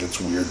fights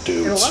against weird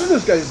dudes. And a lot of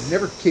those guys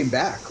never came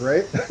back,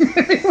 right?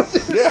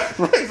 Yeah,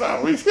 right.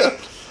 Now we've got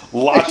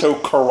Lato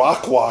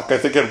Karakwak, I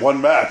think, in one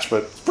match,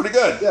 but it's pretty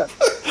good. Yeah.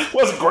 It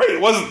wasn't great.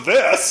 It wasn't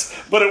this,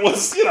 but it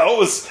was, it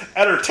was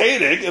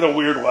entertaining in a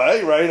weird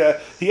way,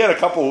 right? He had a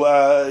couple,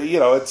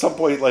 at some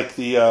point, like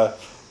the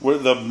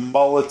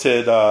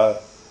mulleted,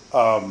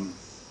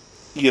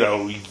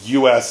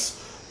 U.S.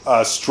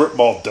 Strip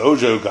mall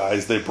dojo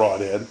guys they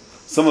brought in.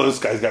 Some of those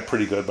guys got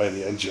pretty good by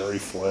the end. Jerry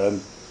Flynn,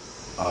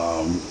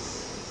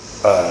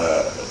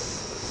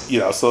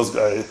 so those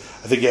guys.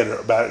 I think he had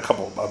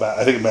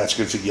a match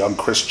against a young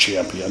Chris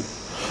Champion.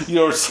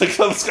 It's like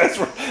those guys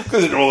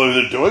didn't know what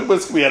they're doing, but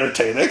it's gonna be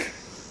entertaining.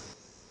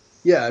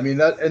 Yeah, I mean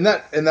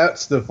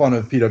that's the fun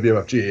of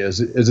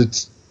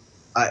PWFG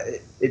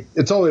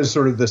it's always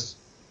sort of this.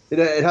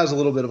 It has a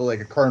little bit of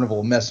a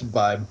carnival mess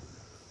vibe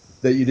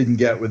that you didn't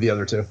get with the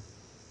other two.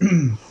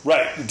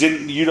 Right?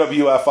 Didn't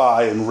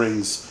UWFI and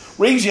Rings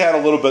you had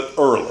a little bit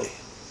early,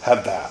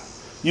 had that.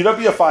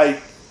 UWFI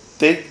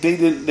they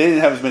didn't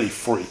have as many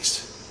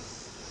freaks.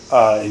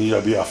 In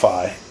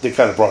UWFI, they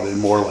kind of brought in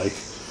more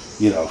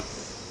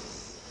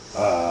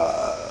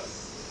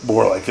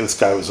more like this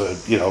guy was a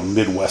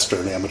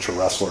Midwestern amateur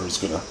wrestler who's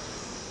going to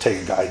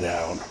take a guy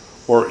down,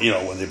 or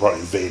when they brought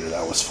in Vader,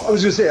 that was fun. I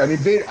was going to say, I mean,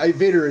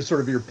 Vader is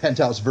sort of your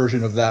penthouse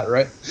version of that,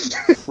 right?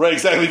 Right,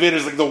 exactly.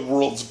 Vader's like the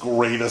world's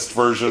greatest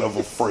version of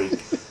a freak.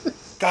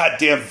 God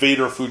damn,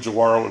 Vader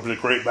Fujiwara would have been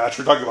a great match.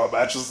 We're talking about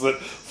matches that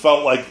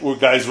felt like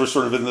guys were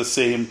sort of in the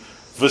same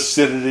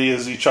vicinity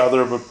as each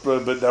other,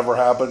 but never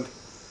happened.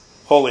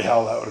 Holy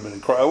hell, that would have been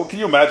incredible. Can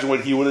you imagine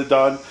what he would have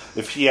done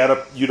if he had a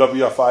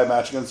UWFI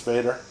match against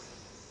Vader?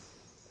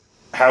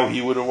 How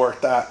he would have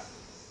worked that?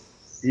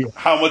 Yeah.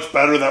 How much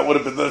better that would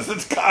have been than the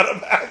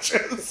Takada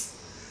matches.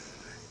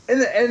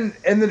 And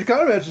the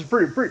Takada match is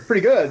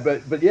pretty good,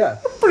 but yeah,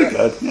 pretty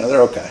good. Yeah,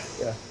 they're okay.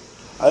 Yeah,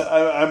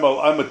 I'm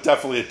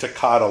definitely a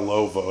Takada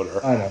low voter.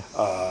 I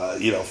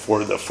know.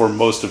 For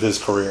most of his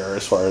career,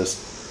 as far as,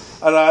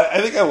 and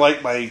I think I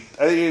like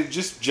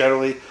just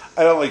generally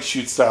I don't like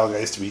shoot style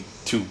guys to be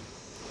too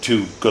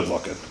good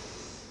looking.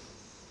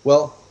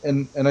 Well,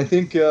 and I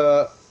think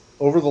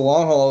over the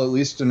long haul, at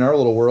least in our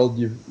little world,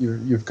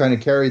 you've kind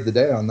of carried the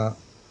day on that.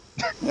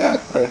 Yeah,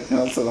 right.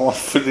 So I want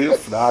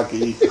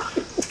Funaki,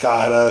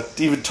 Takada,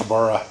 even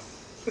Tamura,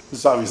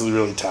 who's obviously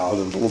really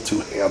talented, a little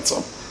too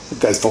handsome. The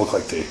guys don't look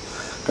like they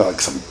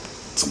got some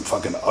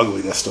fucking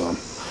ugliness to them.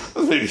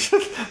 Maybe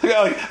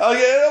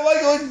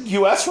I like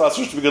U.S.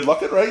 wrestlers to be good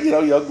looking, right?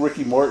 Young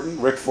Ricky Morton,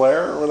 Ric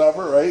Flair, or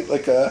whatever, right? I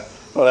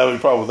don't have any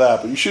problem with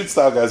that, but you shoot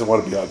style guys that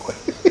want to be ugly.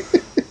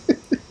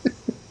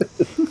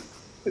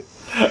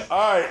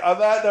 All right, on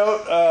that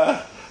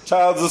note,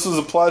 Childs, this was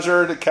a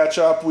pleasure to catch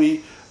up.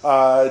 We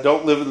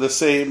don't live in the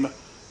same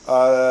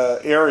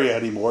area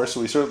anymore,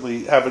 so we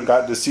certainly haven't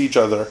gotten to see each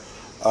other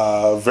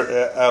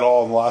at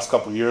all in the last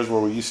couple of years,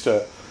 where we used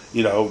to,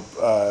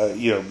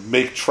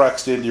 make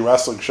treks to indie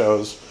wrestling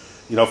shows,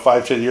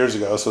 5-10 years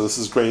ago. So this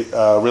is great,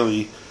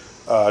 really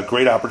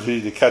great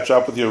opportunity to catch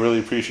up with you. I really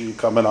appreciate you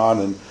coming on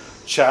and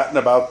chatting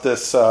about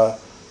this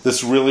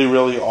really,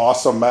 really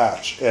awesome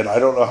match. And I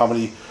don't know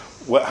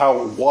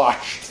how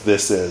watched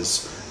this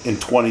is in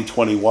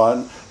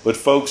 2021, but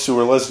folks who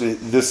are listening,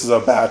 this is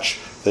a match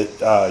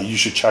that you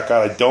should check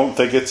out. I don't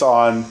think it's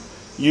on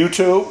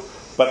YouTube,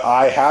 but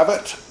I have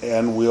it,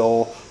 and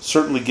we'll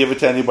certainly give it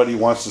to anybody who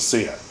wants to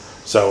see it.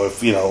 So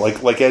if,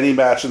 like any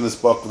match in this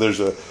book, there's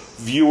a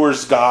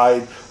viewer's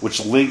guide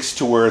which links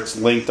to where it's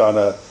linked on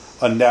a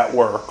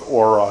network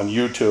or on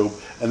YouTube,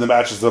 and the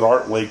matches that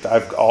aren't linked,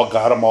 I've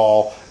got them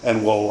all,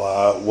 and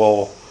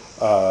we'll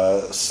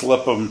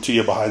slip them to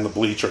you behind the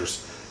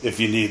bleachers if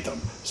you need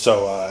them.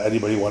 So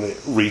anybody want to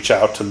reach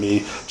out to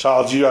me?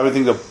 Charles, do you have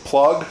anything to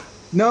plug?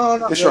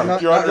 No,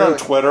 you're on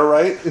Twitter,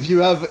 right? If you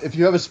have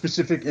a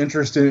specific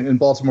interest in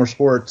Baltimore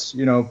sports,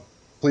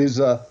 please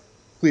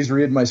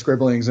read my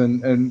scribblings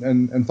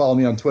and follow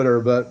me on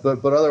Twitter. But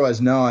otherwise,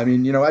 no. I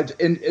mean, I would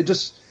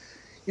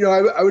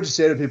just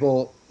say to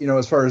people,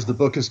 as far as the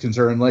book is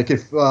concerned, like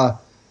if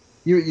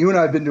you and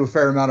I have been to a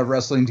fair amount of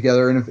wrestling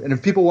together, and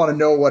if people want to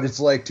know what it's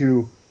like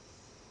to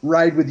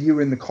ride with you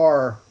in the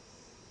car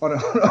on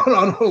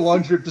a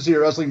long trip to see a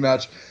wrestling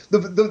match,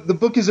 the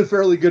book is a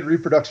fairly good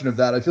reproduction of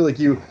that. I feel like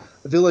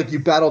you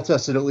battle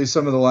tested at least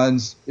some of the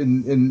lines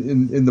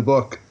in the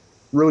book,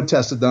 road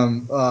tested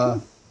them,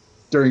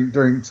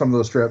 during some of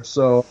those trips.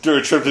 So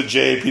during a trip to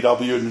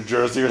JPW in New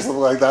Jersey or something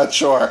like that,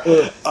 sure.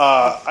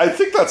 I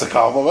think that's a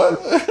compliment,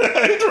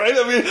 right?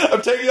 I mean,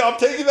 I'm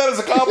taking that as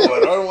a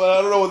compliment. I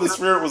don't know when the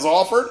spirit was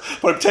offered,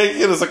 but I'm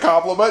taking it as a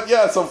compliment.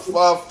 Yeah. So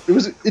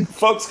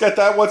folks, get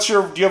that.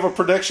 Do you have a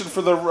prediction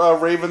for the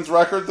Ravens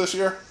record this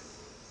year?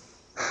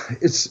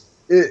 It's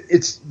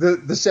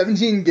the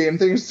 17 game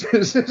thing is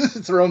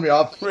throwing me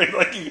off. Right,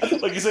 like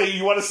you say,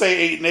 you want to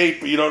say 8-8,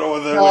 but you don't know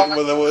whether.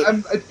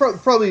 It's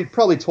probably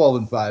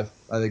 12-5.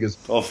 I think is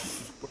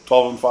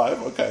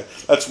 12-5. Okay,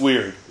 that's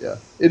weird. Yeah,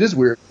 it is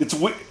weird. It's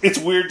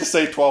weird to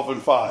say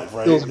 12-5,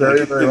 right? Feels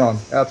very very wrong.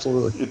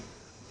 Absolutely.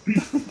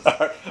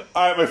 All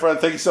right, my friend.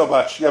 Thank you so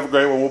much. You have a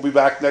great one. We'll be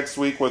back next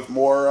week with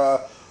more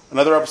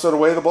another episode of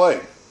Way of the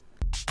Blade.